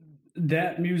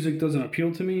that music doesn't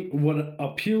appeal to me. What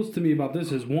appeals to me about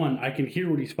this is one, I can hear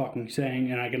what he's fucking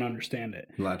saying and I can understand it.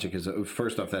 Logic is,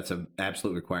 first off, that's an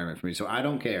absolute requirement for me. So I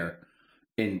don't care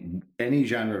in any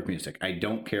genre of music. I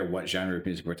don't care what genre of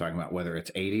music we're talking about, whether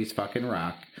it's 80s fucking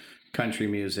rock, country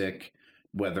music,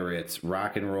 whether it's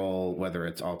rock and roll, whether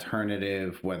it's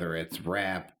alternative, whether it's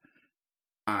rap.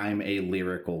 I'm a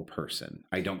lyrical person.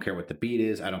 I don't care what the beat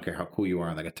is. I don't care how cool you are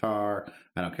on the guitar.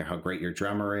 I don't care how great your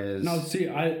drummer is. No, see,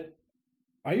 I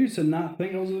used to not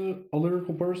think I was a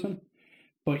lyrical person,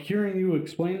 but hearing you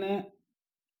explain that,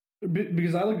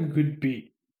 because I like a good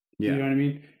beat. Yeah. You know what I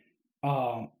mean?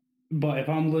 But if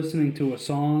I'm listening to a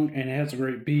song and it has a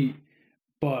great beat,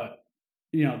 but,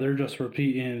 they're just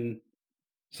repeating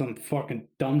some fucking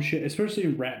dumb shit, especially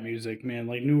in rap music, man.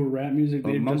 Like newer rap music.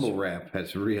 Well, mumble rap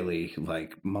has really,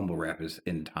 mumble rap is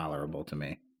intolerable to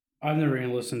me. I've never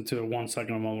even listened to 1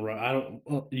 second of mumble rap.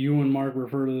 You and Mark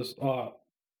refer to this,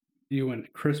 you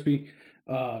and Crispy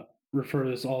refer to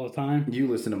this all the time. You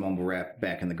listen to mumble rap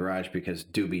back in the garage because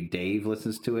Doobie Dave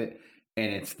listens to it,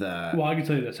 and it's the... Well, I can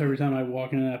tell you this. Every time I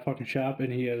walk into that fucking shop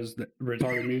and he has the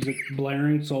retarded music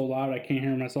blaring so loud I can't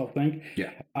hear myself think,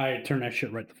 Yeah. I turn that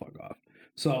shit right the fuck off.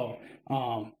 So,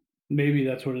 maybe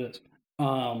that's what it is.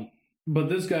 But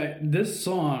this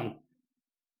song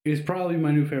is probably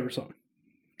my new favorite song.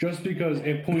 Just because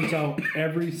it points out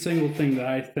every single thing that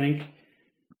I think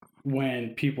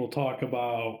when people talk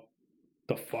about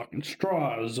the fucking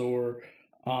straws or...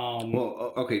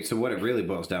 Well, okay, so what it really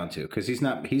boils down to, because he's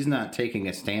not taking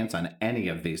a stance on any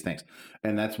of these things,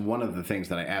 and that's one of the things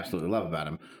that I absolutely love about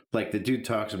him. Like, the dude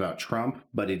talks about Trump,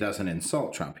 but he doesn't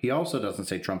insult Trump. He also doesn't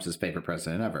say Trump's his favorite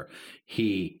president ever.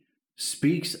 He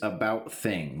speaks about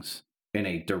things in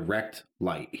a direct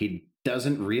light. He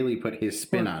doesn't really put his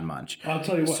spin on much. I'll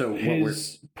tell you what. So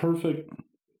the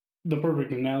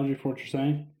perfect analogy for what you're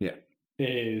saying, yeah,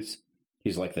 is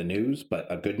he's like the news, but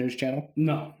a good news channel.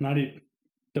 No, not even.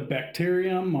 The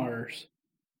bacteria on Mars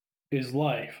is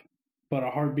life, but a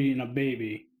heartbeat in a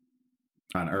baby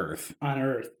on Earth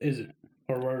isn't,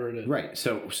 or wherever it is. Right.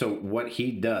 So what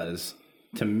he does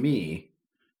to me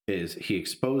is he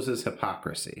exposes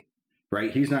hypocrisy.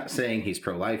 Right. He's not saying he's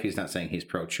pro-life. He's not saying he's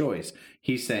pro-choice.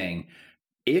 He's saying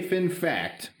if in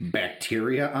fact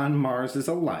bacteria on Mars is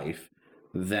a life,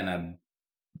 then a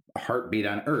heartbeat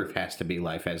on Earth has to be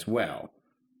life as well.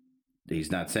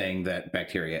 He's not saying that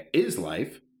bacteria is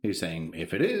life. He's saying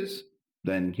if it is,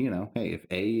 then, hey, if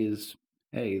A is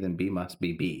A, then B must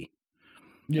be B.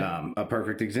 Yeah. A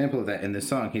perfect example of that in this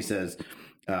song, he says,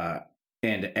 and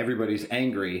everybody's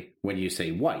angry when you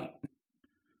say white.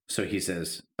 So he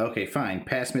says, okay, fine,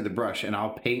 pass me the brush and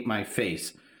I'll paint my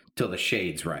face till the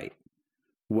shade's right.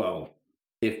 Well,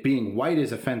 if being white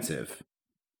is offensive,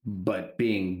 but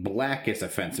being black is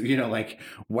offensive,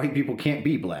 white people can't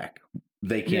be black.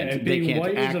 They can't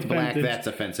act black, that's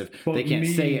offensive. They can't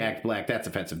say act black, that's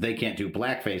offensive. They can't do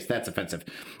blackface, that's offensive.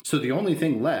 So the only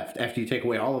thing left after you take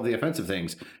away all of the offensive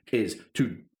things is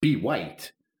to be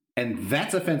white. And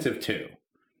that's offensive too.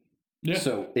 Yeah.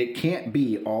 So it can't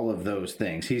be all of those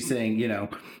things. He's saying,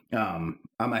 I'm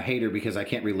a hater because I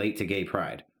can't relate to gay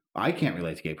pride. I can't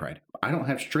relate to gay pride. I don't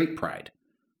have straight pride.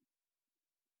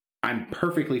 I'm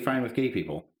perfectly fine with gay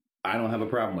people. I don't have a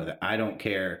problem with it. I don't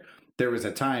care. There was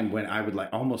a time when I would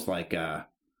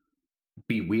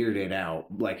be weirded out,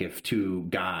 like if two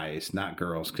guys, not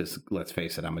girls, because let's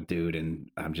face it, I'm a dude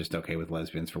and I'm just okay with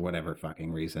lesbians for whatever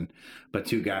fucking reason. But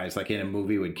two guys, like in a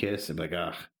movie, would kiss and be like,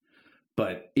 ugh.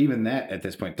 But even that at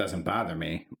this point doesn't bother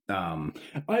me. I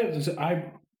have to say, I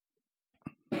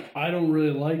don't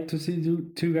really like to see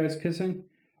two guys kissing,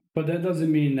 but that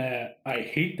doesn't mean that I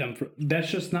hate them. That's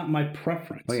just not my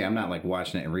preference. Well, yeah, I'm not like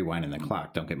watching it and rewinding the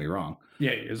clock. Don't get me wrong.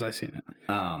 Yeah, because I've seen it.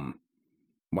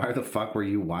 Why the fuck were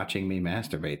you watching me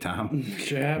masturbate, Tom?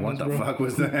 Shit happens, What the bro. fuck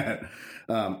was that?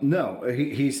 No,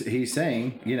 he's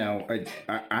saying, you know,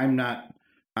 I'm not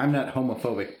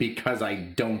homophobic because I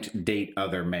don't date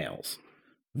other males.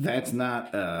 That's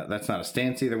not a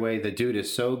stance either way. The dude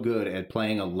is so good at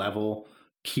playing a level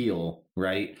keel,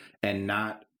 right, and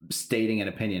not stating an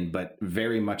opinion, but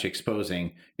very much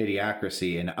exposing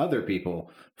idiocracy and other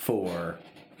people for,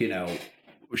 you know,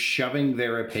 shoving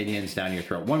their opinions down your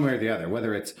throat one way or the other,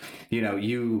 whether it's, you know,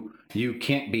 you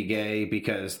can't be gay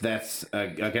because that's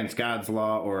against God's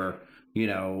law, or, you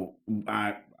know,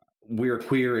 we're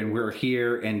queer and we're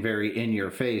here and very in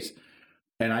your face.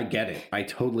 And I get it. I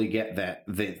totally get that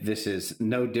this is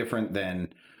no different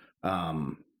than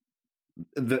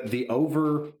the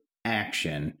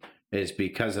overaction is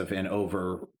because of an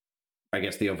over, I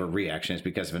guess the overreaction is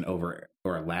because of an over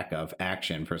or a lack of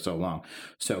action for so long.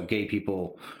 So gay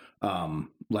people,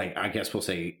 like, I guess we'll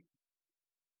say,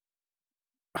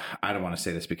 I don't want to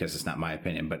say this because it's not my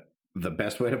opinion, but the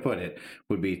best way to put it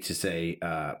would be to say,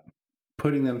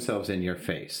 putting themselves in your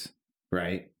face,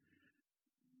 right,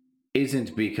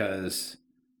 isn't because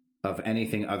of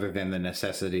anything other than the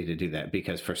necessity to do that.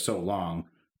 Because for so long,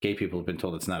 gay people have been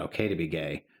told it's not okay to be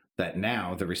gay, that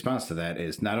now the response to that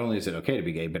is not only is it okay to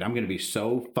be gay, but I'm going to be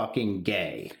so fucking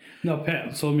gay. No,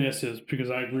 Pat, so let me ask this, because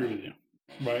I agree with you,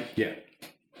 right? Yeah.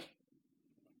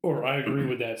 Or I agree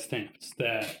with that stance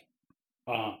that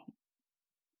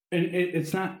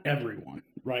it's not everyone,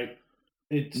 right?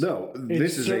 It's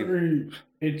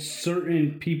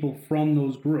certain people from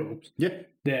those groups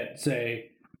that say,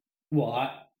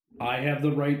 well, I have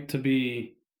the right to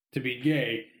be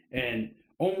gay, and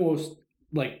almost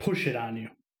like push it on you.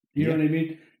 You know what I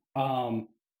mean?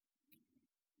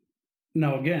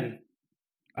 Now again,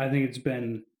 I think it's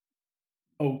been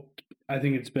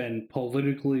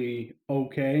politically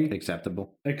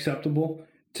acceptable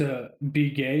to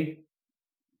be gay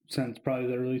since probably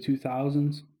the early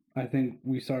 2000s. I think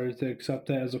we started to accept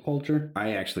that as a culture.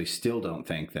 I actually still don't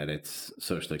think that it's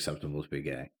socially acceptable to be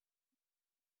gay.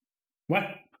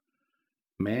 What?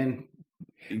 Man,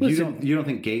 Listen, you don't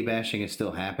think gay bashing is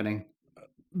still happening?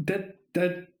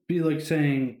 That'd be like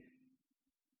saying,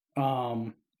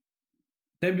 there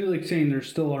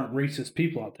still aren't racist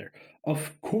people out there.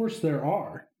 Of course there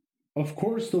are. Of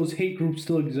course those hate groups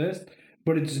still exist,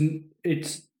 but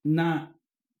it's not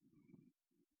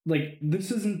like,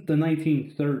 this isn't the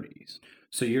 1930s.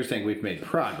 So you're saying we've made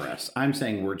progress. I'm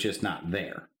saying we're just not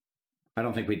there. I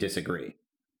don't think we disagree.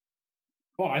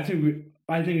 Well, I think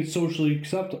it's socially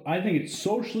acceptable. I think it's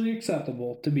socially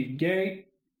acceptable to be gay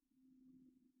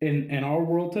in our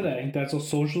world today. That's a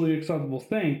socially acceptable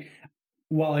thing.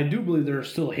 While I do believe there are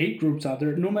still hate groups out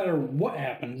there, no matter what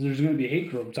happens, there's going to be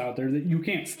hate groups out there that you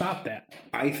can't stop that.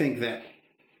 I think that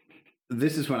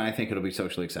this is when I think it'll be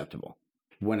socially acceptable,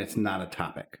 when it's not a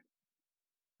topic,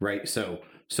 right? So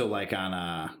like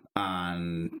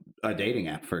on a dating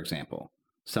app, for example,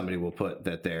 somebody will put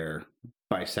that they're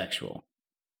bisexual.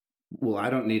 Well, I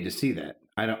don't need to see that.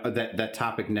 That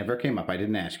topic never came up. I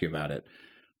didn't ask you about it.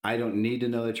 I don't need to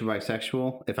know that you're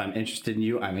bisexual. If I'm interested in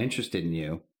you, I'm interested in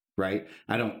you, right?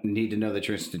 I don't need to know that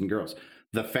you're interested in girls.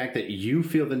 The fact that you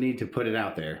feel the need to put it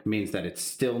out there means that it's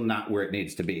still not where it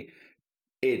needs to be.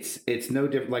 It's no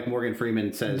different, like Morgan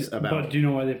Freeman says about... But do you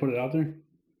know why they put it out there?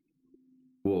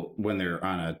 Well, when they're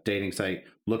on a dating site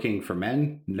looking for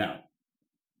men, no.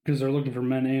 Because they're looking for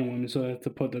men and women, so they have to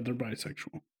put that they're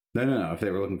bisexual. No. If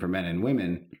they were looking for men and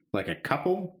women, like a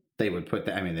couple, they would put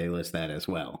that. I mean, they list that as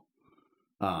well.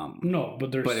 No,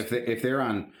 but there's... But if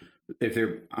they're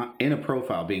in a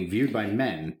profile being viewed by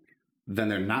men, then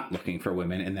they're not looking for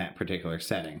women in that particular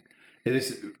setting.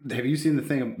 Have you seen the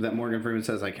thing that Morgan Freeman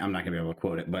says? Like, I'm not going to be able to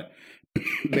quote it, but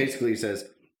basically he says,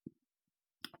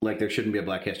 like, there shouldn't be a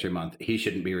Black History Month. He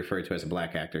shouldn't be referred to as a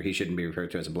black actor. He shouldn't be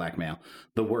referred to as a black male.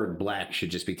 The word black should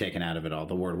just be taken out of it all.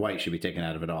 The word white should be taken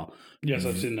out of it all. Yes,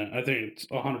 I've seen that. I think it's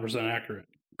 100% accurate.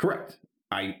 Correct.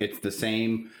 It's the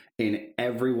same in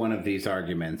every one of these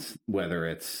arguments, whether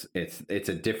it's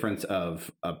a difference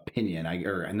of opinion.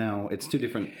 It's two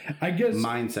different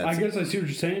mindsets. I guess I see what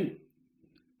you're saying.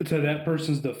 To that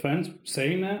person's defense,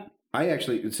 saying that?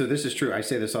 So this is true. I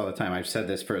say this all the time. I've said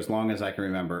this for as long as I can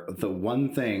remember. The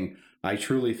one thing, I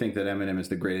truly think that Eminem is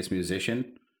the greatest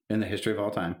musician in the history of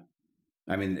all time.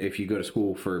 I mean, if you go to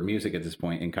school for music at this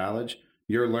point in college,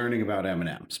 you're learning about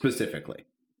Eminem specifically.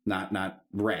 not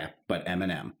rap, but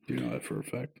Eminem. Do you know that for a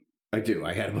fact? I do.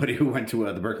 I had a buddy who went to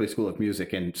the Berklee School of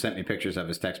Music and sent me pictures of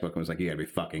his textbook and was like, "You gotta be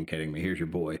fucking kidding me. Here's your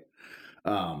boy."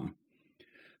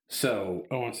 So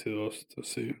I want to see those to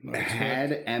see.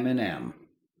 had Eminem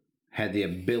had the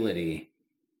ability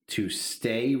to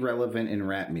stay relevant in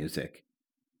rap music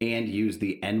and use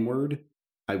the N-word,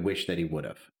 I wish that he would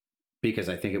have, because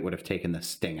I think it would have taken the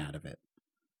sting out of it.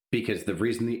 Because the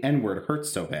reason the N-word hurts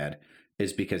so bad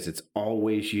is because it's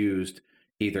always used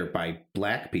either by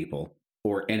black people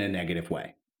or in a negative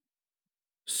way.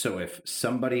 So if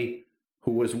somebody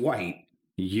who was white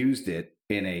used it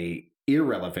in a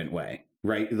irrelevant way,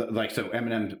 right? Like, so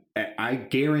Eminem, I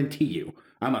guarantee you,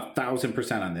 I'm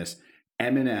 1,000% on this,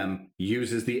 Eminem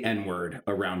uses the N-word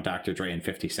around Dr. Dre and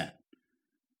 50 Cent.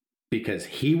 Because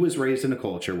he was raised in a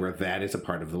culture where that is a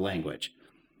part of the language.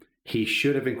 He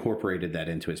should have incorporated that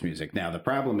into his music. Now, the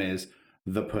problem is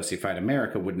the Pussyfied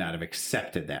America would not have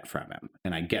accepted that from him.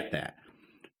 And I get that.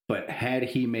 But had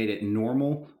he made it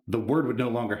normal, the word would no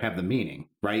longer have the meaning,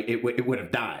 right? It would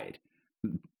have died.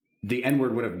 The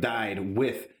N-word would have died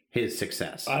with his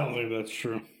success. I don't think that's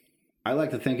true. I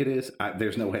like to think it is.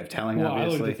 There's no way of telling, well,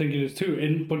 obviously. I like to think it is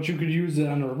too. But you could use it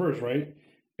on the reverse, right?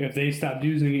 If they stopped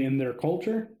using it in their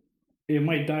culture, it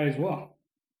might die as well.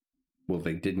 Well,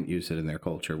 they didn't use it in their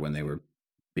culture when they were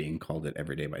being called it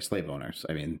every day by slave owners.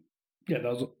 I mean... Yeah,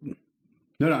 that was...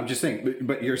 No, I'm just saying,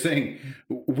 but you're saying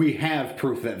we have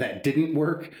proof that that didn't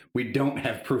work. We don't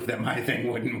have proof that my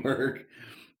thing wouldn't work.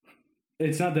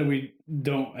 It's not that we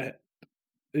don't have...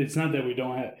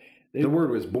 The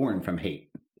word was born from hate.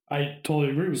 I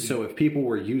totally agree with you. So if people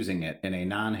were using it in a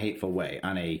non-hateful way,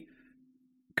 on a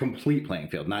complete playing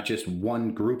field, not just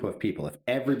one group of people, if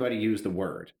everybody used the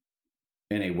word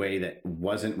in a way that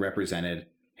wasn't represented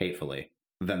hatefully,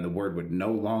 then the word would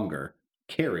no longer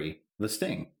carry the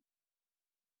sting.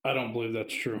 I don't believe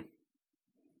that's true.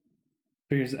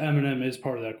 Because Eminem is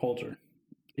part of that culture.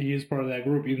 He is part of that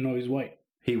group, even though he's white.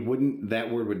 That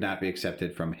word would not be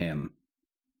accepted from him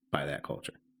by that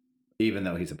culture, even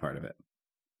though he's a part of it.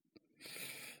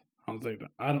 I don't think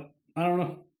that. I don't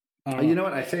know. You know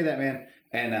what? I say that, man,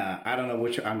 and I don't know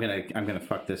which. I'm gonna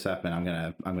fuck this up, and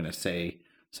I'm gonna say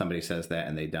somebody says that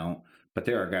and they don't. But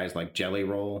there are guys like Jelly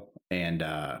Roll and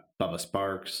Bubba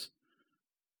Sparks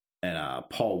and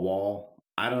Paul Wall.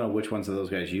 I don't know which ones of those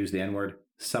guys use the N-word.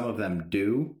 Some of them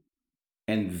do,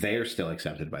 and they're still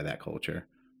accepted by that culture.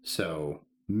 So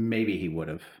maybe he would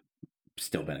have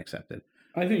still been accepted.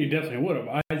 I think he definitely would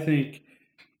have. I think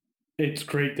it's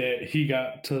great that he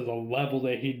got to the level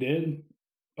that he did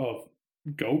of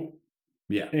GOAT.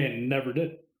 Yeah. And never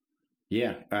did.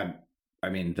 Yeah. I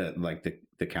mean,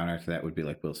 the counter to that would be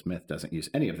like Will Smith doesn't use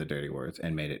any of the dirty words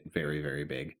and made it very, very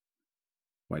big.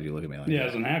 Why do you look at me like that? Yeah,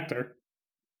 as an actor.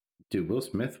 Dude, Will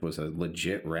Smith was a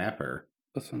legit rapper.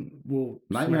 Listen,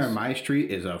 Nightmare on My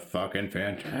Street is a fucking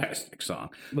fantastic song.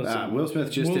 Listen, Will Smith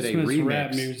just did a Smith's remix.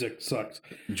 Rap music sucks.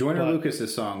 Joyner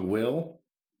Lucas's song Will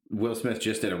Smith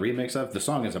just did a remix of. The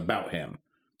song is about him.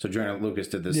 So Joyner Lucas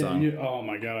did this song. Oh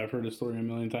my god, I've heard this story a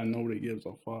million times. Nobody gives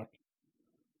a fuck.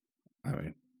 I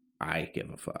mean, I give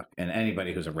a fuck. And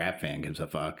anybody who's a rap fan gives a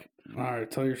fuck. All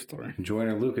right, tell your story.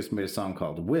 Joyner Lucas made a song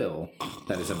called Will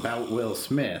that is about Will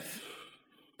Smith.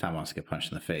 Tom wants to get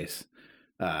punched in the face.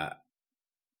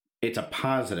 It's a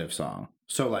positive song.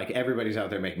 So, like, everybody's out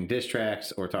there making diss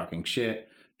tracks or talking shit.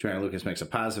 Joyner Lucas makes a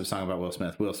positive song about Will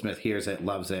Smith. Will Smith hears it,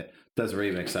 loves it, does a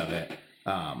remix of it,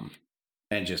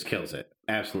 and just kills it.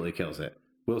 Absolutely kills it.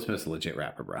 Will Smith's a legit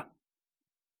rapper, bro.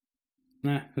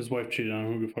 Nah, his wife cheated on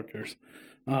him. Who the fuck cares?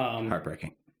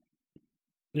 Heartbreaking.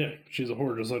 Yeah, she's a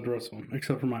whore just like the rest of them,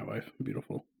 except for my wife.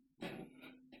 Beautiful.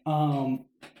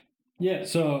 Yeah,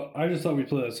 so I just thought we'd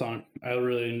play that song. I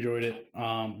really enjoyed it.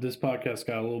 This podcast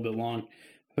got a little bit long.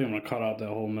 I think I'm going to cut out that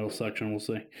whole middle section. We'll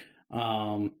see.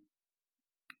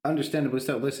 Understandably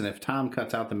so. Listen, if Tom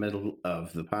cuts out the middle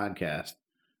of the podcast,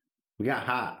 we got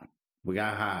hot.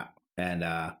 And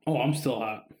I'm still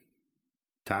hot.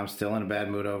 Tom's still in a bad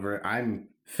mood over it. I'm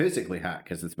physically hot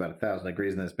because it's about 1,000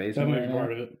 degrees in this basement. That might be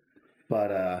part of it.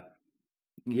 But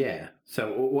yeah.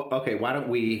 So okay, why don't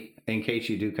we, in case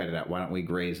you do cut it out, why don't we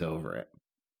graze over it?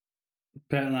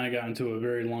 Pat and I got into a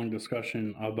very long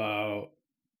discussion about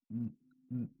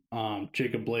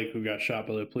Jacob Blake, who got shot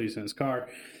by the police in his car.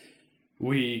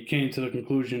 We came to the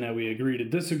conclusion that we agree to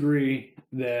disagree,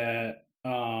 that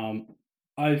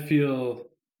I feel...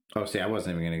 Oh, see, I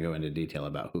wasn't even going to go into detail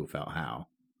about who felt how.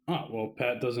 Oh, well,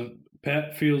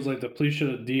 Pat feels like the police should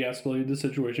have de-escalated the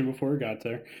situation before it got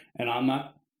there, and I'm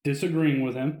not disagreeing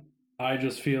with him. I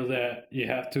just feel that you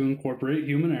have to incorporate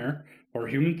human error, or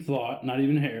human thought, not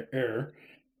even error,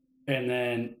 and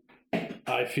then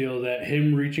I feel that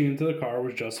him reaching into the car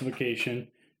was justification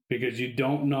because you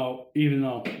don't know, even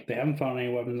though they haven't found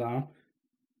any weapons on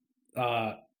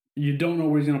him, you don't know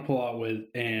where he's going to pull out with,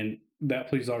 and that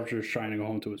police officer is trying to go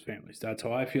home to his family. So that's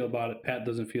how I feel about it. Pat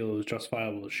doesn't feel it was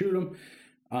justifiable to shoot him,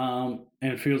 and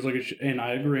it feels like and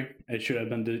I agree, it should have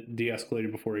been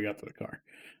de-escalated before he got to the car.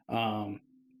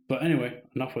 But anyway,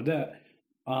 enough with that.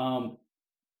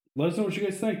 Let us know what you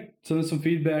guys think. Send us some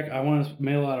feedback. I want to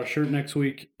mail out a shirt next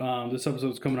week. This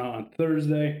episode's coming out on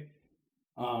Thursday.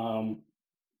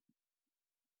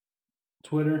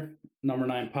 Twitter, number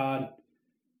 9 pod.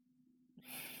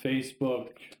 Facebook,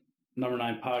 number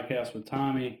 9 podcast with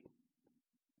Tommy.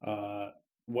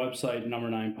 Website,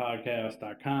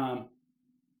 number9podcast.com.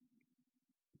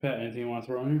 Pat, anything you want to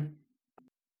throw in here?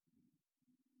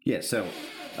 Yeah, so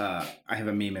I have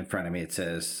a meme in front of me. It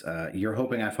says, you're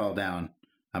hoping I fall down.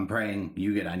 I'm praying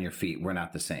you get on your feet. We're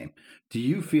not the same. Do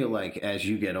you feel like as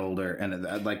you get older, and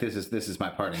like this is my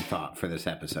parting thought for this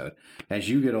episode, as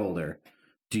you get older,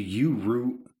 do you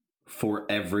root for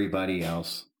everybody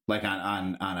else? Like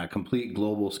on a complete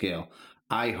global scale,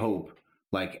 I hope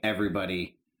like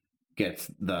everybody gets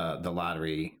the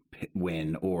lottery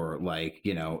win, or like,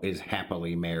 you know, is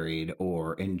happily married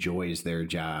or enjoys their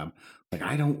job. Like,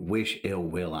 I don't wish ill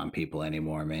will on people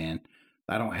anymore, man.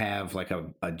 I don't have like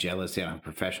a jealousy, I don't have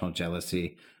professional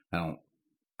jealousy. I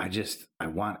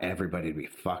want everybody to be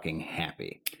fucking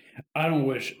happy. I don't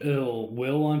wish ill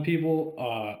will on people.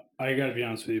 I gotta be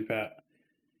honest with you, Pat.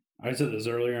 I said this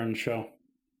earlier in the show.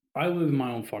 I live in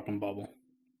my own fucking bubble.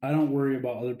 I don't worry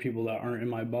about other people that aren't in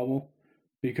my bubble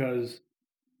because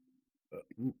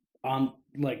I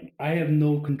have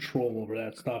no control over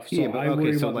that stuff. So I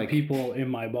worry about the people in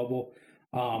my bubble.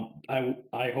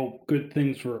 I hope good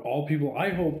things for all people. I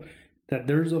hope that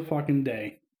there's a fucking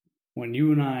day when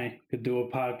you and I could do a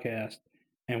podcast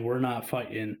and we're not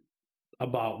fighting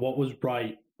about what was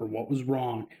right or what was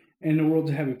wrong, and the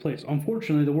world's a happy place.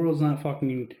 Unfortunately, the world's not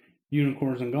fucking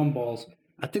unicorns and gumballs.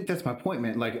 I think that's my point,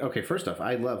 man. Like, okay, first off,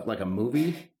 I love like a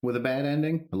movie with a bad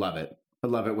ending. I love it. I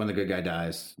love it when the good guy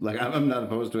dies. Like, I'm not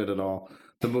opposed to it at all.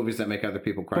 The movies that make other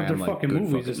people cry, but they're I'm like, fucking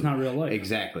movies. It's not real life.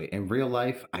 Exactly. In real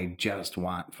life, I just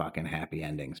want fucking happy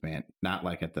endings, man. Not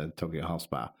like at the Tokyo Hall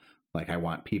Spa. Like, I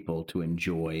want people to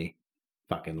enjoy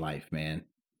fucking life, man.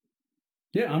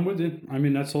 Yeah, I'm with you. I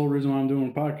mean, that's the whole reason why I'm doing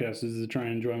a podcast is to try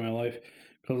and enjoy my life.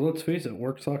 Because let's face it,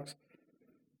 work sucks.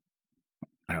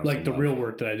 Like the real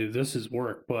work that I do, this is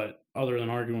work. But other than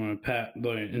arguing with Pat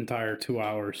the entire 2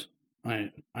 hours,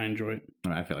 I enjoy it.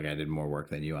 I feel like I did more work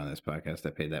than you on this podcast. I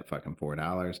paid that fucking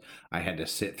 $4. I had to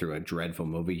sit through a dreadful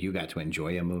movie. You got to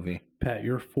enjoy a movie. Pat,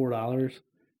 your $4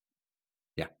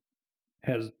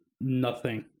 has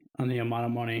nothing on the amount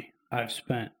of money I've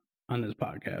spent on this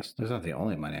podcast. That's not the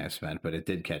only money I spent, but it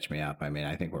did catch me up. I mean,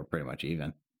 I think we're pretty much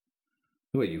even.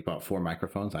 Wait, you bought 4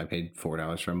 microphones? I paid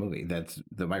 $4 for a movie.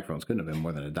 The microphones couldn't have been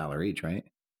more than $1 each, right?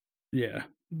 Yeah,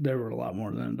 they were a lot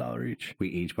more than $1 each. We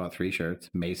each bought 3 shirts.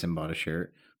 Mason bought a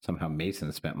shirt. Somehow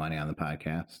Mason spent money on the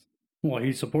podcast. Well,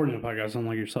 he's supporting the podcast,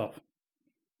 unlike yourself.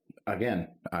 Again,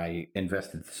 I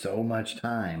invested so much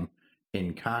time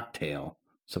in Cocktail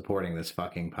supporting this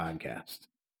fucking podcast.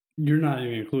 You're not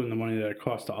even including the money that it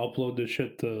costs to upload this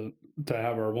shit to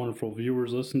have our wonderful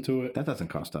viewers listen to it. That doesn't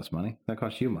cost us money. That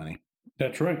costs you money.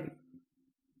 That's right.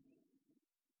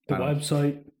 The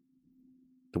website.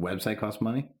 The website costs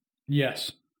money?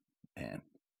 Yes. Man,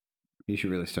 you should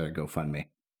really start a GoFundMe.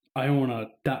 I own a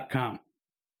 .com.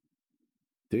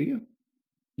 Do you?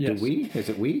 Yes. Do we? Is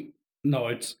it we? No,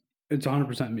 it's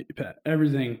 100% me, Pat.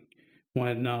 Everything,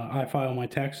 when I file my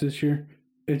tax this year,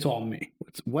 it's all me.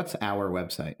 What's our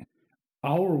website?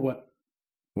 Our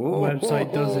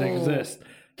website doesn't exist.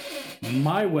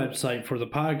 My website for the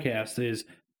podcast is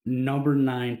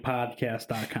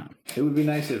number9podcast.com. It would be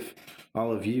nice if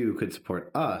all of you could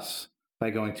support us by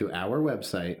going to our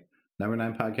website,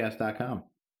 number9podcast.com.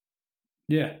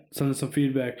 Yeah, send us some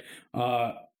feedback.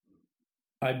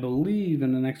 I believe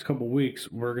in the next couple of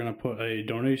weeks, we're going to put a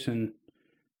donation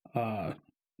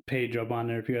page up on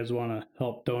there if you guys want to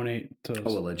help donate to.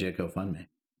 Oh, a legit GoFundMe.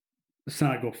 It's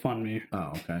not a GoFundMe.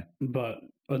 Oh, okay. But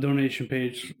a donation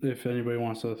page, if anybody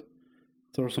wants to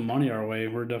throw some money our way,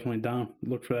 we're definitely down.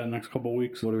 Look for that in the next couple of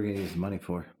weeks. What are we going to use the money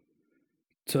for?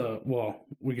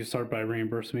 We can start by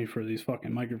reimbursing me for these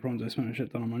fucking microphones I spent a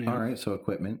shit ton of money on. All right, so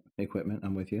equipment,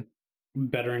 I'm with you.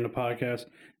 Bettering the podcast,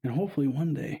 and hopefully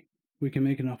one day we can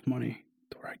make enough money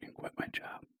to where I can quit my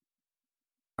job.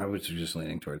 I was just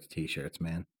leaning towards t-shirts,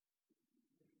 man.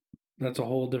 That's a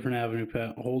whole different avenue,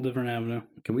 Pat. A whole different avenue.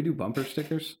 Can we do bumper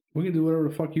stickers? We can do whatever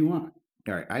the fuck you want.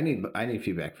 All right, I need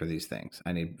feedback for these things.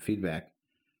 I need feedback.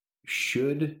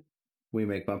 Should we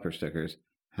make bumper stickers,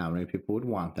 how many people would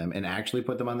want them and actually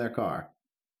put them on their car?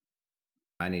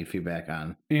 I need feedback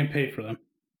on. And pay for them.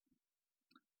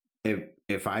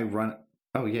 If I run...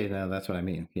 Oh, yeah, no, that's what I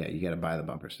mean. Yeah, you got to buy the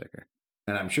bumper sticker.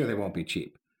 And I'm sure they won't be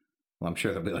cheap. Well, I'm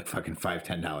sure they'll be like fucking $5,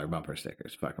 $10 bumper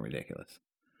stickers. Fucking ridiculous.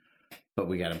 But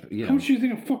we got to, How much do you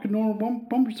think a fucking normal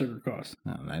bumper sticker costs?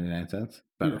 99 cents?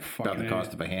 You're a About fucking the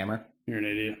cost idiot. of a hammer. You're an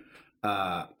idiot.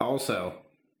 Also,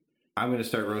 I'm going to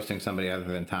start roasting somebody other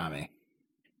than Tommy.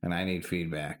 And I need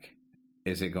feedback.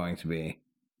 Is it going to be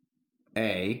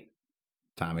A,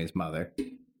 Tommy's mother,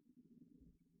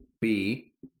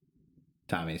 B,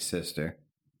 Tommy's sister,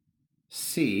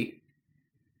 C,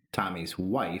 Tommy's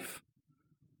wife,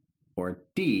 or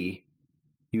D,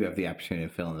 you have the opportunity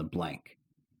to fill in the blank.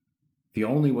 The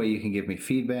only way you can give me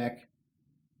feedback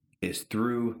is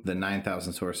through the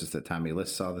 9,000 sources that Tommy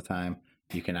lists all the time.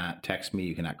 You cannot text me.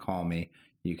 You cannot call me.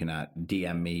 You cannot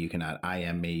DM me. You cannot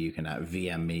IM me. You cannot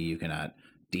VM me. You cannot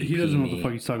DP He doesn't know me. what the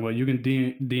fuck he's talking about. You can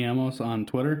DM us on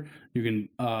Twitter. You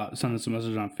can send us a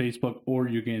message on Facebook, or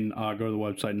you can go to the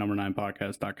website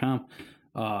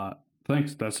number9podcast.com.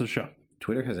 Thanks. That's the show.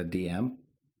 Twitter has a DM.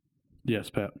 Yes,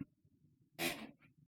 Pat.